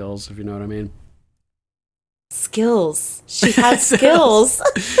kinds of skills, if you know what I mean. Skills. She has skills.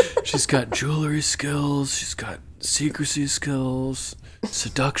 She's got jewelry skills. She's got secrecy skills,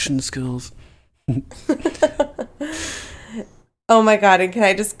 seduction skills. Oh my god, and can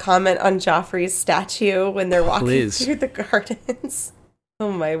I just comment on Joffrey's statue when they're walking Please. through the gardens?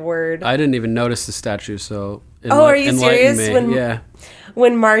 Oh my word. I didn't even notice the statue, so Are you enlighten serious? me. Yeah.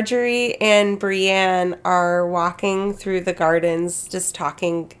 When Marjorie and Brienne are walking through the gardens, just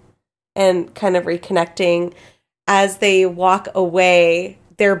talking and kind of reconnecting, as they walk away,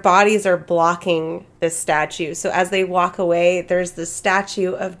 their bodies are blocking this statue. So as they walk away, there's the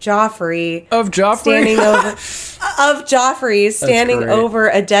statue of Joffrey. Standing great. over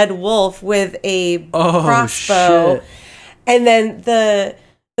a dead wolf with a crossbow. Shit. And then the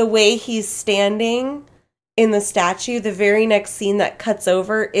way he's standing in the statue, the very next scene that cuts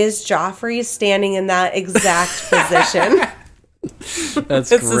over is Joffrey standing in that exact position. That's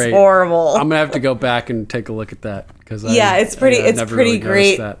This great. is horrible. I'm gonna have to go back and take a look at that because It's pretty never really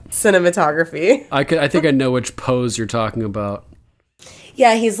great noticed that. cinematography. I think I know which pose you're talking about.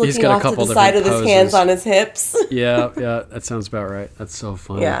 Yeah, he's looking got a off to couple the side with different his hands poses. on his hips. Yeah, that sounds about right. That's so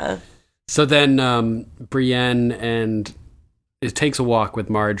funny. Yeah. So then Brienne and it takes a walk with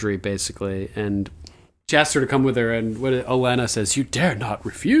Marjorie basically, and she asks her to come with her, and what Olenna says, "You dare not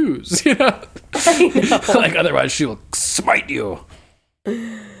refuse," you know, I know. like otherwise she will smite you.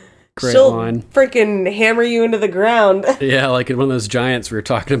 Great She'll line. freaking hammer you into the ground. Yeah, like in one of those giants we were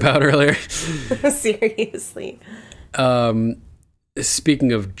talking about earlier. Seriously.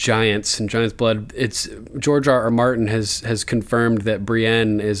 Speaking of giants and giant's blood, it's George R. R. Martin has confirmed that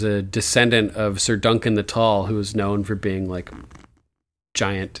Brienne is a descendant of Sir Duncan the Tall, who is known for being like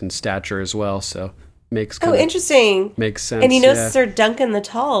giant in stature as well. So interesting. Makes sense. And Sir Duncan the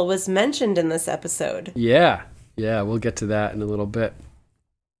Tall was mentioned in this episode. Yeah, we'll get to that in a little bit.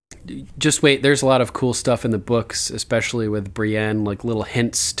 Just wait, there's a lot of cool stuff in the books, especially with Brienne, like little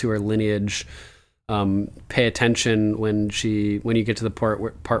hints to her lineage. Pay attention when you get to the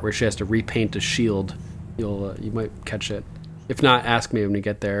part where she has to repaint a shield. You might catch it. If not, ask me when we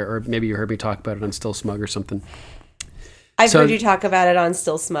get there, or maybe you heard me talk about it on Still Smug or something. I've heard you talk about it on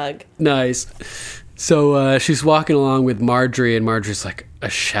Still Smug. Nice. So she's walking along with Marjorie, and Marjorie's like, a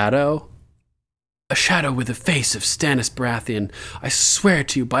shadow? A shadow with the face of Stannis Baratheon. I swear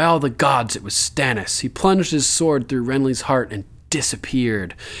to you, by all the gods, it was Stannis. He plunged his sword through Renly's heart and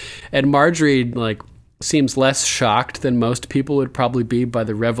disappeared. And Marjorie, like, seems less shocked than most people would probably be by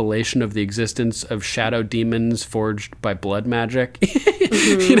the revelation of the existence of shadow demons forged by blood magic.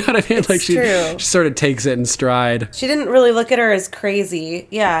 You know what I mean? It's like she true. sort of takes it in stride. She didn't really look at her as crazy.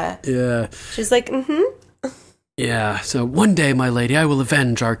 Yeah. She's like, Yeah, so one day, my lady, I will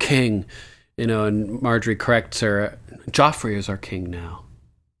avenge our king. And Marjorie corrects her, Joffrey is our king now.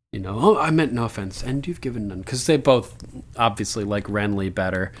 Oh, I meant no offense, and you've given none. Because they both obviously like Renly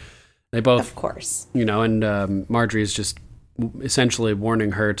better. They both, of course. And Marjorie is just essentially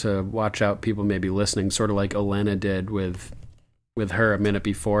warning her to watch out. People may be listening, sort of like Olenna did with her a minute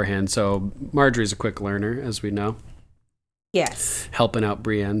beforehand. So Marjorie's a quick learner, as we know. Yes. Helping out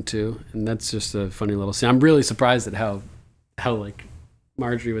Brienne, too. And that's just a funny little scene. I'm really surprised at how like,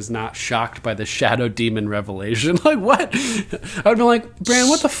 Marjorie was not shocked by the shadow demon revelation. Like, what? I would be like, Brienne,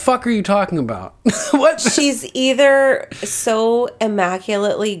 what the fuck are you talking about? What? She's either so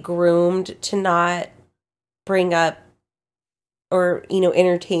immaculately groomed to not bring up or,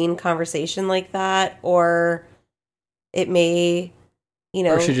 entertain conversation like that, or it may,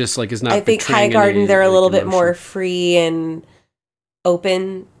 or she just, like, is not. I think Highgarden, they're a little bit more free and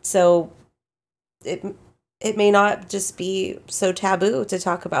open, so it may not just be so taboo to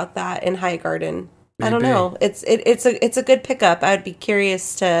talk about that in Highgarden. Maybe. I don't know. It's a good pickup. I would be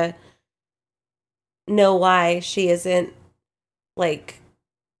curious to know why she isn't like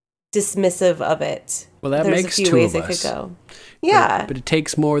dismissive of it. Well, that There's makes a few two ways of it us. could go. Yeah, but it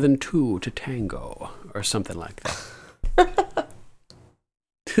takes more than two to tango, or something like that.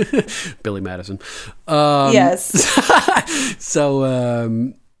 Billy Madison. Yes.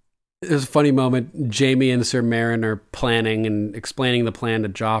 So. It was a funny moment. Jaime and Sir Meryn are planning and explaining the plan to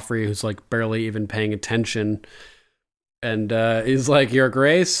Joffrey, who's like barely even paying attention. And he's like, Your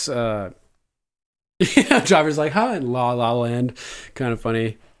Grace. Joffrey's like, huh? In La La Land. Kind of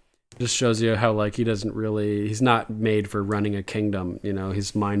funny. Just shows you how like he's not made for running a kingdom.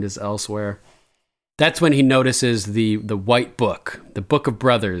 His mind is elsewhere. That's when he notices the White Book, the Book of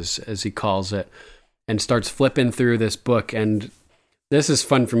Brothers, as he calls it, and starts flipping through this book. And this is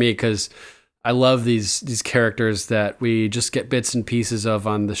fun for me because I love these characters that we just get bits and pieces of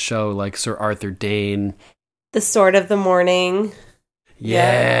on the show, like Sir Arthur Dayne. The Sword of the Morning.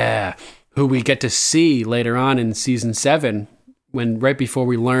 Yeah. Who we get to see later on in season 7, right before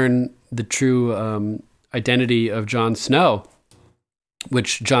we learn the true identity of Jon Snow,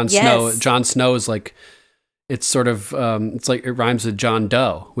 which Jon Snow is like, it's sort of, it's like, it rhymes with John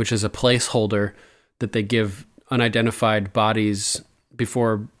Doe, which is a placeholder that they give unidentified bodies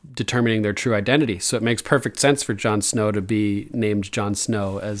before determining their true identity. So it makes perfect sense for Jon Snow to be named Jon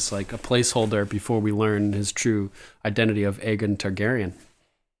Snow as like a placeholder before we learn his true identity of Aegon Targaryen,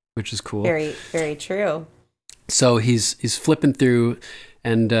 which is cool. Very, very true. So he's flipping through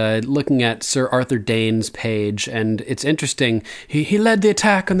and looking at Sir Arthur Dayne's page, and it's interesting. He led the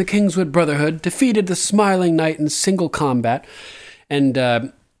attack on the Kingswood Brotherhood, defeated the Smiling Knight in single combat, and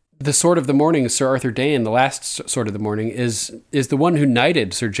the Sword of the Morning, Sir Arthur Dayne, the last Sword of the Morning, is the one who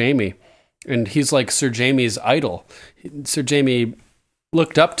knighted Sir Jaime. And he's like Sir Jaime's idol. Sir Jaime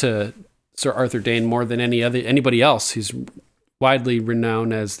looked up to Sir Arthur Dayne more than anybody else. He's widely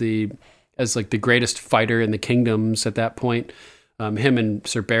renowned as like the greatest fighter in the kingdoms at that point. Him and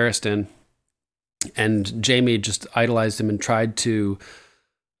Sir Barristan. And Jaime just idolized him and tried to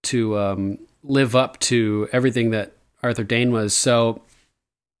live up to everything that Arthur Dayne was. So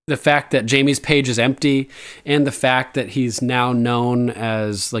the fact that Jaime's page is empty, and the fact that he's now known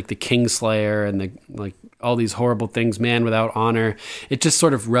as like the Kingslayer and the like all these horrible things, man without honor. It just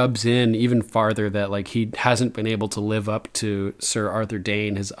sort of rubs in even farther that like he hasn't been able to live up to Sir Arthur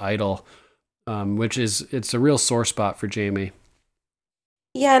Dayne, his idol, which is, it's a real sore spot for Jaime.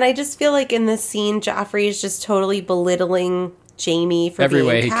 Yeah, and I just feel like in this scene, Joffrey is just totally belittling Jaime for Every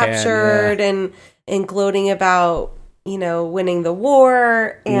way being he can, captured yeah. and gloating about, you know, winning the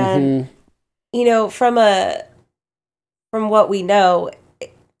war. And, you know, from what we know,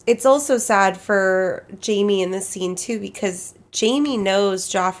 it's also sad for Jaime in this scene too, because Jaime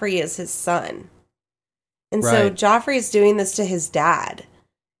knows Joffrey is his son. And so Right. Joffrey is doing this to his dad,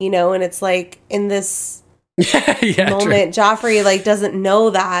 you know, and it's like in this Yeah, moment, Joffrey like doesn't know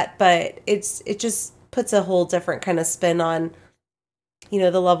that, but it just puts a whole different kind of spin on, you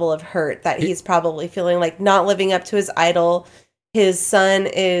know, the level of hurt that he's probably feeling, like not living up to his idol. His son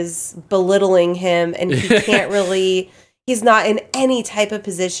is belittling him, and he can't really, he's not in any type of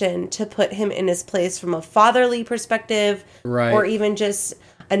position to put him in his place from a fatherly perspective, Right. or even just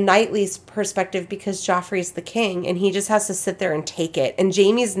a knightly perspective, because Joffrey's the king and he just has to sit there and take it. And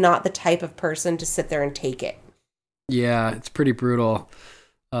Jaime's not the type of person to sit there and take it. Yeah, it's pretty brutal.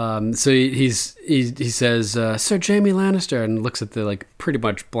 So he says, Sir Jaime Lannister, and looks at the like pretty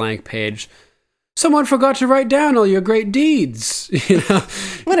much blank page. Someone forgot to write down all your great deeds. You know?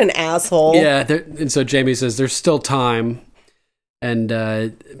 What an asshole. Yeah, and so Jaime says there's still time. And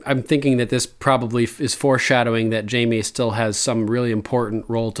I'm thinking that this probably is foreshadowing that Jaime still has some really important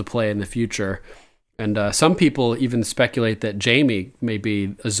role to play in the future. And some people even speculate that Jaime may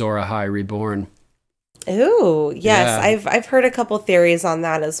be Azor Ahai reborn. Ooh, yes. Yeah. I've heard a couple theories on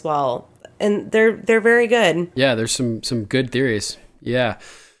that as well. And they're very good. Yeah, there's some good theories. Yeah.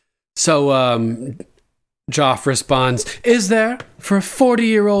 So Joff responds, "Is there? For a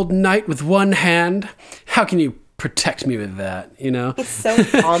 40-year-old knight with one hand? How can you protect me with that, you know?" It's so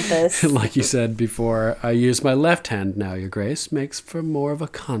pompous. Like you said before, I use my left hand now, Your Grace. Makes for more of a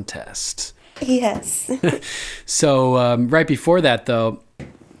contest. Yes. So right before that, though,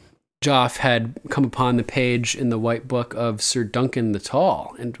 Joff had come upon the page in the White Book of Sir Duncan the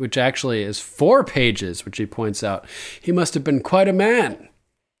Tall, and which actually is 4 pages, which he points out. He must have been quite a man.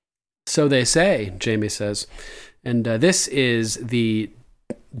 So they say, Jaime says. And this is the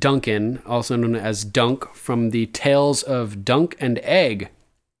Duncan, also known as Dunk, from the Tales of Dunk and Egg,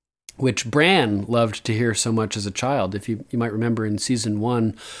 which Bran loved to hear so much as a child. If you might remember in season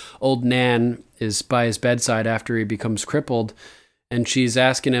 1, old Nan is by his bedside after he becomes crippled, and she's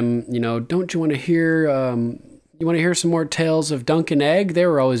asking him, you know, don't you want to hear, some more tales of Dunk and Egg? They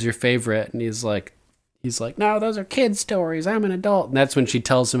were always your favorite. And he's like, no, those are kids' stories. I'm an adult. And that's when she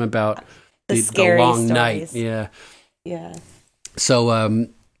tells him about the long stories. night. Yeah. Yeah. So,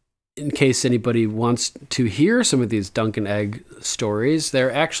 in case anybody wants to hear some of these Dunk and Egg stories, there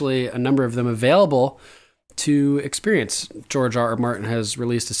are actually a number of them available to experience. George R. R. Martin has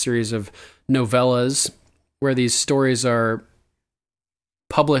released a series of novellas where these stories are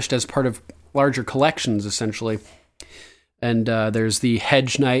published as part of larger collections, essentially. And there's the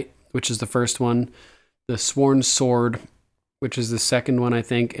Hedge Knight, which is the first one, the Sworn Sword, which is the second one, I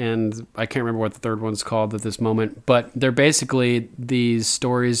think, and I can't remember what the third one's called at this moment, but they're basically these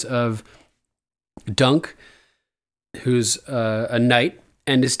stories of Dunk, who's a knight,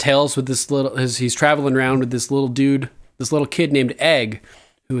 and his tales with he's traveling around with this little dude, this little kid named Egg,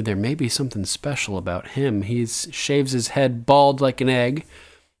 who there may be something special about him. He shaves his head bald like an egg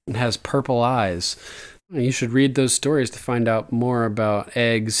and has purple eyes. You should read those stories to find out more about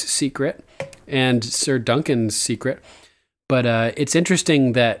Egg's secret and Sir Duncan's secret. But it's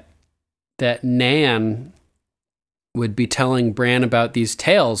interesting that Nan would be telling Bran about these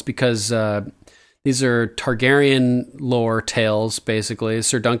tales because these are Targaryen lore tales, basically.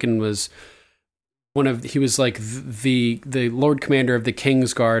 Sir Duncan was he was like the Lord Commander of the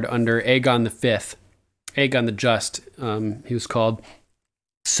Kingsguard under Aegon V, Aegon the Just, he was called.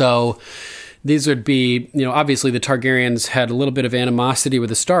 So these would be, you know, obviously the Targaryens had a little bit of animosity with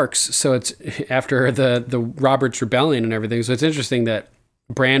the Starks, so it's after the Robert's Rebellion and everything. So it's interesting that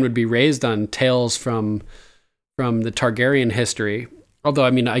Bran would be raised on tales from the Targaryen history. Although,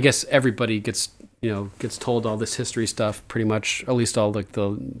 I mean, I guess everybody gets told all this history stuff pretty much, at least all like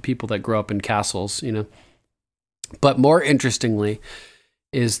the people that grow up in castles, you know. But more interestingly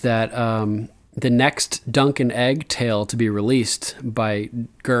is that the next Dunk and Egg tale to be released by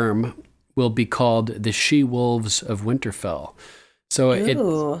Gurm will be called The She-Wolves of Winterfell.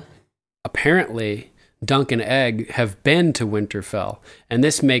 So apparently Dunk and Egg have been to Winterfell, and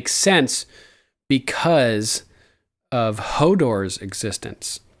this makes sense because of Hodor's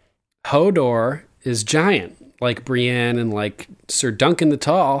existence. Hodor is giant, like Brienne and like Sir Duncan the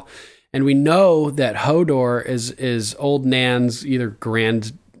Tall, And we know that Hodor is old Nan's either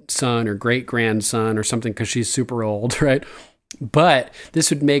grandson or great-grandson or something, because she's super old, right? But this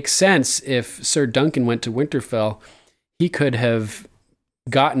would make sense if Sir Duncan went to Winterfell. He could have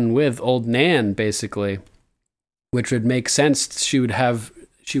gotten with old Nan, basically, which would make sense. She would have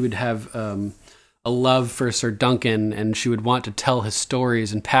a love for Sir Duncan, and she would want to tell his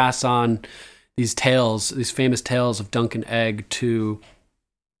stories and pass on these tales, these famous tales of Duncan Egg, to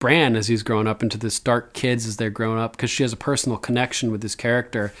Bran as he's grown up, and to the Stark kids as they're grown up, because she has a personal connection with this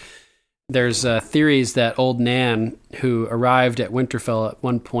character. There's theories that old Nan, who arrived at Winterfell at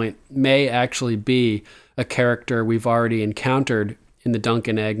one point, may actually be a character we've already encountered in the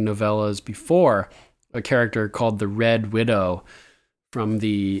Duncan Egg novellas before, a character called the Red Widow from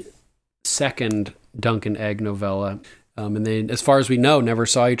the second Duncan Egg novella. And they, as far as we know, never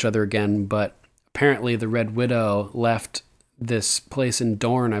saw each other again, but apparently the Red Widow left this place in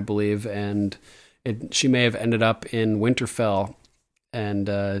Dorne, I believe, and she may have ended up in Winterfell, and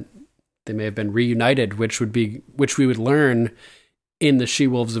they may have been reunited, which we would learn in the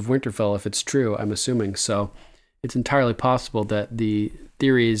She-Wolves of Winterfell if it's true, I'm assuming. So it's entirely possible that the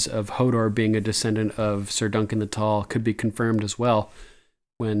theories of Hodor being a descendant of Sir Duncan the Tall could be confirmed as well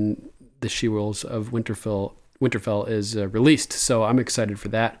when the She-Wolves of Winterfell is released. So I'm excited for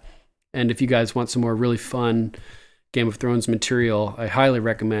that. And if you guys want some more really fun Game of Thrones material, I highly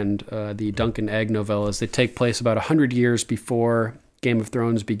recommend the Duncan Egg novellas. They take place about 100 years before Game of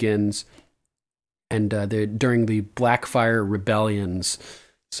Thrones begins, and they're during the Blackfyre rebellions.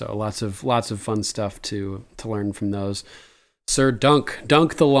 So lots of fun stuff to learn from those. Sir Dunk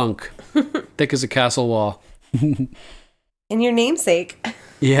the Lunk, thick as a castle wall. And your namesake.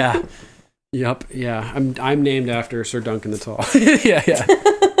 Yeah. Yep. Yeah. I'm named after Sir Duncan the Tall. Yeah.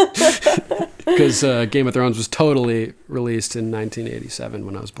 Because Game of Thrones was totally released in 1987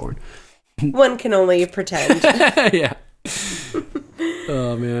 when I was born. One can only pretend. Yeah.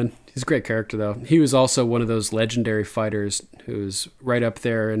 Oh man, he's a great character though. He was also one of those legendary fighters who's right up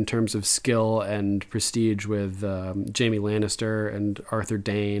there in terms of skill and prestige with Jaime Lannister and Arthur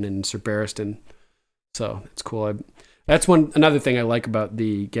Dayne and Sir Barristan. So it's cool. That's another thing I like about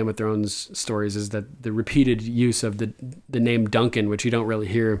the Game of Thrones stories is that the repeated use of the name Duncan, which you don't really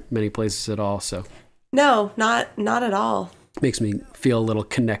hear many places at all. So no, not at all. Makes me feel a little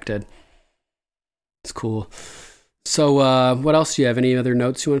connected. It's cool. So what else do you have? Any other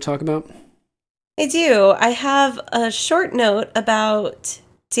notes you want to talk about? I do. I have a short note about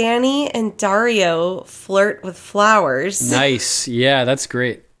Dany and Daario flirt with flowers. Nice. Yeah, that's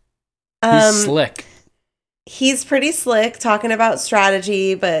great. He's slick. He's pretty slick, talking about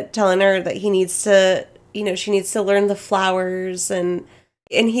strategy, but telling her that he needs to, she needs to learn the flowers, and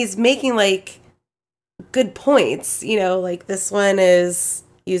he's making like good points, like this one is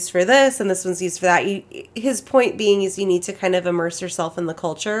used for this and this one's used for that. His point being is you need to kind of immerse yourself in the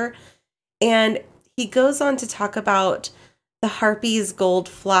culture. And he goes on to talk about the harpy's gold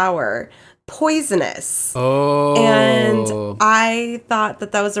flower, poisonous. Oh. And I thought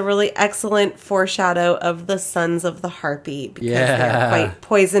that was a really excellent foreshadow of the Sons of the Harpy, because they're quite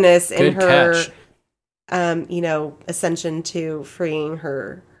poisonous in her ascension to freeing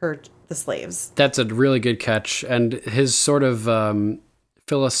the slaves. That's a really good catch. And his sort of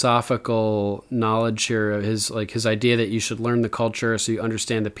philosophical knowledge here, his idea that you should learn the culture so you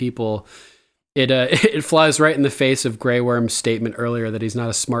understand the people, it flies right in the face of Grey Worm's statement earlier that he's not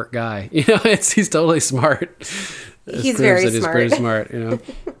a smart guy. He's totally smart. He's very smart. He's pretty smart,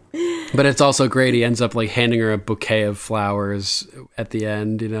 But it's also great. He ends up like handing her a bouquet of flowers at the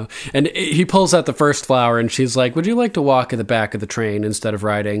end, And he pulls out the first flower and she's like, "Would you like to walk at the back of the train instead of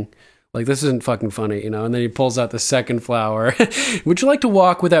riding? Like, this isn't fucking funny, And then he pulls out the second flower. "Would you like to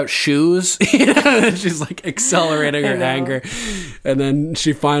walk without shoes?" And she's like accelerating her anger. And then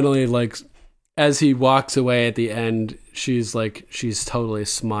she finally, like, as he walks away at the end, she's totally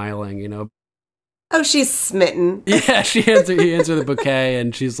smiling, Oh, she's smitten. Yeah, he hands her the bouquet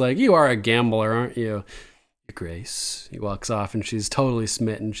and she's like, "You are a gambler, aren't you?" "Your Grace." He walks off and she's totally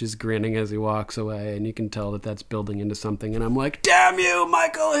smitten. She's grinning as he walks away, and you can tell that that's building into something. And I'm like, "Damn you,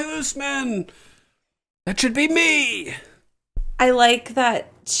 Michael Huisman! That should be me!" I like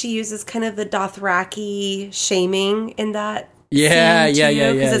that she uses kind of the Dothraki shaming in that. Yeah.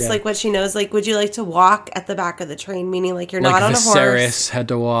 Because it's like what she knows. Like, would you like to walk at the back of the train? Meaning, like, you're not on a horse. Viserys had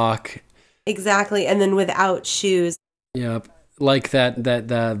to walk. Exactly, and then without shoes. Yep. Like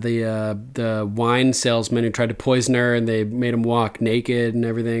the wine salesman who tried to poison her, and they made him walk naked and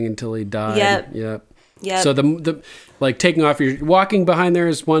everything until he died. Yep. Yeah. So the like taking off walking behind there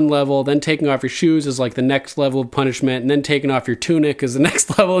is one level, then taking off your shoes is like the next level of punishment, and then taking off your tunic is the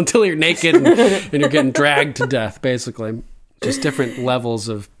next level until you're naked and you're getting dragged to death, basically. Just different levels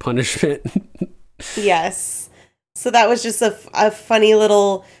of punishment. Yes. So that was just a funny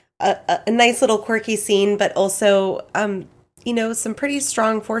little, a nice little quirky scene, but also, some pretty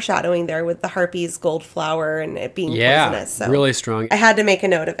strong foreshadowing there with the harpy's gold flower and it being poisonous. So really strong. I had to make a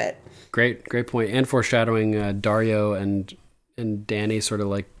note of it. Great point. And foreshadowing Dario and Danny sort of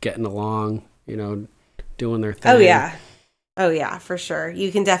like getting along, doing their thing. Oh yeah, for sure.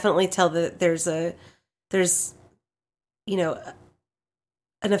 You can definitely tell that there's an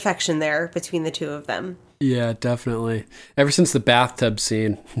affection there between the two of them. Yeah, definitely. Ever since the bathtub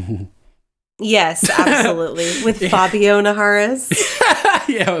scene. Yes, absolutely. With Fabio Naharis.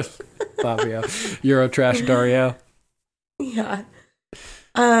 Yeah, with Fabio. Eurotrash Dario. Yeah.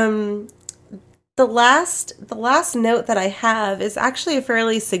 The last note that I have is actually a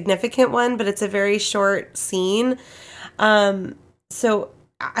fairly significant one, but it's a very short scene. So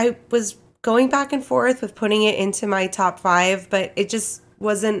I was going back and forth with putting it into my top 5, but it just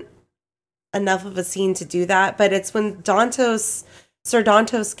wasn't enough of a scene to do that. But it's when Sir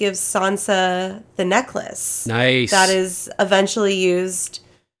Dantos gives Sansa the necklace. Nice. That is eventually used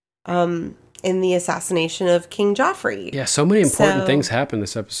in the assassination of King Joffrey. Yeah, so many important things happen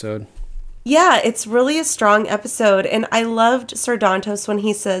this episode. Yeah, it's really a strong episode. And I loved Sir Dantos when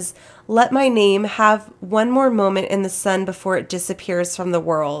he says, "Let my name have one more moment in the sun before it disappears from the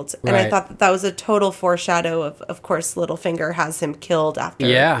world." And I thought that was a total foreshadow of course, Littlefinger has him killed after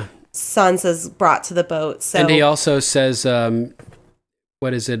Sansa's brought to the boat. So, and he also says,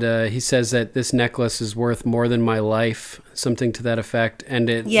 what is it? He says that this necklace is worth more than my life, something to that effect. And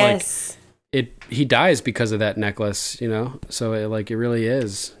he dies because of that necklace, So it really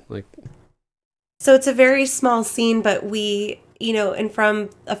is like. So it's a very small scene, but and from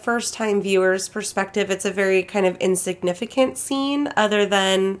a first-time viewer's perspective, it's a very kind of insignificant scene, other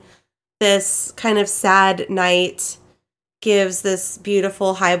than this kind of sad knight gives this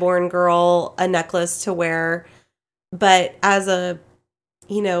beautiful highborn girl a necklace to wear. But as a,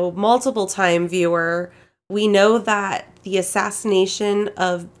 multiple-time viewer, we know that the assassination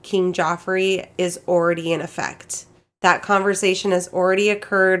of King Joffrey is already in effect. That conversation has already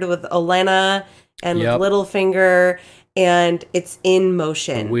occurred with Olenna and with Littlefinger, and it's in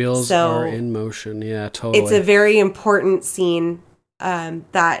motion. The wheels are in motion. Yeah, totally. It's a very important scene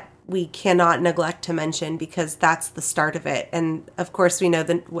that we cannot neglect to mention because that's the start of it. And of course, we know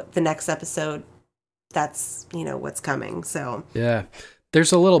the next episode, that's, what's coming. So yeah.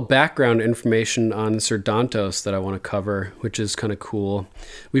 There's a little background information on Sir Dantos that I want to cover, which is kind of cool.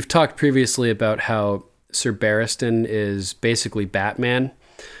 We've talked previously about how Sir Barristan is basically Batman,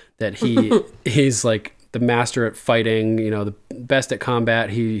 that he's like the master at fighting, the best at combat.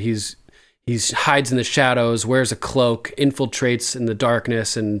 He hides in the shadows, wears a cloak, infiltrates in the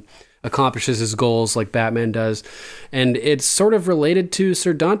darkness, and accomplishes his goals like Batman does. And it's sort of related to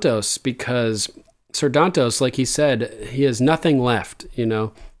Sir Dantos because Sir Dantos, like he said, he has nothing left,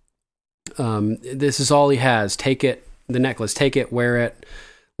 This is all he has. Take it, the necklace, take it, wear it.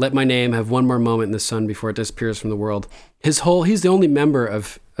 Let my name have one more moment in the sun before it disappears from the world. He's the only member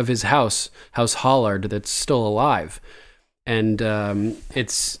of his House Hollard, that's still alive. And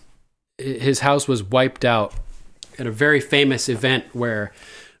his house was wiped out at a very famous event where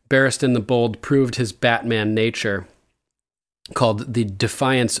Barristan the Bold proved his Batman nature, called the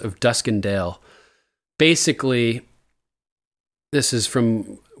Defiance of Duskendale. Basically, this is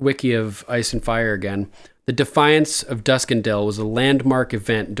from Wiki of Ice and Fire again. The Defiance of Duskendale was a landmark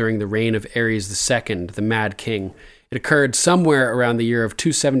event during the reign of Aerys II, the Mad King. It occurred somewhere around the year of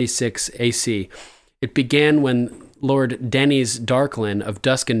 276 AC. It began when Lord Denys Darklyn of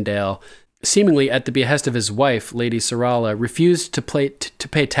Duskendale, seemingly at the behest of his wife, Lady Sarala, refused to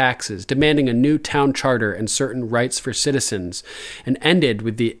pay taxes, demanding a new town charter and certain rights for citizens, and ended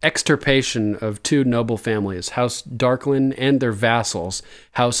with the extirpation of two noble families, House Darklyn and their vassals,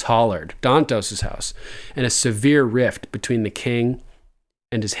 House Hollard, Dantos' house, and a severe rift between the king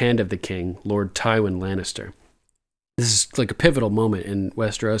and his hand of the king, Lord Tywin Lannister. This is like a pivotal moment in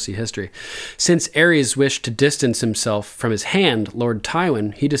Westerosi history. Since Aerys wished to distance himself from his hand, Lord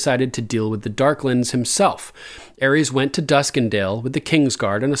Tywin, he decided to deal with the Darklyns himself. Aerys went to Duskendale with the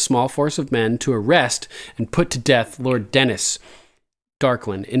Kingsguard and a small force of men to arrest and put to death Lord Denys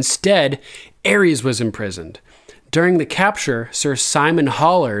Darklyn. Instead, Aerys was imprisoned. During the capture, Sir Simon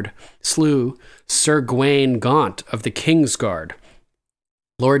Hollard slew Sir Gawain Gaunt of the Kingsguard.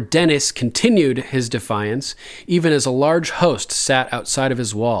 Lord Denys continued his defiance, even as a large host sat outside of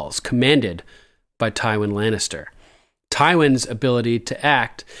his walls, commanded by Tywin Lannister. Tywin's ability to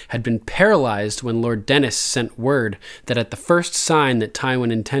act had been paralyzed when Lord Dennis sent word that at the first sign that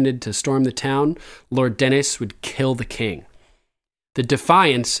Tywin intended to storm the town, Lord Dennis would kill the king. The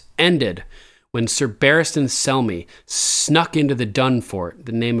defiance ended when Sir Barristan Selmy snuck into the Dun Fort,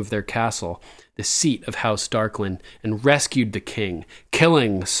 the name of their castle, the seat of House Darkland, and rescued the king,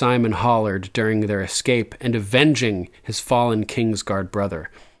 killing Simon Hollard during their escape and avenging his fallen Kingsguard brother.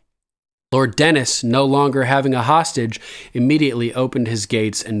 Lord Dennis, no longer having a hostage, immediately opened his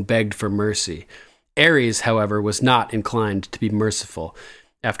gates and begged for mercy. Aerys, however, was not inclined to be merciful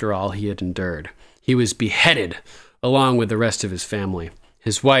after all he had endured. He was beheaded, along with the rest of his family.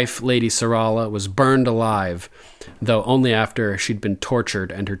 His wife, Lady Sarala, was burned alive, though only after she'd been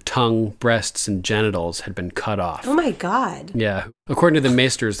tortured and her tongue, breasts, and genitals had been cut off. Oh my God. Yeah. According to the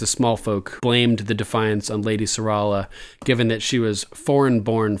Maesters, the small folk blamed the defiance on Lady Sarala, given that she was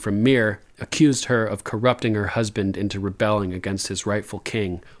foreign-born from Myr, accused her of corrupting her husband into rebelling against his rightful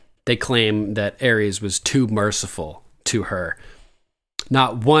king. They claim that Aerys was too merciful to her.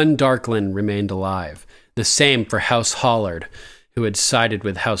 Not one Darkland remained alive. The same for House Hollard, who had sided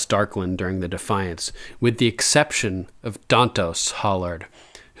with House Darkland during the defiance, with the exception of Dantos Hollard,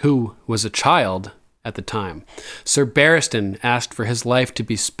 who was a child at the time. Sir Barristan asked for his life to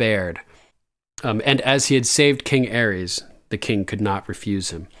be spared, and as he had saved King Aerys, the king could not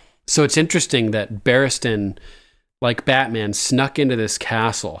refuse him. So it's interesting that Barristan, like Batman, snuck into this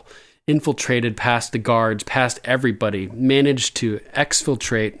castle, infiltrated past the guards, past everybody, managed to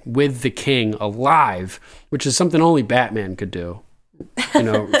exfiltrate with the king alive, which is something only Batman could do.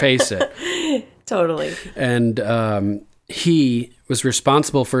 Face it. Totally. And he was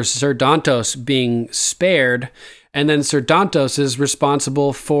responsible for Sir Dantos being spared, and then Sir Dantos is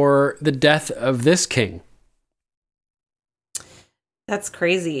responsible for the death of this king. That's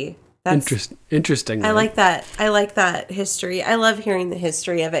crazy. Interesting. I like that. I like that history. I love hearing the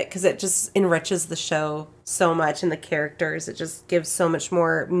history of it because it just enriches the show so much and the characters. It just gives so much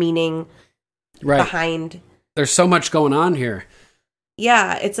more meaning behind. There's so much going on here.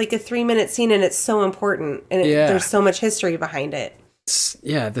 Yeah, it's like a 3-minute scene and it's so important and there's so much history behind it.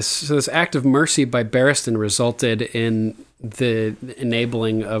 This act of mercy by Barristan resulted in the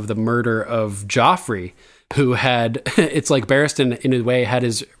enabling of the murder of Joffrey, who had, it's like Barristan in a way had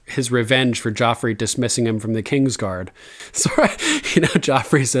his revenge for Joffrey dismissing him from the Kingsguard. So,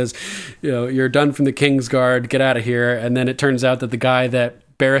 Joffrey says, you're done from the Kingsguard, get out of here. And then it turns out that the guy that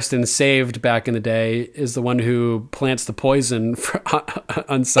Barristan saved back in the day is the one who plants the poison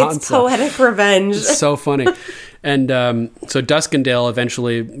on Sansa. It's poetic revenge. It's so funny. And so Duskendale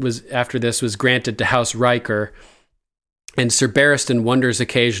eventually was granted to House Riker. And Sir Barristan wonders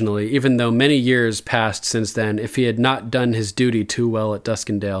occasionally, even though many years passed since then, if he had not done his duty too well at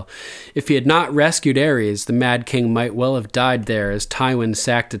Duskendale. If he had not rescued Aerys, the Mad King might well have died there as Tywin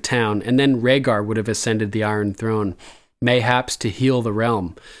sacked a town, and then Rhaegar would have ascended the Iron Throne, mayhaps to heal the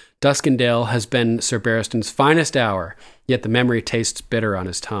realm. Duskendale has been Sir Barristan's finest hour, yet the memory tastes bitter on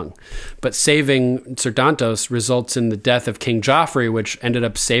his tongue. But saving Sir Dantos results in the death of King Joffrey, which ended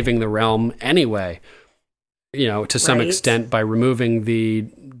up saving the realm anyway. To some extent by removing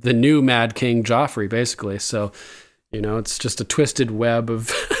the new Mad King Joffrey, basically. So, it's just a twisted web of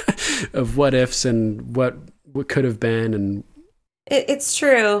of what ifs and what could have been. And it's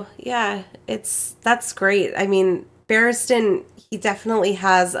true. Yeah, that's great. I mean, Barristan, he definitely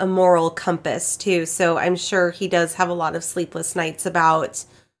has a moral compass too. So I'm sure he does have a lot of sleepless nights about,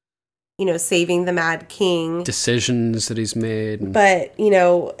 saving the Mad King. Decisions that he's made. But,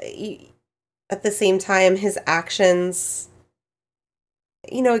 at the same time, his actions,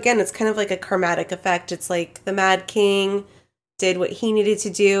 again, it's kind of like a karmatic effect. It's like the Mad King did what he needed to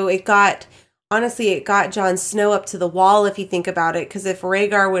do. It got Jon Snow up to the wall, if you think about it, because if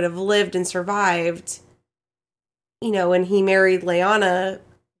Rhaegar would have lived and survived, when he married Lyanna,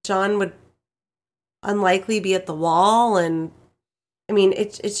 Jon would unlikely be at the wall. And I mean,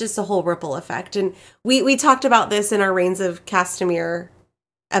 it's just a whole ripple effect. And we talked about this in our Reigns of Castamere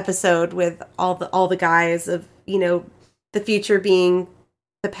episode with all the guys of the future being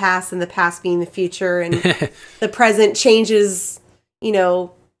the past and the past being the future, and the present changes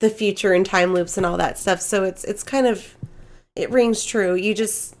the future and time loops and all that stuff. So it's kind of, it rings true. You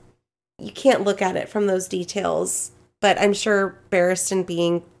can't look at it from those details. But I'm sure Barristan,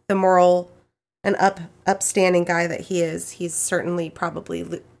 being the moral and upstanding guy that he is, he's certainly probably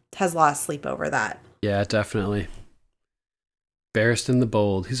has lost sleep over that. Yeah, definitely. Barristan the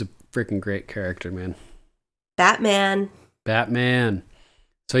Bold. He's a freaking great character, man. Batman.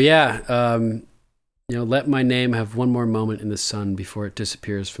 So yeah, let my name have one more moment in the sun before it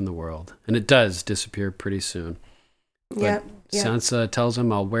disappears from the world. And it does disappear pretty soon. Yep. Sansa tells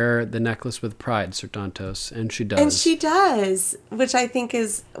him, I'll wear the necklace with pride, Sir Dantos. And she does. And she does, which I think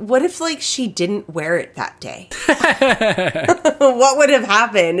is, what if, like, she didn't wear it that day? What would have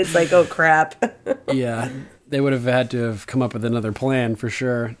happened? It's like, oh, crap. Yeah, they would have had to have come up with another plan for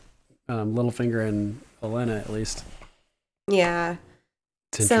sure. Littlefinger and Olenna, at least. Yeah.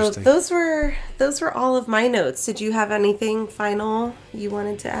 It's So interesting. those were all of my notes. Did you have anything final you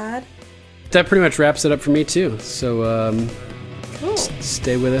wanted to add? That pretty much wraps it up for me, too. So, Cool.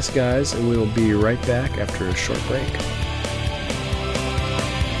 stay with us, guys, and we will be right back after a short break.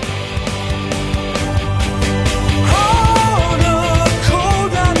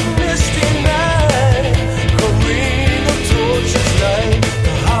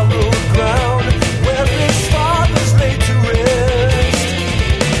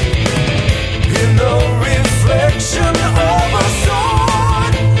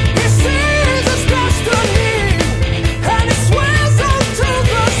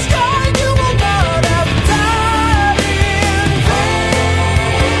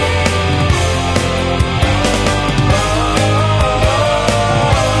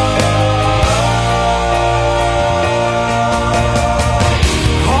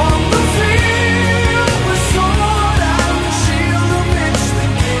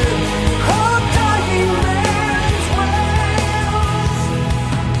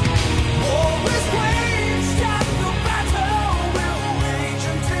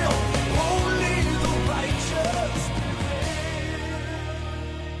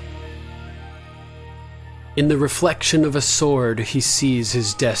 In the reflection of a sword, he sees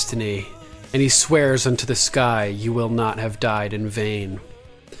his destiny, and he swears unto the sky, you will not have died in vain.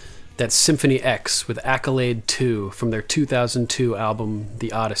 That's Symphony X with Accolade 2 from their 2002 album,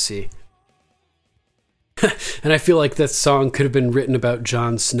 The Odyssey. And I feel like that song could have been written about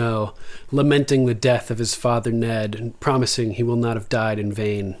Jon Snow, lamenting the death of his father Ned, and promising he will not have died in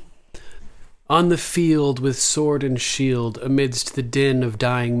vain. On the field with sword and shield, amidst the din of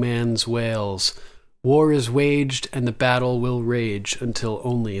dying man's wails, war is waged, and the battle will rage until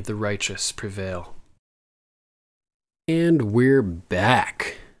only the righteous prevail. And we're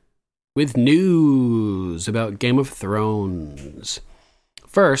back with news about Game of Thrones.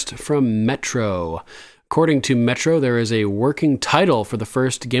 First, from Metro. According to Metro, there is a working title for the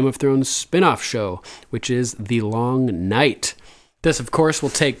first Game of Thrones spin-off show, which is The Long Night. This, of course,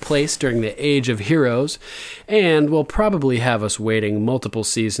 will take place during the Age of Heroes, and will probably have us waiting multiple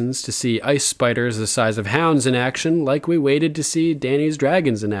seasons to see ice spiders the size of hounds in action, like we waited to see Dany's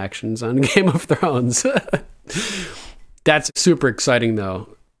dragons in actions on Game of Thrones. That's super exciting,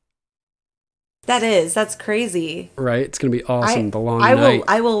 though. That's crazy. Right? It's going to be awesome, The Long Night.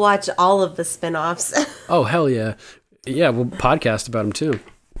 I will watch all of the spin-offs. Oh, hell yeah. Yeah, we'll podcast about them, too.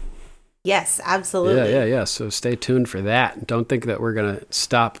 Yes, absolutely. Yeah. So stay tuned for that. Don't think that we're going to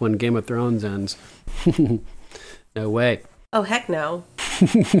stop when Game of Thrones ends. No way. Oh, heck no.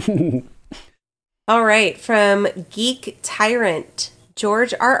 All right, from Geek Tyrant.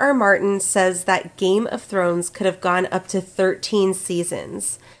 George R.R. Martin says that Game of Thrones could have gone up to 13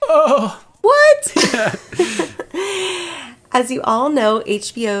 seasons. Oh. What? As you all know,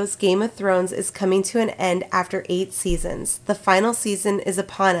 HBO's Game of Thrones is coming to an end after 8 seasons. The final season is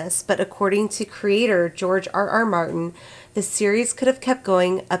upon us, but according to creator George R.R. Martin, the series could have kept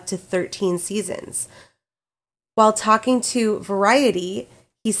going up to 13 seasons. While talking to Variety,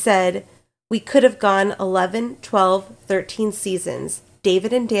 he said, "We could have gone 11, 12, 13 seasons.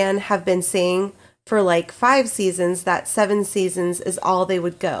 David and Dan have been saying for like 5 seasons that 7 seasons is all they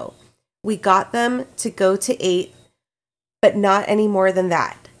would go. We got them to go to 8, but not any more than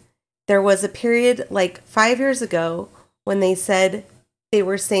that. There was a period like 5 years ago when they said they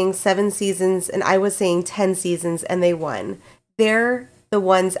were saying 7 seasons and I was saying 10 seasons and they won. They're the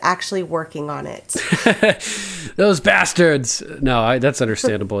ones actually working on it." Those bastards. No, that's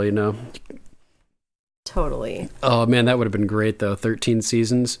understandable, you know. Totally. Oh, man, that would have been great, though. 13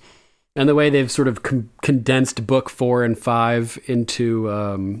 seasons. And the way they've sort of condensed book 4 and 5 into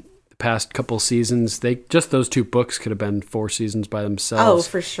the past couple seasons, just those 2 books could have been 4 seasons by themselves. Oh,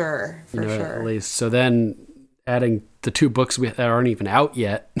 for sure. For sure. At least. So then adding the 2 books that aren't even out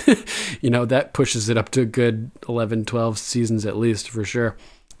yet, that pushes it up to a good 11, 12 seasons at least, for sure.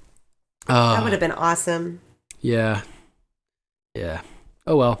 That would have been awesome. Yeah.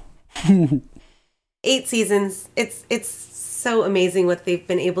 Oh, well. 8 seasons. It's so amazing what they've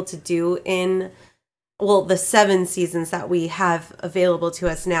been able to do in, well, the 7 seasons that we have available to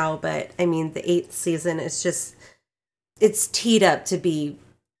us now. But I mean, the 8th season is just, it's teed up to be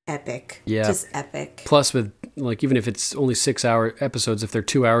epic. Yeah. Just epic. Plus, with like, even if it's only 6-hour episodes, if they're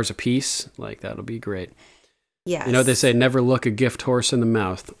 2 hours a piece, like, that'll be great. Yes. You know what they say? Never look a gift horse in the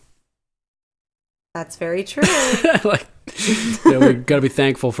mouth. That's very true. Like, we got to be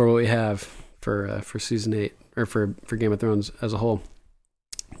thankful for what we have for season 8, or for Game of Thrones as a whole.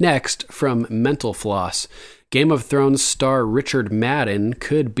 Next, from Mental Floss, Game of Thrones star Richard Madden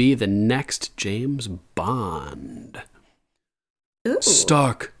could be the next James Bond. Ooh.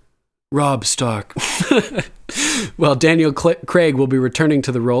 Stark. Robb Stark. Well, Daniel Craig will be returning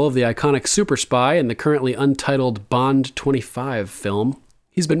to the role of the iconic super spy in the currently untitled Bond 25 film.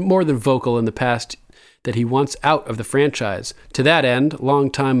 He's been more than vocal in the past that he wants out of the franchise. To that end,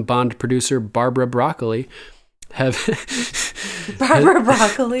 longtime Bond producer Barbara Broccoli has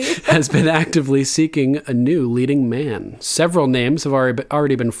been actively seeking a new leading man. Several names have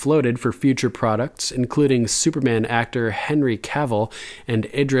already been floated for future products, including Superman actor Henry Cavill and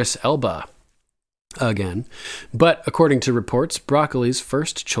Idris Elba. Again. But according to reports, Broccoli's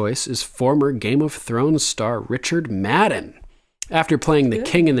first choice is former Game of Thrones star Richard Madden. After playing the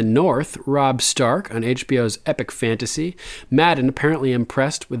King in the North, Robb Stark, on HBO's epic fantasy, Madden apparently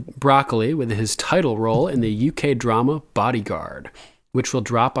impressed with Broccoli with his title role in the UK drama Bodyguard, which will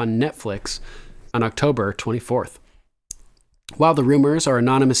drop on Netflix on October 24th. While the rumors are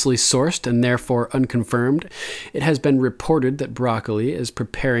anonymously sourced and therefore unconfirmed, it has been reported that Broccoli is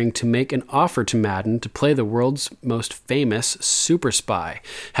preparing to make an offer to Madden to play the world's most famous super spy.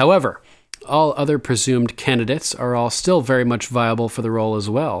 However, all other presumed candidates are all still very much viable for the role as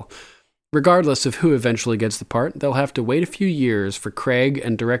well. Regardless of who eventually gets the part, they'll have to wait a few years for Craig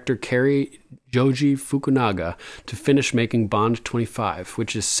and director Cary Joji Fukunaga to finish making Bond 25,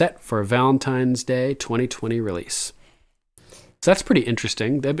 which is set for a Valentine's Day 2020 release. So that's pretty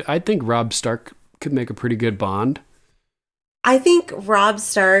interesting. I think Robb Stark could make a pretty good Bond. I think Robb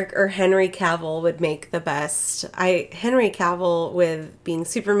Stark or Henry Cavill would make the best. Henry Cavill, with being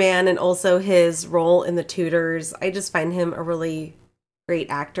Superman and also his role in The Tudors, I just find him a really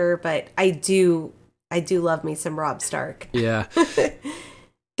great actor. But I do love me some Robb Stark. Yeah,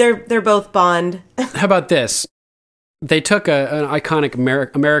 they're both Bond. How about this? They took an iconic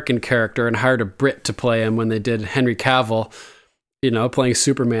American character and hired a Brit to play him when they did Henry Cavill, playing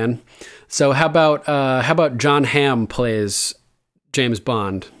Superman. So how about John Hamm plays James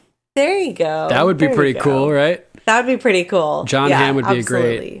Bond? There you go. That would be pretty cool, right? That would be pretty cool. John Hamm would be a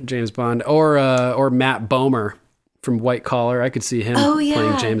great James Bond, or Matt Bomer from White Collar. I could see him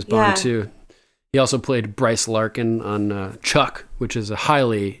playing James Bond too. He also played Bryce Larkin on Chuck, which is a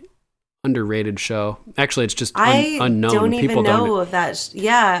highly underrated show. Actually, it's just unknown. I don't even know of that.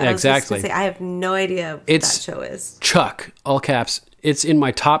 Exactly. I have no idea what that show is. Chuck, all caps. It's in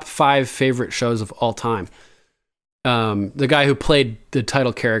my top 5 favorite shows of all time. The guy who played the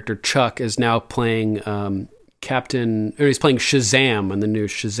title character Chuck is now playing he's playing Shazam in the new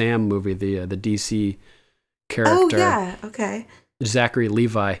Shazam movie, the DC character. Oh yeah, okay. Zachary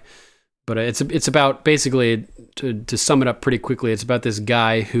Levi. But it's about, basically, to sum it up pretty quickly, it's about this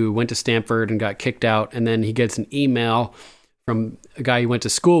guy who went to Stanford and got kicked out, and then he gets an email from a guy he went to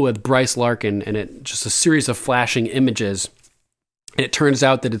school with, Bryce Larkin, and it just a series of flashing images. And it turns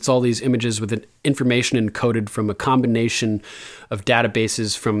out that it's all these images with information encoded from a combination of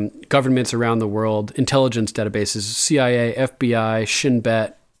databases from governments around the world, intelligence databases, CIA, FBI, Shin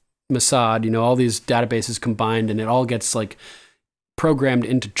Bet, Mossad, all these databases combined, and it all gets programmed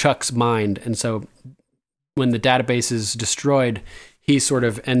into Chuck's mind. And so when the database is destroyed, he sort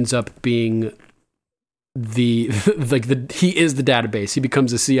of ends up being he is the database. He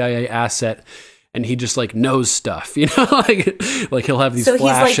becomes a CIA asset. And he just knows stuff, like he'll have these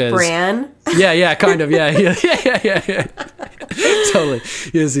flashes. So he's like Bran? Yeah, kind of, yeah. Totally.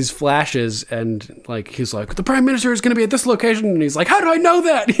 He has these flashes, and he's like, the prime minister is going to be at this location, and he's like, how do I know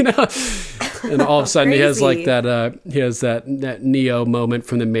that? And all of a sudden he has that Neo moment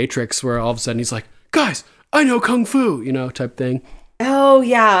from the Matrix where all of a sudden he's like, guys, I know kung fu, type thing. Oh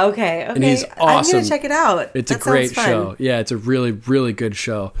yeah, okay. And he's awesome. I'm gonna check it out. It's a great show. Yeah, it's a really, really good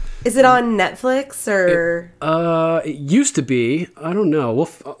show. Is it on Netflix or? It used to be. I don't know. We'll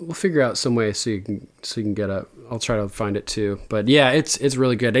figure out some way so you can get a. I'll try to find it too. But yeah, it's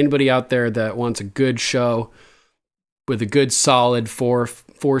really good. Anybody out there that wants a good show with a good solid four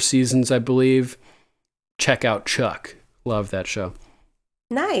seasons, I believe, check out Chuck. Love that show.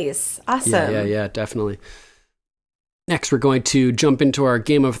 Nice, awesome. Yeah, definitely. Next, we're going to jump into our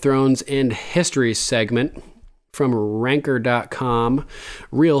Game of Thrones and History segment from Ranker.com,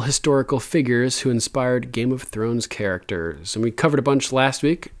 real historical figures who inspired Game of Thrones characters. And we covered a bunch last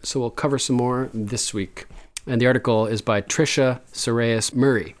week, so we'll cover some more this week. And the article is by Tricia Soraeus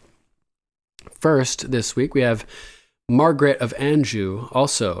Murray. First, this week, we have Margaret of Anjou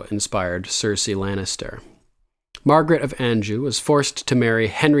also inspired Cersei Lannister. Margaret of Anjou was forced to marry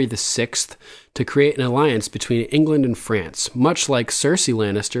Henry VI to create an alliance between England and France, much like Cersei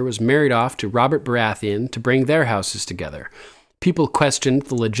Lannister was married off to Robert Baratheon to bring their houses together. People questioned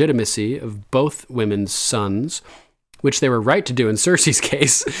the legitimacy of both women's sons, which they were right to do in Cersei's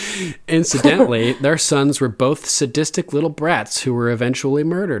case. Incidentally, their sons were both sadistic little brats who were eventually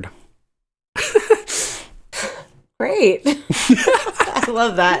murdered. Great. I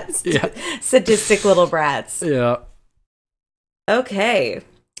love that. Yeah. Sadistic little brats. Yeah. Okay.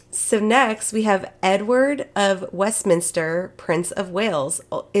 So next we have Edward of Westminster, Prince of Wales,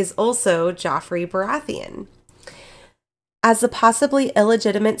 is also Joffrey Baratheon. As the possibly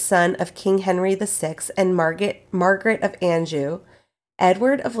illegitimate son of King Henry VI and Margaret of Anjou,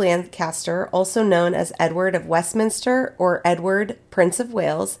 Edward of Lancaster, also known as Edward of Westminster or Edward, Prince of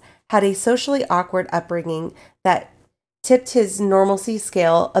Wales, had a socially awkward upbringing that tipped his normalcy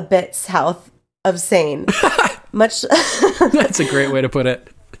scale a bit south of sane. Much That's a great way to put it.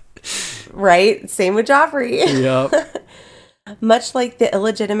 Right? Same with Joffrey. Yep. Much like the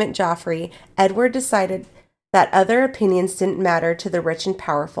illegitimate Joffrey, Edward decided that other opinions didn't matter to the rich and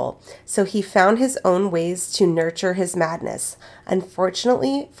powerful, so he found his own ways to nurture his madness.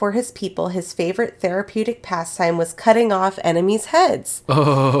 Unfortunately for his people, his favorite therapeutic pastime was cutting off enemies' heads.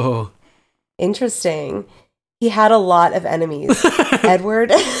 Oh. Interesting. He had a lot of enemies.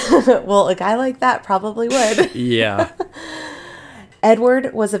 Edward, well, a guy like that probably would. Yeah.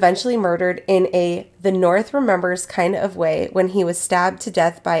 Edward was eventually murdered in a The North Remembers kind of way when he was stabbed to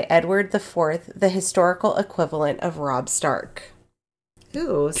death by Edward IV, the historical equivalent of Robb Stark.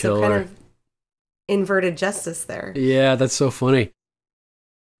 Ooh, so Killer. kind of inverted justice there. Yeah, that's so funny.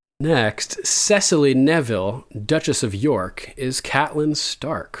 Next, Cecily Neville, Duchess of York, is Catelyn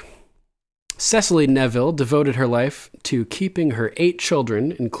Stark. Cecily Neville devoted her life to keeping her 8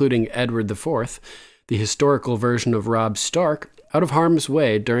 children, including Edward IV, the historical version of Robb Stark, out of harm's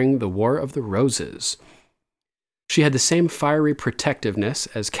way during the War of the Roses. She had the same fiery protectiveness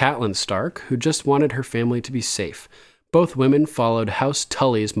as Catelyn Stark, who just wanted her family to be safe. Both women followed House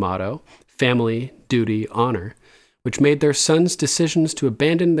Tully's motto, family, duty, honor, which made their sons' decisions to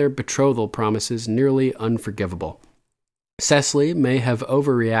abandon their betrothal promises nearly unforgivable. Cecily may have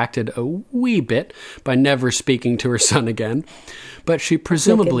overreacted a wee bit by never speaking to her son again, but she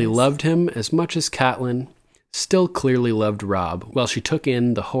presumably loved him as much as Catelyn still clearly loved Robb, while she took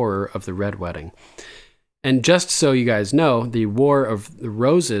in the horror of the Red Wedding. And just so you guys know, the War of the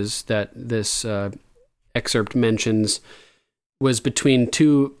Roses that this excerpt mentions was between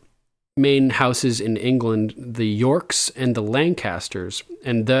 2 main houses in England, the Yorks and the Lancasters.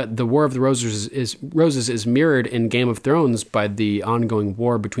 And the War of the Roses is mirrored in Game of Thrones by the ongoing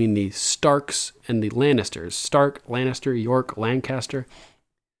war between the Starks and the Lannisters. Stark, Lannister, York, Lancaster.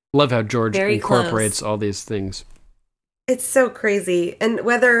 Love how George Very incorporates close. all these things. It's so crazy. And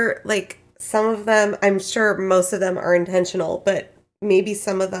whether, like, some of them, I'm sure most of them are intentional, but maybe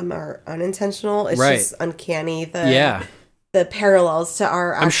some of them are unintentional. It's Right. just uncanny, Yeah. the parallels to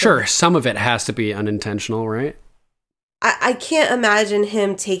our I'm sure some of it has to be unintentional, right? I can't imagine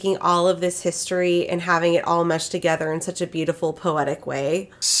him taking all of this history and having it all meshed together in such a beautiful, poetic way.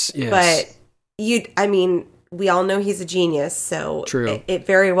 Yes. But we all know he's a genius, so True. It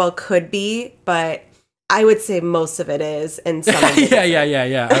very well could be, but I would say most of it is, and some of it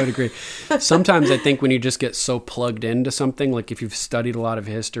Yeah. I would agree. Sometimes I think when you just get so plugged into something, like if you've studied a lot of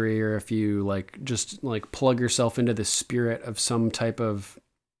history, or if you just plug yourself into the spirit of some type of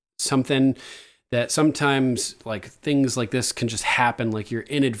something, that sometimes things like this can just happen, like you're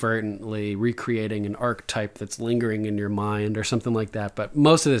inadvertently recreating an archetype that's lingering in your mind or something like that. But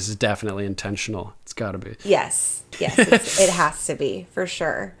most of this is definitely intentional. It's got to be. Yes, it has to be, for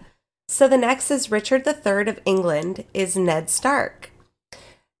sure. So the next is Richard III of England is Ned Stark.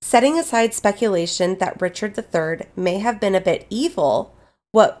 Setting aside speculation that Richard III may have been a bit evil,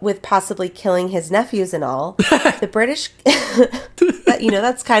 what with possibly killing his nephews and all, the British,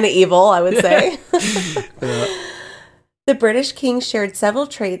 that's kind of evil, I would say. The British king shared several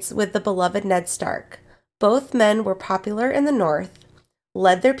traits with the beloved Ned Stark. Both men were popular in the North,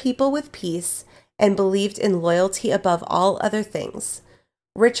 led their people with peace, and believed in loyalty above all other things.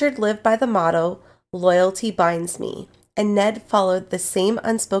 Richard lived by the motto, "Loyalty binds me," and Ned followed the same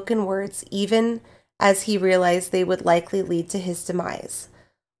unspoken words even as he realized they would likely lead to his demise.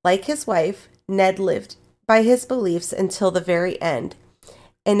 Like his wife, Ned lived by his beliefs until the very end.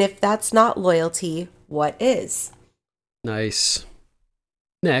 And if that's not loyalty, what is? Nice.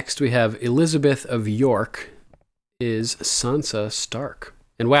 Next, we have Elizabeth of York is Sansa Stark.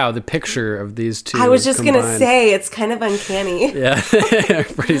 And wow, the picture of these two I was just going to combined. say, it's kind of uncanny. Yeah,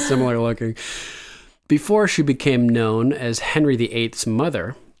 pretty similar looking. Before she became known as Henry VIII's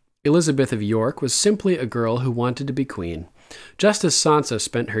mother, Elizabeth of York was simply a girl who wanted to be queen. Just as Sansa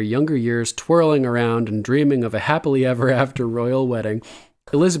spent her younger years twirling around and dreaming of a happily ever after royal wedding,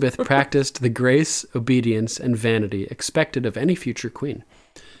 Elizabeth practiced the grace, obedience, and vanity expected of any future queen.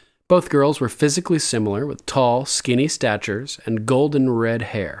 Both girls were physically similar, with tall, skinny statures and golden red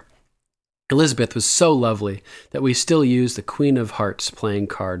hair. Elizabeth was so lovely that we still use the Queen of Hearts playing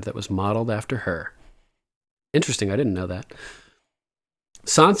card that was modeled after her. Interesting, I didn't know that.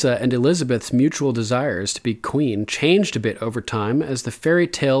 Sansa and Elizabeth's mutual desires to be queen changed a bit over time as the fairy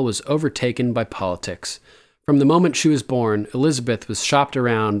tale was overtaken by politics. From the moment she was born, Elizabeth was shopped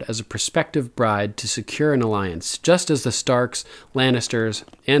around as a prospective bride to secure an alliance, just as the Starks, Lannisters,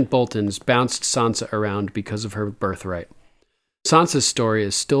 and Boltons bounced Sansa around because of her birthright. Sansa's story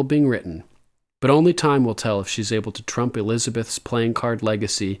is still being written, but only time will tell if she's able to trump Elizabeth's playing card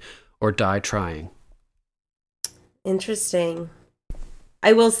legacy or die trying. Interesting.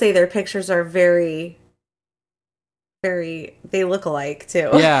 I will say their pictures are very, they look alike too.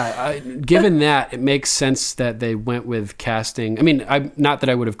 Yeah, given that, it makes sense that they went with casting. I mean, not that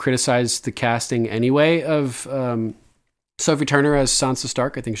I would have criticized the casting anyway of Sophie Turner as Sansa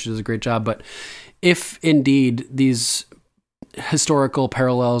Stark. I think she does a great job. But if indeed these historical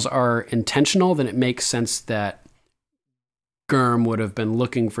parallels are intentional, then it makes sense that Gurm would have been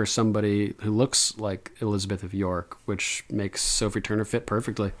looking for somebody who looks like Elizabeth of York, which makes Sophie Turner fit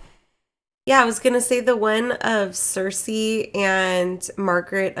perfectly. Yeah, I was going to say the one of Cersei and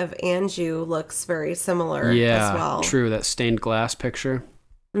Margaret of Anjou looks very similar as well. Yeah, true. That stained glass picture.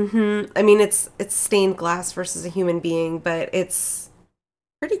 Mm-hmm. I mean, it's stained glass versus a human being, but it's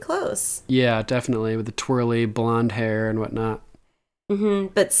pretty close. Yeah, definitely, with the twirly blonde hair and whatnot. Mm-hmm.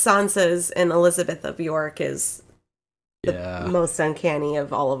 But Sansa's and Elizabeth of York is the most uncanny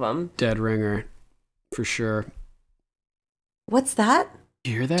of all of them. Dead ringer, for sure. What's that?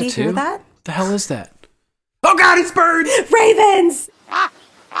 You hear that Do you too? hear that? What the hell is that? Oh God, it's birds! Ravens!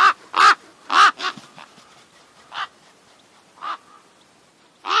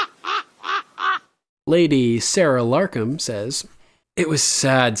 Lady Sarah Larkham says, "It was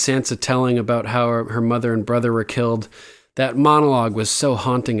sad Sansa telling about how her mother and brother were killed. That monologue was so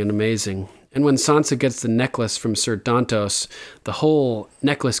haunting and amazing. And when Sansa gets the necklace from Sir Dantos, the whole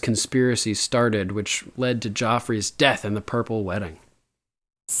necklace conspiracy started, which led to Joffrey's death and the Purple Wedding."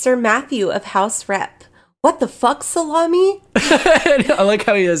 Sir Matthew of House Rep. What the fuck, salami? I like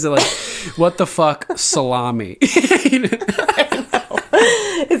how he has it like, what the fuck, salami?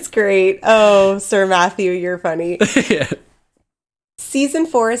 It's great. Oh, Sir Matthew, you're funny. Yeah. Season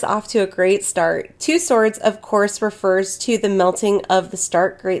 4 is off to a great start. Two Swords, of course, refers to the melting of the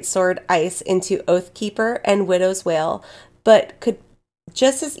Stark Greatsword ice into Oathkeeper and Widow's Wail, but could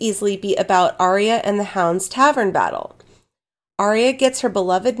just as easily be about Arya and the Hound's tavern battle. Arya gets her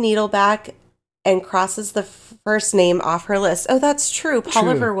beloved needle back and crosses the first name off her list. Oh, that's true.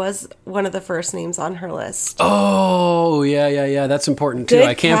 Polliver was one of the first names on her list. Oh, yeah. That's important too. Good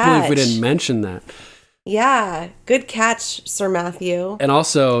I can't believe we catch. didn't mention that. Yeah, good catch, Sir Matthew. And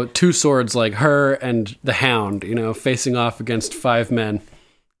also two swords like her and the Hound, facing off against 5 men.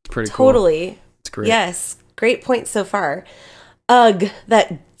 It's pretty cool. Totally. It's great. Yes, great point so far. Ugh,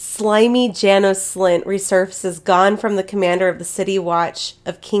 that slimy Janos Slint resurfaces, gone from the commander of the City Watch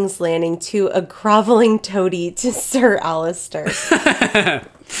of King's Landing to a groveling toady to Sir Alistair.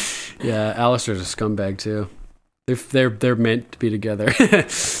 Yeah, Alistair's a scumbag too. They're meant to be together.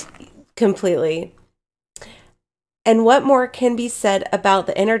 Completely. And what more can be said about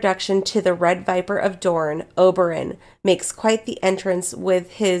the introduction to the Red Viper of Dorne? Oberyn makes quite the entrance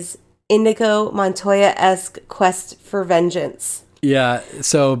with his Inigo Montoya-esque quest for vengeance. Yeah,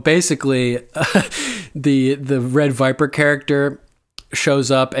 so basically, the Red Viper character shows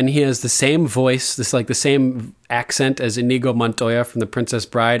up and he has the same voice, the same accent as Inigo Montoya from The Princess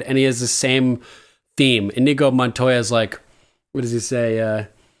Bride, and he has the same theme. Inigo Montoya is like, what does he say?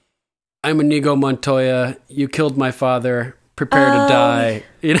 I'm Inigo Montoya. You killed my father. Prepare to die.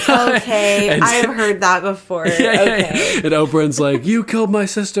 Okay, I've heard that before. Okay. And Oberyn's like, you killed my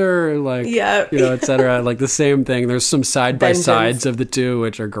sister. Like, etc. Like the same thing. There's some side by sides of the two,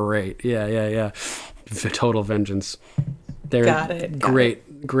 which are great. Yeah. Total vengeance. They're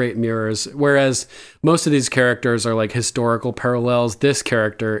great mirrors. Whereas most of these characters are like historical parallels. This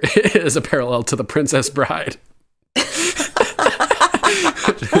character is a parallel to the Princess Bride.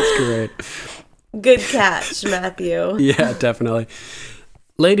 That's great. Good catch, Matthew. Yeah, definitely.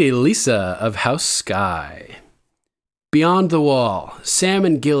 Lady Lisa of House Sky. Beyond the wall, Sam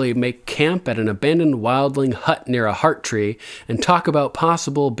and Gilly make camp at an abandoned wildling hut near a heart tree and talk about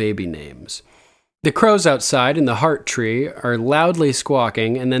possible baby names. The crows outside in the heart tree are loudly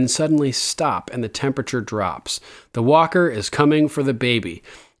squawking and then suddenly stop and the temperature drops. The walker is coming for the baby.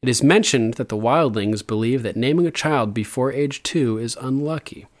 It is mentioned that the wildlings believe that naming a child before age 2 is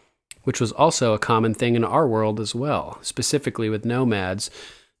unlucky, which was also a common thing in our world as well, specifically with nomads,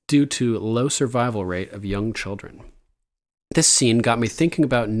 due to low survival rate of young children. This scene got me thinking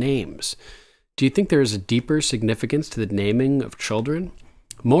about names. Do you think there is a deeper significance to the naming of children?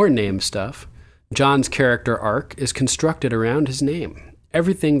 More name stuff. John's character arc is constructed around his name.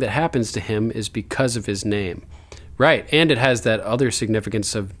 Everything that happens to him is because of his name. Right, and it has that other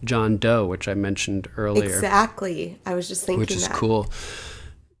significance of John Doe, which I mentioned earlier. Exactly. I was just thinking which is that. Cool.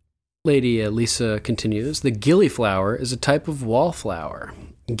 Lady Lisa continues, the gillyflower is a type of wallflower.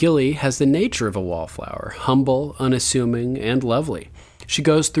 Gilly has the nature of a wallflower, humble, unassuming, and lovely. She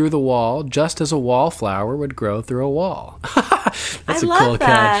goes through the wall just as a wallflower would grow through a wall. That's I a love cool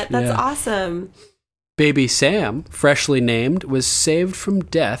that. catch. That's awesome. Baby Sam, freshly named, was saved from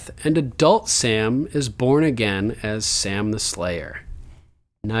death, and adult Sam is born again as Sam the Slayer.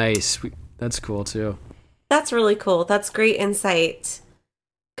 Nice. That's cool, too. That's really cool. That's great insight.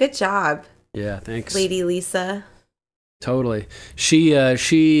 Good job. Yeah, thanks. Lady Lisa. Totally. She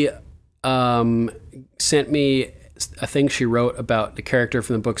sent me a thing she wrote about the character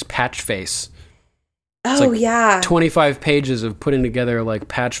from the book's Patchface. Oh, yeah. 25 pages of putting together like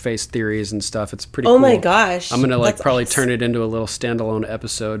Patchface theories and stuff. It's pretty cool. Oh my gosh. I'm going to probably awesome. turn it into a little standalone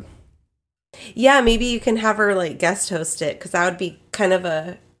episode. Yeah, maybe you can have her like guest host it, because that would be kind of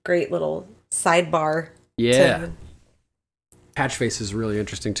a great little sidebar. Yeah. Patchface is really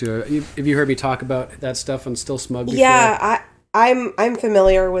interesting too. Have you heard me talk about that stuff on Still Smug before? Yeah, I'm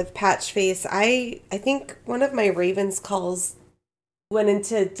familiar with Patchface. I think one of my Ravens calls went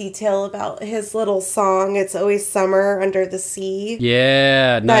into detail about his little song, It's Always Summer Under the Sea.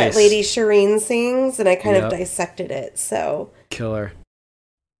 Yeah, nice. That Lady Shireen sings, and I kind of dissected it, so. Killer.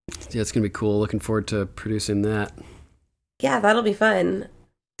 Yeah, it's going to be cool. Looking forward to producing that. Yeah, that'll be fun.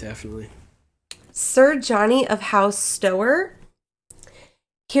 Definitely. Sir Johnny of House Stower.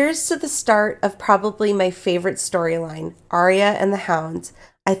 Here's to the start of probably my favorite storyline, Arya and the Hound.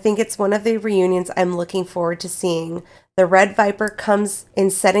 I think it's one of the reunions I'm looking forward to seeing. The Red Viper comes in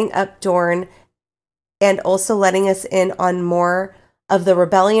setting up Dorne and also letting us in on more of the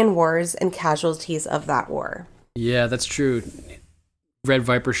rebellion wars and casualties of that war. Yeah, that's true. Red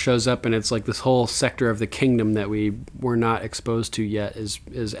Viper shows up and it's like this whole sector of the kingdom that we were not exposed to yet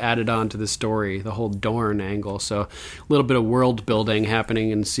is added on to the story, the whole Dorne angle. So a little bit of world building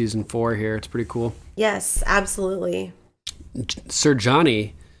happening in season 4 here. It's pretty cool. Yes, absolutely. Sir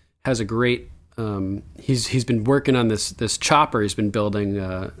Johnny has a great he's been working on this chopper. He's been building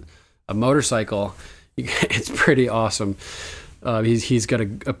a motorcycle. It's pretty awesome. He's got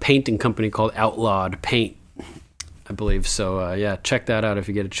a painting company called Outlawed Paint, I believe. So yeah, check that out if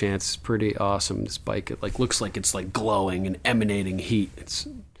you get a chance. It's pretty awesome. This bike, it looks like it's like glowing and emanating heat. It's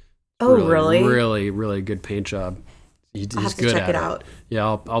really really good paint job. He's I'll have to good check at it out. Yeah,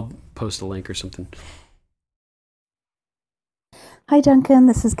 I'll post a link or something. Hi, Duncan.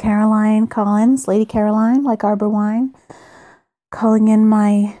 This is Caroline Collins, Lady Caroline, like Arbor Wine, calling in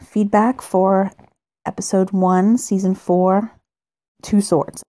my feedback for episode 1, season 4, Two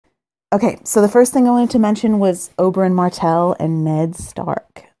Swords. Okay, so the first thing I wanted to mention was Oberyn Martell and Ned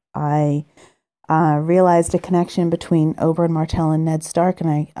Stark. I realized a connection between Oberyn Martell and Ned Stark,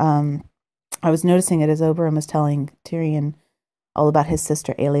 and I was noticing it as Oberyn was telling Tyrion all about his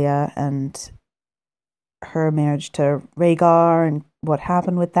sister Aelia and her marriage to Rhaegar and what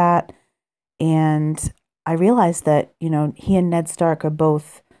happened with that. And I realized that, he and Ned Stark are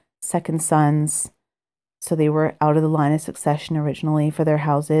both second sons. So they were out of the line of succession originally for their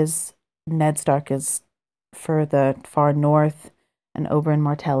houses. Ned Stark is for the far north, and Oberyn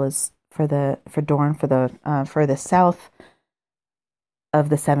Martell is for Dorne for the furthest south of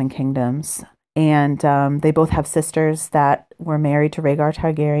the Seven Kingdoms. And they both have sisters that were married to Rhaegar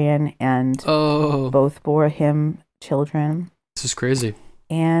Targaryen, and both bore him children. This is crazy.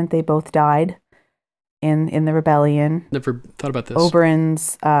 And they both died in the rebellion. Never thought about this.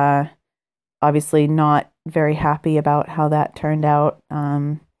 Oberyn's obviously not very happy about how that turned out.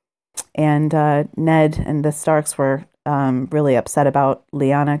 And Ned and the Starks were really upset about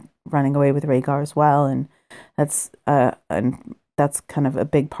Lyanna running away with Rhaegar as well. And that's kind of a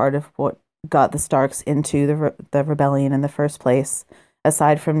big part of what got the Starks into the rebellion in the first place.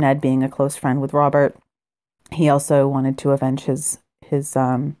 Aside from Ned being a close friend with Robert, he also wanted to avenge his his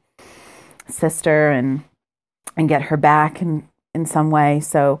sister and get her back in some way.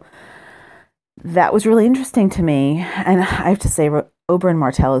 So that was really interesting to me. And I have to say, Oberyn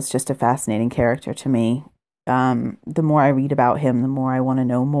Martell is just a fascinating character to me. The more I read about him, the more I want to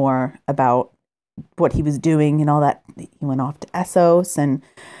know more about what he was doing and all that. He went off to Essos and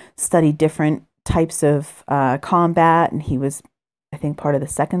studied different types of combat, and he was, I think, part of the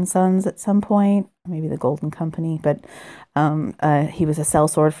Second Sons at some point, maybe the Golden Company, but he was a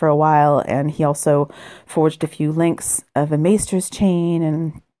sellsword for a while, and he also forged a few links of a maester's chain,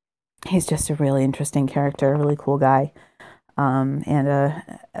 and he's just a really interesting character, a really cool guy, and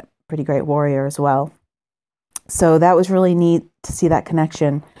a pretty great warrior as well. So that was really neat to see that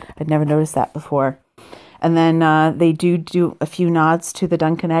connection. I'd never noticed that before. And then they do a few nods to the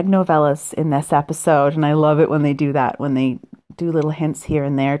Duncan Egg novellas in this episode, and I love it when they do that, when they do little hints here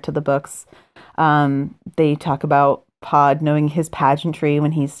and there to the books. They talk about Pod knowing his pageantry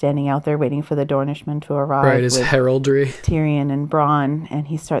when he's standing out there waiting for the Dornishmen to arrive. Right, his heraldry. Tyrion and Bronn, and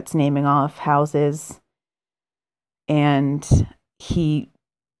he starts naming off houses. And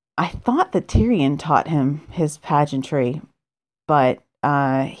I thought that Tyrion taught him his pageantry, but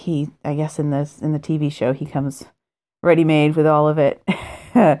I guess in the TV show, he comes ready-made with all of it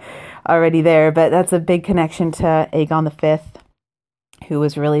already there. But that's a big connection to Aegon V, who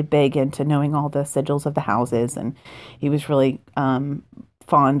was really big into knowing all the sigils of the houses, and he was really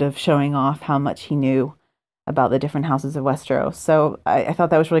fond of showing off how much he knew about the different houses of Westeros. So I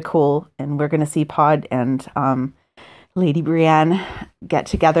thought that was really cool, and we're going to see Pod and Lady Brienne get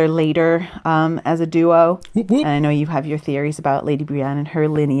together later as a duo. And I know you have your theories about Lady Brienne and her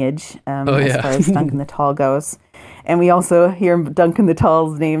lineage as far as Duncan the Tall goes. And we also hear Duncan the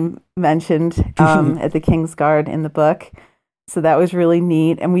Tall's name mentioned at the Kingsguard in the book. So that was really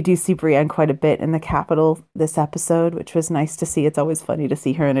neat. And we do see Brienne quite a bit in the Capitol this episode, which was nice to see. It's always funny to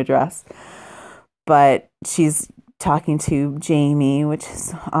see her in a dress. But she's talking to Jaime, which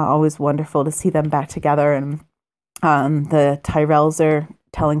is always wonderful to see them back together. And the Tyrells are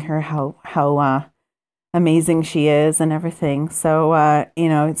telling her how amazing she is and everything. So,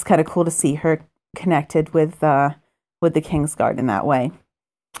 it's kind of cool to see her connected with the Kingsguard in that way.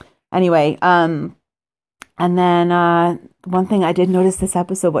 Anyway, and then one thing I did notice this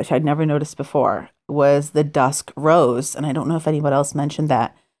episode, which I'd never noticed before, was the dusk rose. And I don't know if anyone else mentioned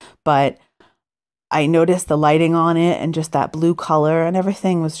that, but I noticed the lighting on it and just that blue color and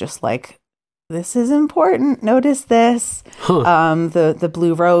everything was just like, this is important. Notice this. The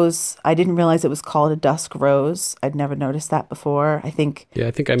blue rose. I didn't realize it was called a dusk rose. I'd never noticed that before. I think I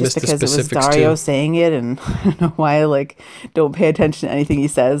missed the specifics because it was Dario saying it, and I don't know why I don't pay attention to anything he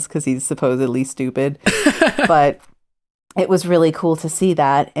says because he's supposedly stupid. But it was really cool to see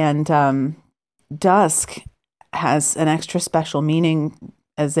that. And dusk has an extra special meaning,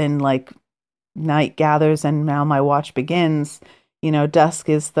 as in night gathers and now my watch begins. Dusk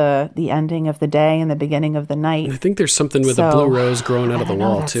is the ending of the day and the beginning of the night. I think there's something with a blue rose growing out of the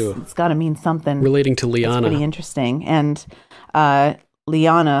wall, too. It's got to mean something. Relating to Lyanna. It's pretty interesting. And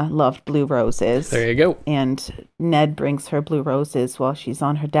Lyanna loved blue roses. There you go. And Ned brings her blue roses while she's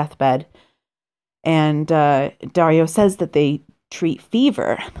on her deathbed. And Dario says that they treat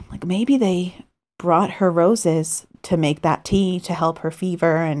fever. I'm like, maybe they brought her roses to make that tea to help her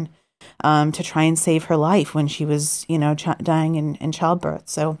fever and to try and save her life when she was, dying in childbirth.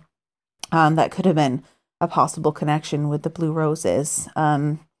 So that could have been a possible connection with the blue roses.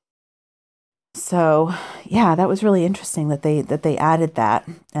 So yeah, that was really interesting that they added that,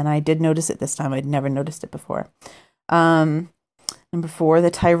 and I did notice it this time. I'd never noticed it before. Number 4,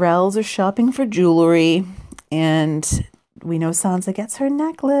 the Tyrells are shopping for jewelry, and we know Sansa gets her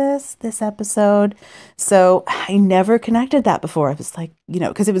necklace this episode. So I never connected that before. I was like,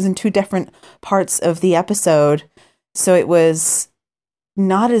 because it was in 2 different parts of the episode. So it was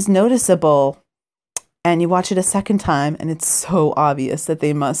not as noticeable. And you watch it a second time and it's so obvious that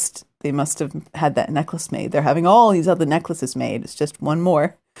they must have had that necklace made. They're having all these other necklaces made. It's just one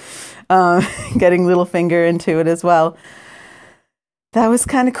more. Getting Littlefinger into it as well. That was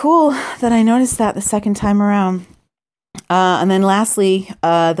kind of cool that I noticed that the second time around. And then lastly,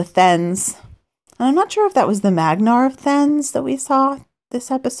 the Thens. I'm not sure if that was the Magnar of Thens that we saw this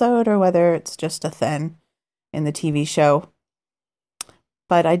episode or whether it's just a Then in the TV show.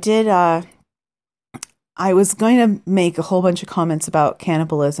 But I was going to make a whole bunch of comments about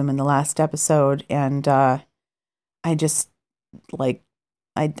cannibalism in the last episode, and I just,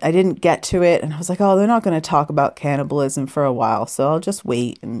 I didn't get to it, and I was like, oh, they're not going to talk about cannibalism for a while, so I'll just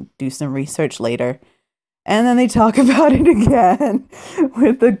wait and do some research later. And then they talk about it again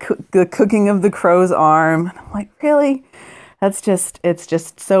with the cooking of the crow's arm. And I'm like, really? it's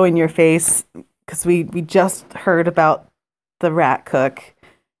just so in your face, because we just heard about the rat cook,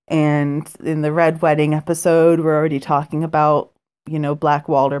 and in the Red Wedding episode, we're already talking about, Black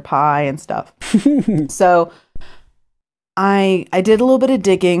Walder pie and stuff. So I did a little bit of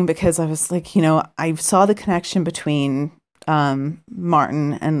digging, because I was like, I saw the connection between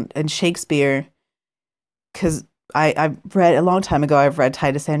Martin and Shakespeare, because I read a long time ago, I've read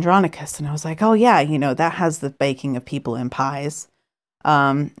Titus Andronicus, and I was like, oh yeah, that has the baking of people in pies.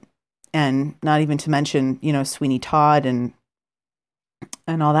 And not even to mention, Sweeney Todd and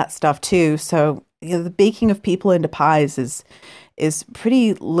all that stuff too. So, the baking of people into pies is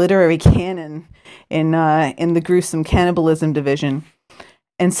pretty literary canon in the gruesome cannibalism division.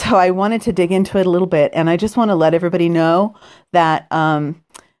 And so I wanted to dig into it a little bit, and I just want to let everybody know that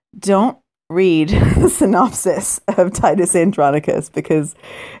don't read the synopsis of Titus Andronicus, because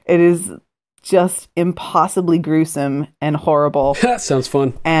it is just impossibly gruesome and horrible. That sounds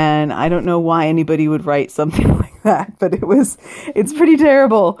fun. And I don't know why anybody would write something like that, but it's pretty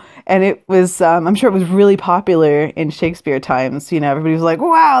terrible. And it was, I'm sure it was really popular in Shakespeare times. Everybody was like,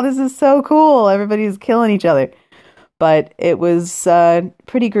 wow, this is so cool. Everybody's killing each other. But it was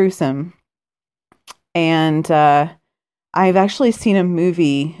pretty gruesome. And I've actually seen a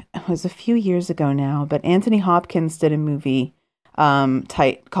movie, it was a few years ago now, but Anthony Hopkins did a movie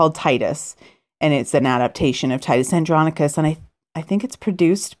called Titus, and it's an adaptation of Titus Andronicus, and I think it's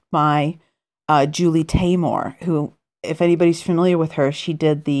produced by Julie Taymor, who, if anybody's familiar with her, she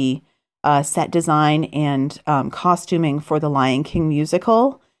did the set design and costuming for the Lion King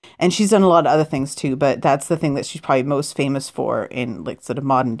musical. And she's done a lot of other things too, but that's the thing that she's probably most famous for in like sort of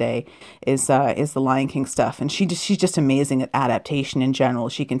modern day is the Lion King stuff. And she's just amazing at adaptation in general.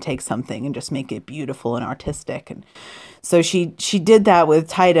 She can take something and just make it beautiful and artistic. And so she did that with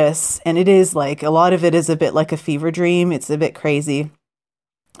Titus, and it is like, a lot of it is a bit like a fever dream. It's a bit crazy,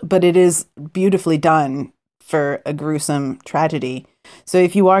 but it is beautifully done for a gruesome tragedy. So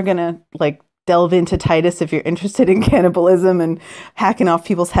if you are gonna delve into Titus, if you're interested in cannibalism and hacking off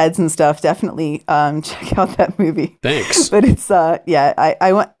people's heads and stuff, definitely check out that movie. Thanks. But it's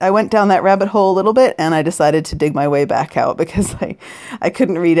I went down that rabbit hole a little bit, and I decided to dig my way back out, because I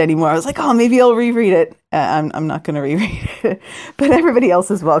couldn't read anymore. I was like, oh, maybe I'll reread it. I'm not going to reread it, but everybody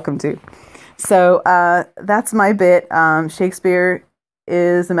else is welcome to. So that's my bit. Shakespeare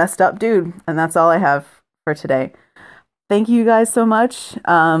is a messed up dude, and that's all I have for today. Thank you guys so much.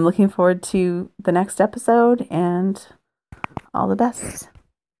 Looking forward to the next episode, and all the best.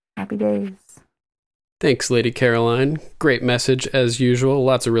 Happy days. Thanks, Lady Caroline. Great message as usual.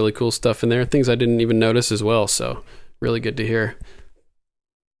 Lots of really cool stuff in there. Things I didn't even notice as well. So really good to hear.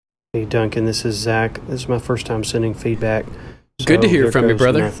 Hey, Duncan, this is Zach. This is my first time sending feedback. Good to hear from you,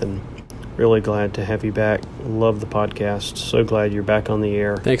 brother. Nothing. Really glad to have you back. Love the podcast. So glad you're back on the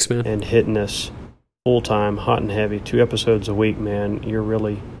air. Thanks, man. And hitting us full-time, hot and heavy, 2 episodes a week, man. You're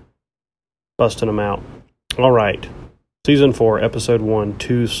really busting them out. All right. Season 4, Episode 1,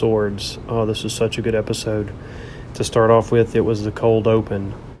 Two Swords. Oh, this is such a good episode. To start off with, it was the cold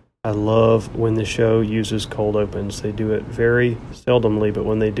open. I love when the show uses cold opens. They do it very seldomly, but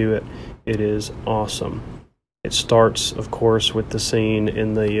when they do it, it is awesome. It starts, of course, with the scene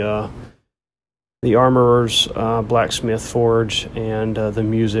in the armorer's blacksmith forge, and the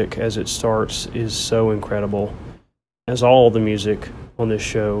music as it starts is so incredible. As all the music on this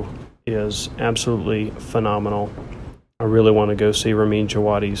show is absolutely phenomenal. I really want to go see Ramin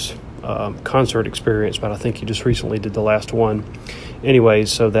Djawadi's concert experience, but I think he just recently did the last one.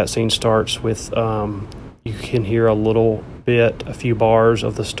 Anyways, so that scene starts with, you can hear a few bars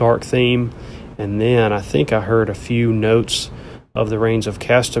of the Stark theme, and then I think I heard a few notes of the Rains of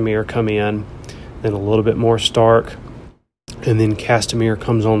Castamere come in, then a little bit more Stark, and then Castamere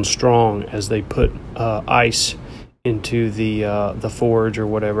comes on strong as they put ice into the forge or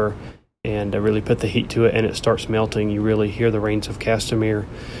whatever, and really put the heat to it, and it starts melting. You really hear the Rains of Castamere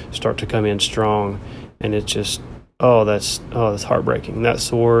start to come in strong, and it's just that's heartbreaking. That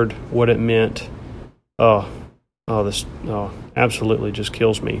sword, what it meant, absolutely just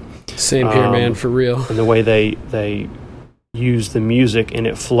kills me. Same here, man, for real. And the way they used the music, and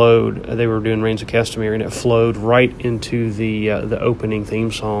it flowed. They were doing Rains of Castamere, and it flowed right into the opening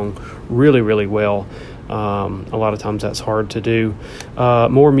theme song really, really well. A lot of times that's hard to do.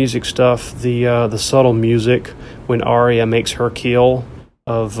 More music stuff. The subtle music when Arya makes her kill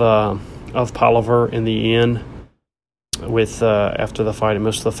of Polliver in the inn with after the fight, and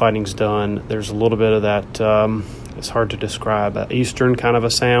most of the fighting's done. There's a little bit of that. It's hard to describe. Eastern kind of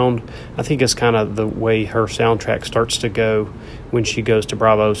a sound. I think it's kind of the way her soundtrack starts to go when she goes to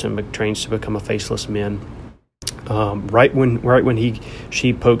Braavos and trains to become a faceless man. right when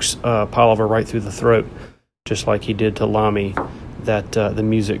she pokes Polliver right through the throat, just like he did to Lami, that the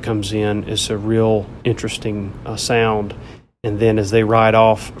music comes in. It's a real interesting sound. And then as they ride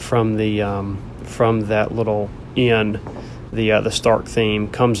off from that little inn, the Stark theme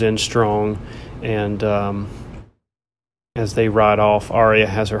comes in strong, and as they ride off, Arya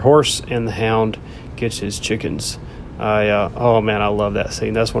has her horse, and the Hound gets his chickens. Oh man, I love that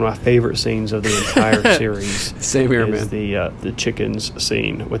scene. That's one of my favorite scenes of the entire series. Same here, man. The chickens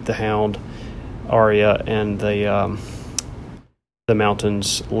scene with the Hound, Arya, and the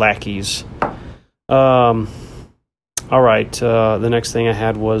Mountain's lackeys. All right. The next thing I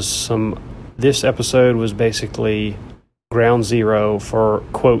had was this episode was basically ground zero for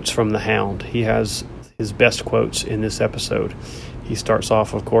quotes from the Hound. He has his best quotes in this episode. He starts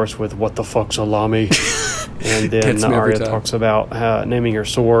off, of course, with "What the fuck's a Lami?" And then Arya talks about naming her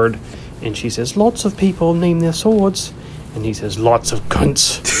sword, and she says, "Lots of people name their swords," and he says, "Lots of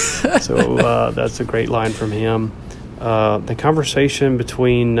cunts." So that's a great line from him. The conversation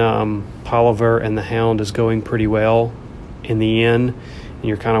between Polliver and the Hound is going pretty well in the inn, and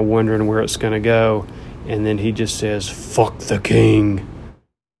you're kind of wondering where it's going to go. And then he just says, "Fuck the king,"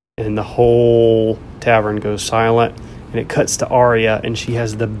 and the whole tavern goes silent. And it cuts to Arya, and she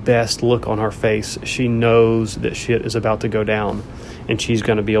has the best look on her face. She knows that shit is about to go down, and she's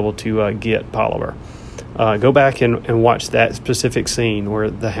going to be able to get Polliver. Go back and watch that specific scene where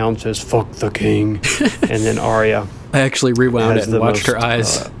the Hound says, "Fuck the king," and then Arya. I actually rewound it and watched her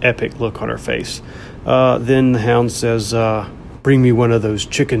eyes. Epic look on her face. Then the Hound says, "Bring me one of those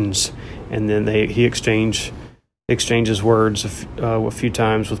chickens," and then he exchanges words a few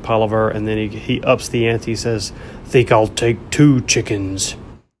times with Polliver, and then he ups the ante. He says, "Think I'll take 2 chickens,"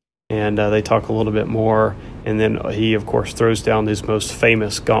 and they talk a little bit more, and then he of course throws down his most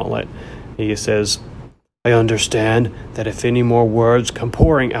famous gauntlet. He says, "I understand that if any more words come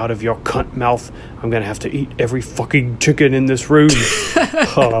pouring out of your cunt mouth, I'm gonna have to eat every fucking chicken in this room."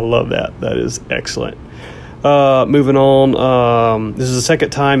 Oh, I love that. That is excellent. Moving on, this is the second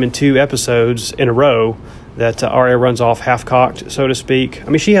time in 2 episodes in a row that Arya runs off half-cocked, so to speak. I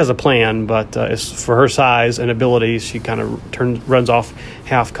mean, she has a plan, but it's for her size and abilities, she kind of runs off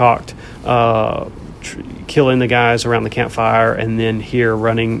half-cocked, killing the guys around the campfire, and then here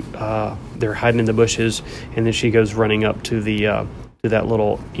running, they're hiding in the bushes, and then she goes running up to that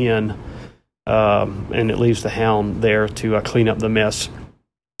little inn, and it leaves the Hound there to clean up the mess.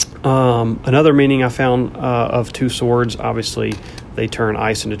 Another meaning I found of 2 swords, obviously they turn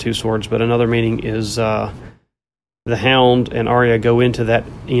ice into 2 swords, but another meaning is the Hound and Arya go into that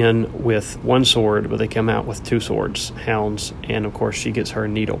inn with 1 sword, but they come out with 2 swords, Hounds, and of course she gets her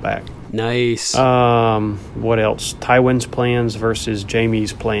needle back. Nice. What else? Tywin's plans versus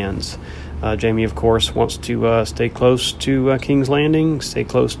Jaime's plans. Jaime, of course, wants to stay close to King's Landing, stay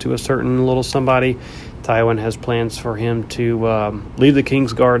close to a certain little somebody. Tywin has plans for him to leave the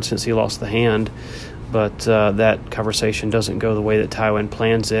King's Guard since he lost the hand, but that conversation doesn't go the way that Tywin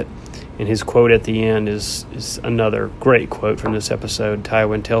plans it. And his quote at the end is another great quote from this episode.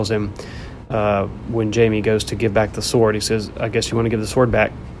 Tywin tells him when Jaime goes to give back the sword, he says, "I guess you want to give the sword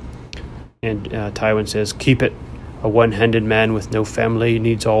back." And Tywin says, "Keep it. A one-handed man with no family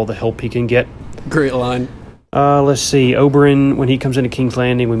needs all the help he can get." Great line. Let's see. Oberyn, when he comes into King's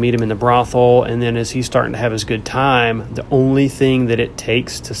Landing, we meet him in the brothel, and then as he's starting to have his good time, the only thing that it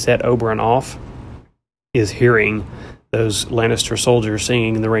takes to set Oberyn off is hearing those Lannister soldiers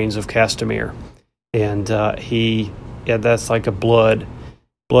singing in the Rains of Castamere. And that's like a blood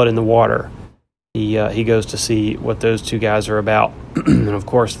in the water. He goes to see what those 2 guys are about. And of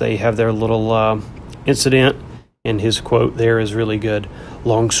course, they have their little incident, and his quote there is really good.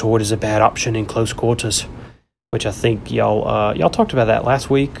 "Longsword is a bad option in close quarters," which I think y'all talked about that last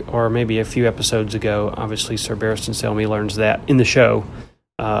week or maybe a few episodes ago. Obviously, Sir Barristan Selmy learns that in the show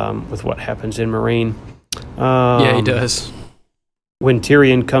with what happens in Meereen. Yeah, he does. When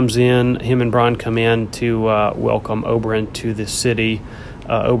Tyrion comes in, him and Bronn come in to welcome Oberyn to the city.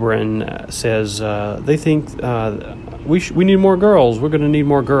 Oberyn says they think we need more girls. We're going to need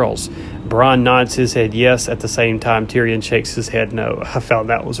more girls. Bronn nods his head yes. At the same time, Tyrion shakes his head no. I found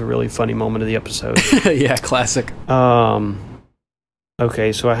that was a really funny moment of the episode. Yeah, classic.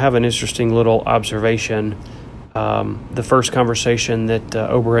 Okay, so I have an interesting little observation. The first conversation that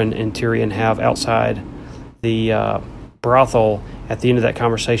Oberyn and Tyrion have outside the brothel, at the end of that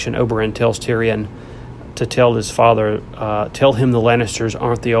conversation, Oberyn tells Tyrion to tell his father, tell him the Lannisters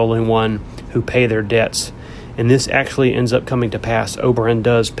aren't the only one who pay their debts. And this actually ends up coming to pass. Oberyn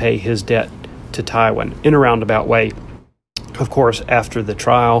does pay his debt to Tywin in a roundabout way. Of course, after the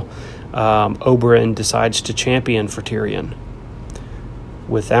trial, Oberyn decides to champion for Tyrion.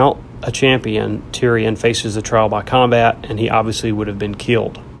 Without a champion, Tyrion faces a trial by combat, and he obviously would have been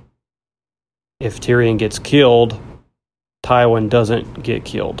killed. If Tyrion gets killed, Tywin doesn't get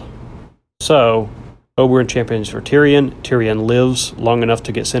killed. So, Oberyn champions for Tyrion. Tyrion lives long enough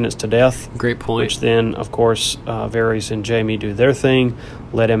to get sentenced to death. Great point. Which then, of course, Varys and Jaime do their thing,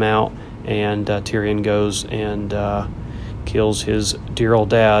 let him out, and Tyrion goes and kills his dear old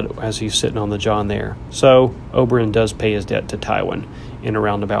dad as he's sitting on the john there. So, Oberyn does pay his debt to Tywin in a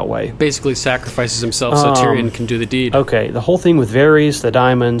roundabout way. Basically sacrifices himself so Tyrion can do the deed. Okay, the whole thing with Varys, the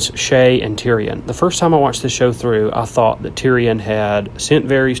Diamonds, Shae, and Tyrion. The first time I watched this show through, I thought that Tyrion had sent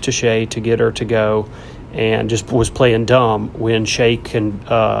Varys to Shae to get her to go and just was playing dumb when Shae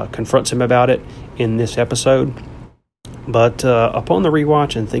confronts him about it in this episode. But upon the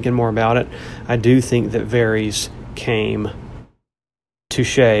rewatch and thinking more about it, I do think that Varys came to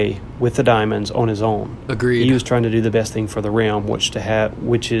Shae with the Diamonds on his own. Agreed. He was trying to do the best thing for the realm, which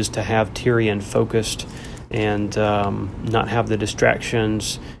is to have Tyrion focused and not have the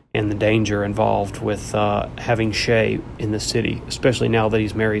distractions and the danger involved with having Shae in the city, especially now that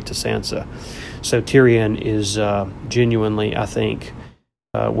he's married to Sansa. So Tyrion is genuinely, I think,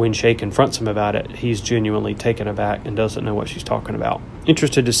 when Shae confronts him about it, he's genuinely taken aback and doesn't know what she's talking about.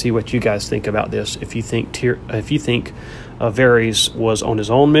 Interested to see what you guys think about this. If you think Varys was on his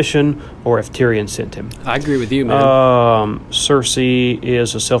own mission, or if Tyrion sent him. I agree with you, man. Cersei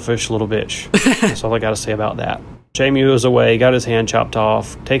is a selfish little bitch. That's all I got to say about that. Jaime was away, got his hand chopped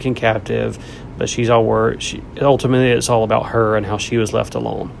off, taken captive, but she's all worried. Ultimately, it's all about her and how she was left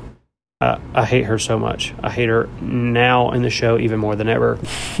alone. I hate her so much. I hate her now in the show even more than ever.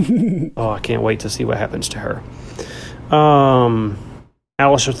 I can't wait to see what happens to her.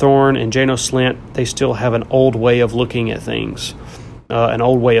 Alistair Thorne and Janos Slynt, they still have an old way of looking at things, an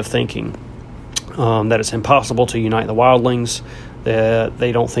old way of thinking, that it's impossible to unite the wildlings, that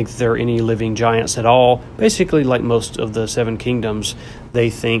they don't think there are any living giants at all. Basically, like most of the Seven Kingdoms, they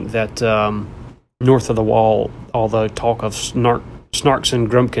think that north of the Wall, all the talk of snarks and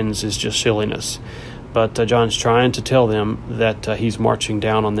grumpkins is just silliness. But Jon's trying to tell them that he's marching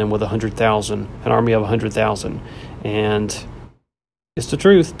down on them with 100,000, an army of 100,000. And it's the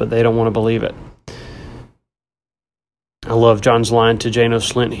truth, but they don't want to believe it. I love Jon's line to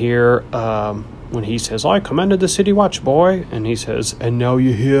Janos Slynt here when he says, "I commanded the city watch, boy." And he says, "And now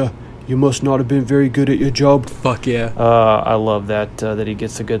you're here. You must not have been very good at your job." Fuck yeah. I love that he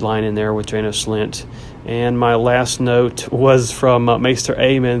gets a good line in there with Janos Slynt. And my last note was from Maester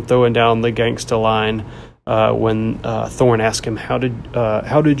Aemon throwing down the gangsta line when Thorne asked him, how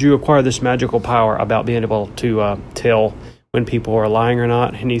did you acquire this magical power about being able to tell when people are lying or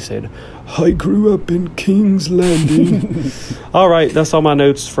not? And he said, "I grew up in King's Landing." All right, that's all my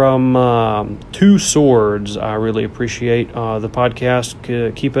notes from Two Swords. I really appreciate the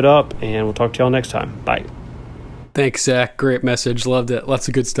podcast. Keep it up, and we'll talk to y'all next time. Bye. Thanks, Zach. Great message. Loved it. Lots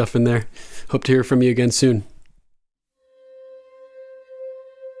of good stuff in there. Hope to hear from you again soon.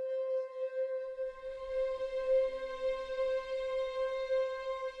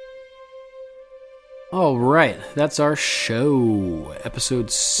 All right, that's our show, episode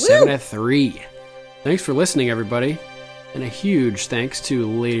 73. Thanks for listening, everybody. And a huge thanks to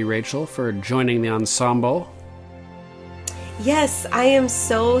Lady Rachel for joining the ensemble. Yes, I am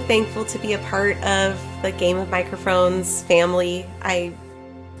so thankful to be a part of the Game of Microphones family. I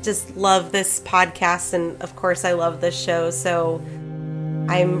just love this podcast, and of course I love this show, so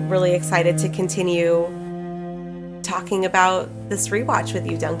I'm really excited to continue talking about this rewatch with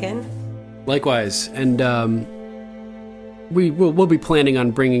you, Duncan. Likewise, and we'll be planning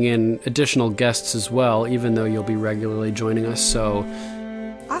on bringing in additional guests as well, even though you'll be regularly joining us, so...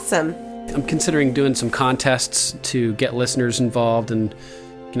 Awesome. I'm considering doing some contests to get listeners involved, and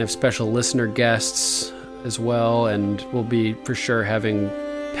can have special listener guests as well, and we'll be for sure having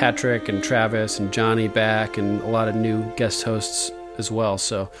Patrick and Travis and Johnny back, and a lot of new guest hosts as well,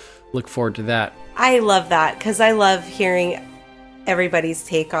 so look forward to that. I love that, because I love hearing everybody's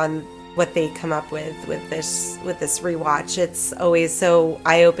take on what they come up with this rewatch. It's always so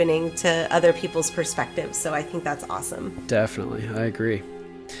eye-opening to other people's perspectives, so I think that's awesome. Definitely, I agree.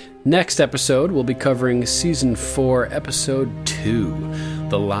 Next episode, we'll be covering Season 4, Episode 2,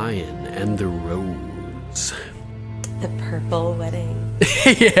 The Lion and the Rose. The Purple Wedding.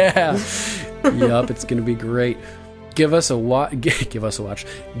 Yeah. Yup, it's going to be great. Give us a watch.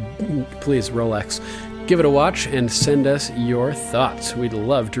 Please, Rolex. Give it a watch and send us your thoughts. We'd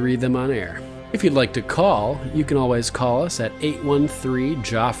love to read them on air. If you'd like to call, you can always call us at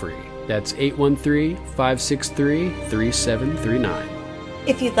 813-JOFFREY. That's 813-563-3739.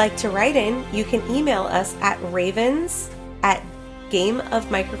 If you'd like to write in, you can email us at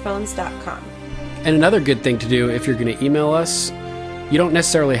ravens@gameofmicrophones.com. And another good thing to do if you're going to email us, you don't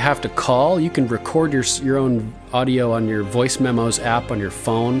necessarily have to call. You can record your own audio on your voice memos app on your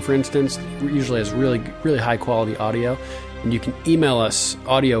phone, for instance. It usually has really, really high quality audio. And you can email us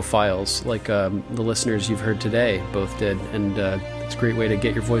audio files like the listeners you've heard today both did. And it's a great way to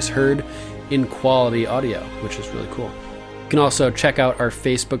get your voice heard in quality audio, which is really cool. You can also check out our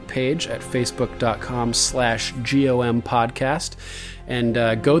Facebook page at facebook.com/GOM podcast.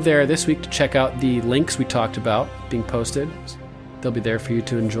 And go there this week to check out the links we talked about being posted. They'll be there for you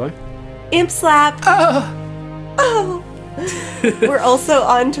to enjoy. Imp slap! Oh! We're also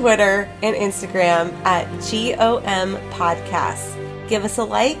on Twitter and Instagram at GOM Podcasts. Give us a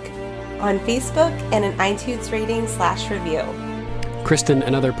like on Facebook and an iTunes rating/review. Kristen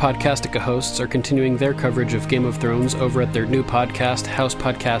and other Podcastica hosts are continuing their coverage of Game of Thrones over at their new podcast, House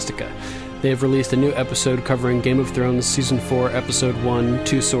Podcastica. They have released a new episode covering Game of Thrones Season 4, Episode 1,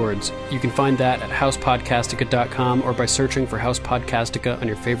 Two Swords. You can find that at housepodcastica.com or by searching for House Podcastica on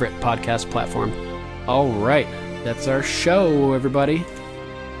your favorite podcast platform. All right, that's our show, everybody.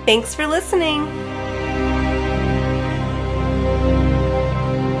 Thanks for listening.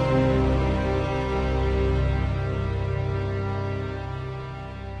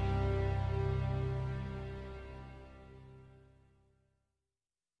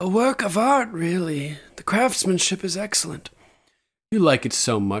 A work of art, really. The craftsmanship is excellent. You like it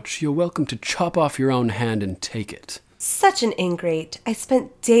so much, you're welcome to chop off your own hand and take it. Such an ingrate. I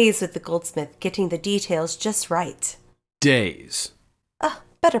spent days with the goldsmith getting the details just right. Days.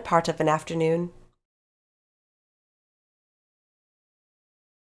 Better part of an afternoon.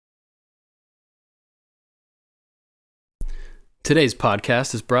 Today's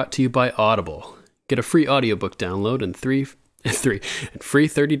podcast is brought to you by Audible. Get a free audiobook download and free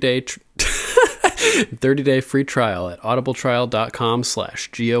 30-day 30-day free trial at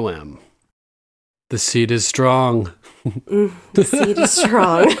audibletrial.com/GOM. The seed is strong. The seed is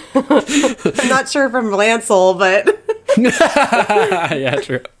strong. I'm not sure if I'm Lancel, but... Yeah,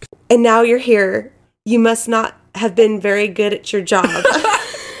 true. And now you're here. You must not have been very good at your job.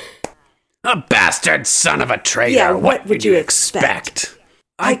 A bastard son of a traitor. Yeah, what would you expect?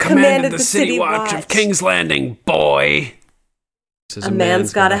 I commanded the city watch of King's Landing, boy. A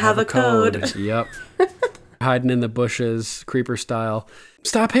man's gotta have a code. Yep. Hiding in the bushes, creeper style.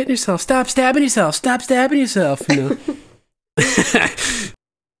 Stop hitting yourself. Stop stabbing yourself. Stop stabbing yourself. You know.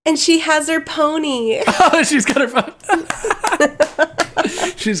 And she has her pony. Oh, she's got her.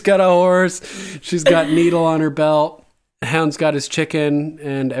 She's got a horse. She's got Needle on her belt. Hound's got his chicken,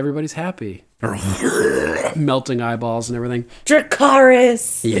 and everybody's happy. Melting eyeballs and everything.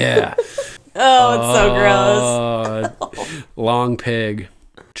 Dracarys. Yeah. Oh, it's so gross. Long pig.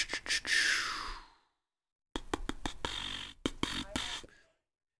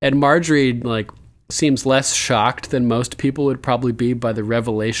 And Marjorie, seems less shocked than most people would probably be by the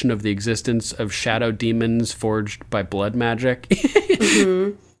revelation of the existence of shadow demons forged by blood magic.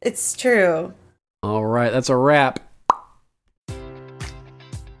 Mm-hmm. It's true. All right, that's a wrap.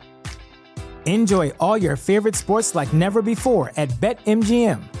 Enjoy all your favorite sports like never before at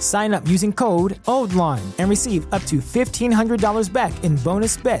BetMGM. Sign up using code OLDLINE and receive up to $1,500 back in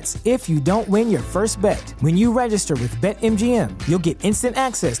bonus bets if you don't win your first bet. When you register with BetMGM, you'll get instant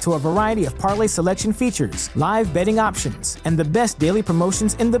access to a variety of parlay selection features, live betting options, and the best daily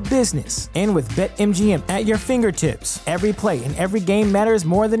promotions in the business. And with BetMGM at your fingertips, every play and every game matters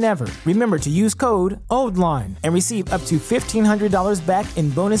more than ever. Remember to use code OLDLINE and receive up to $1,500 back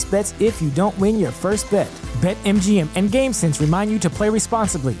in bonus bets if you don't win your first bet. BetMGM and GameSense remind you to play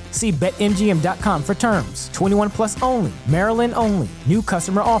responsibly. See BetMGM.com for terms. 21 plus only. Maryland only. New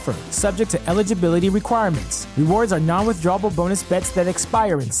customer offer. Subject to eligibility requirements. Rewards are non-withdrawable bonus bets that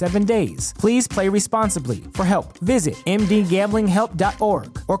expire in 7 days. Please play responsibly. For help, visit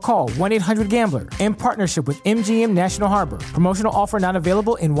mdgamblinghelp.org or call 1-800-GAMBLER in partnership with MGM National Harbor. Promotional offer not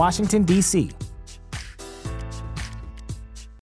available in Washington, D.C.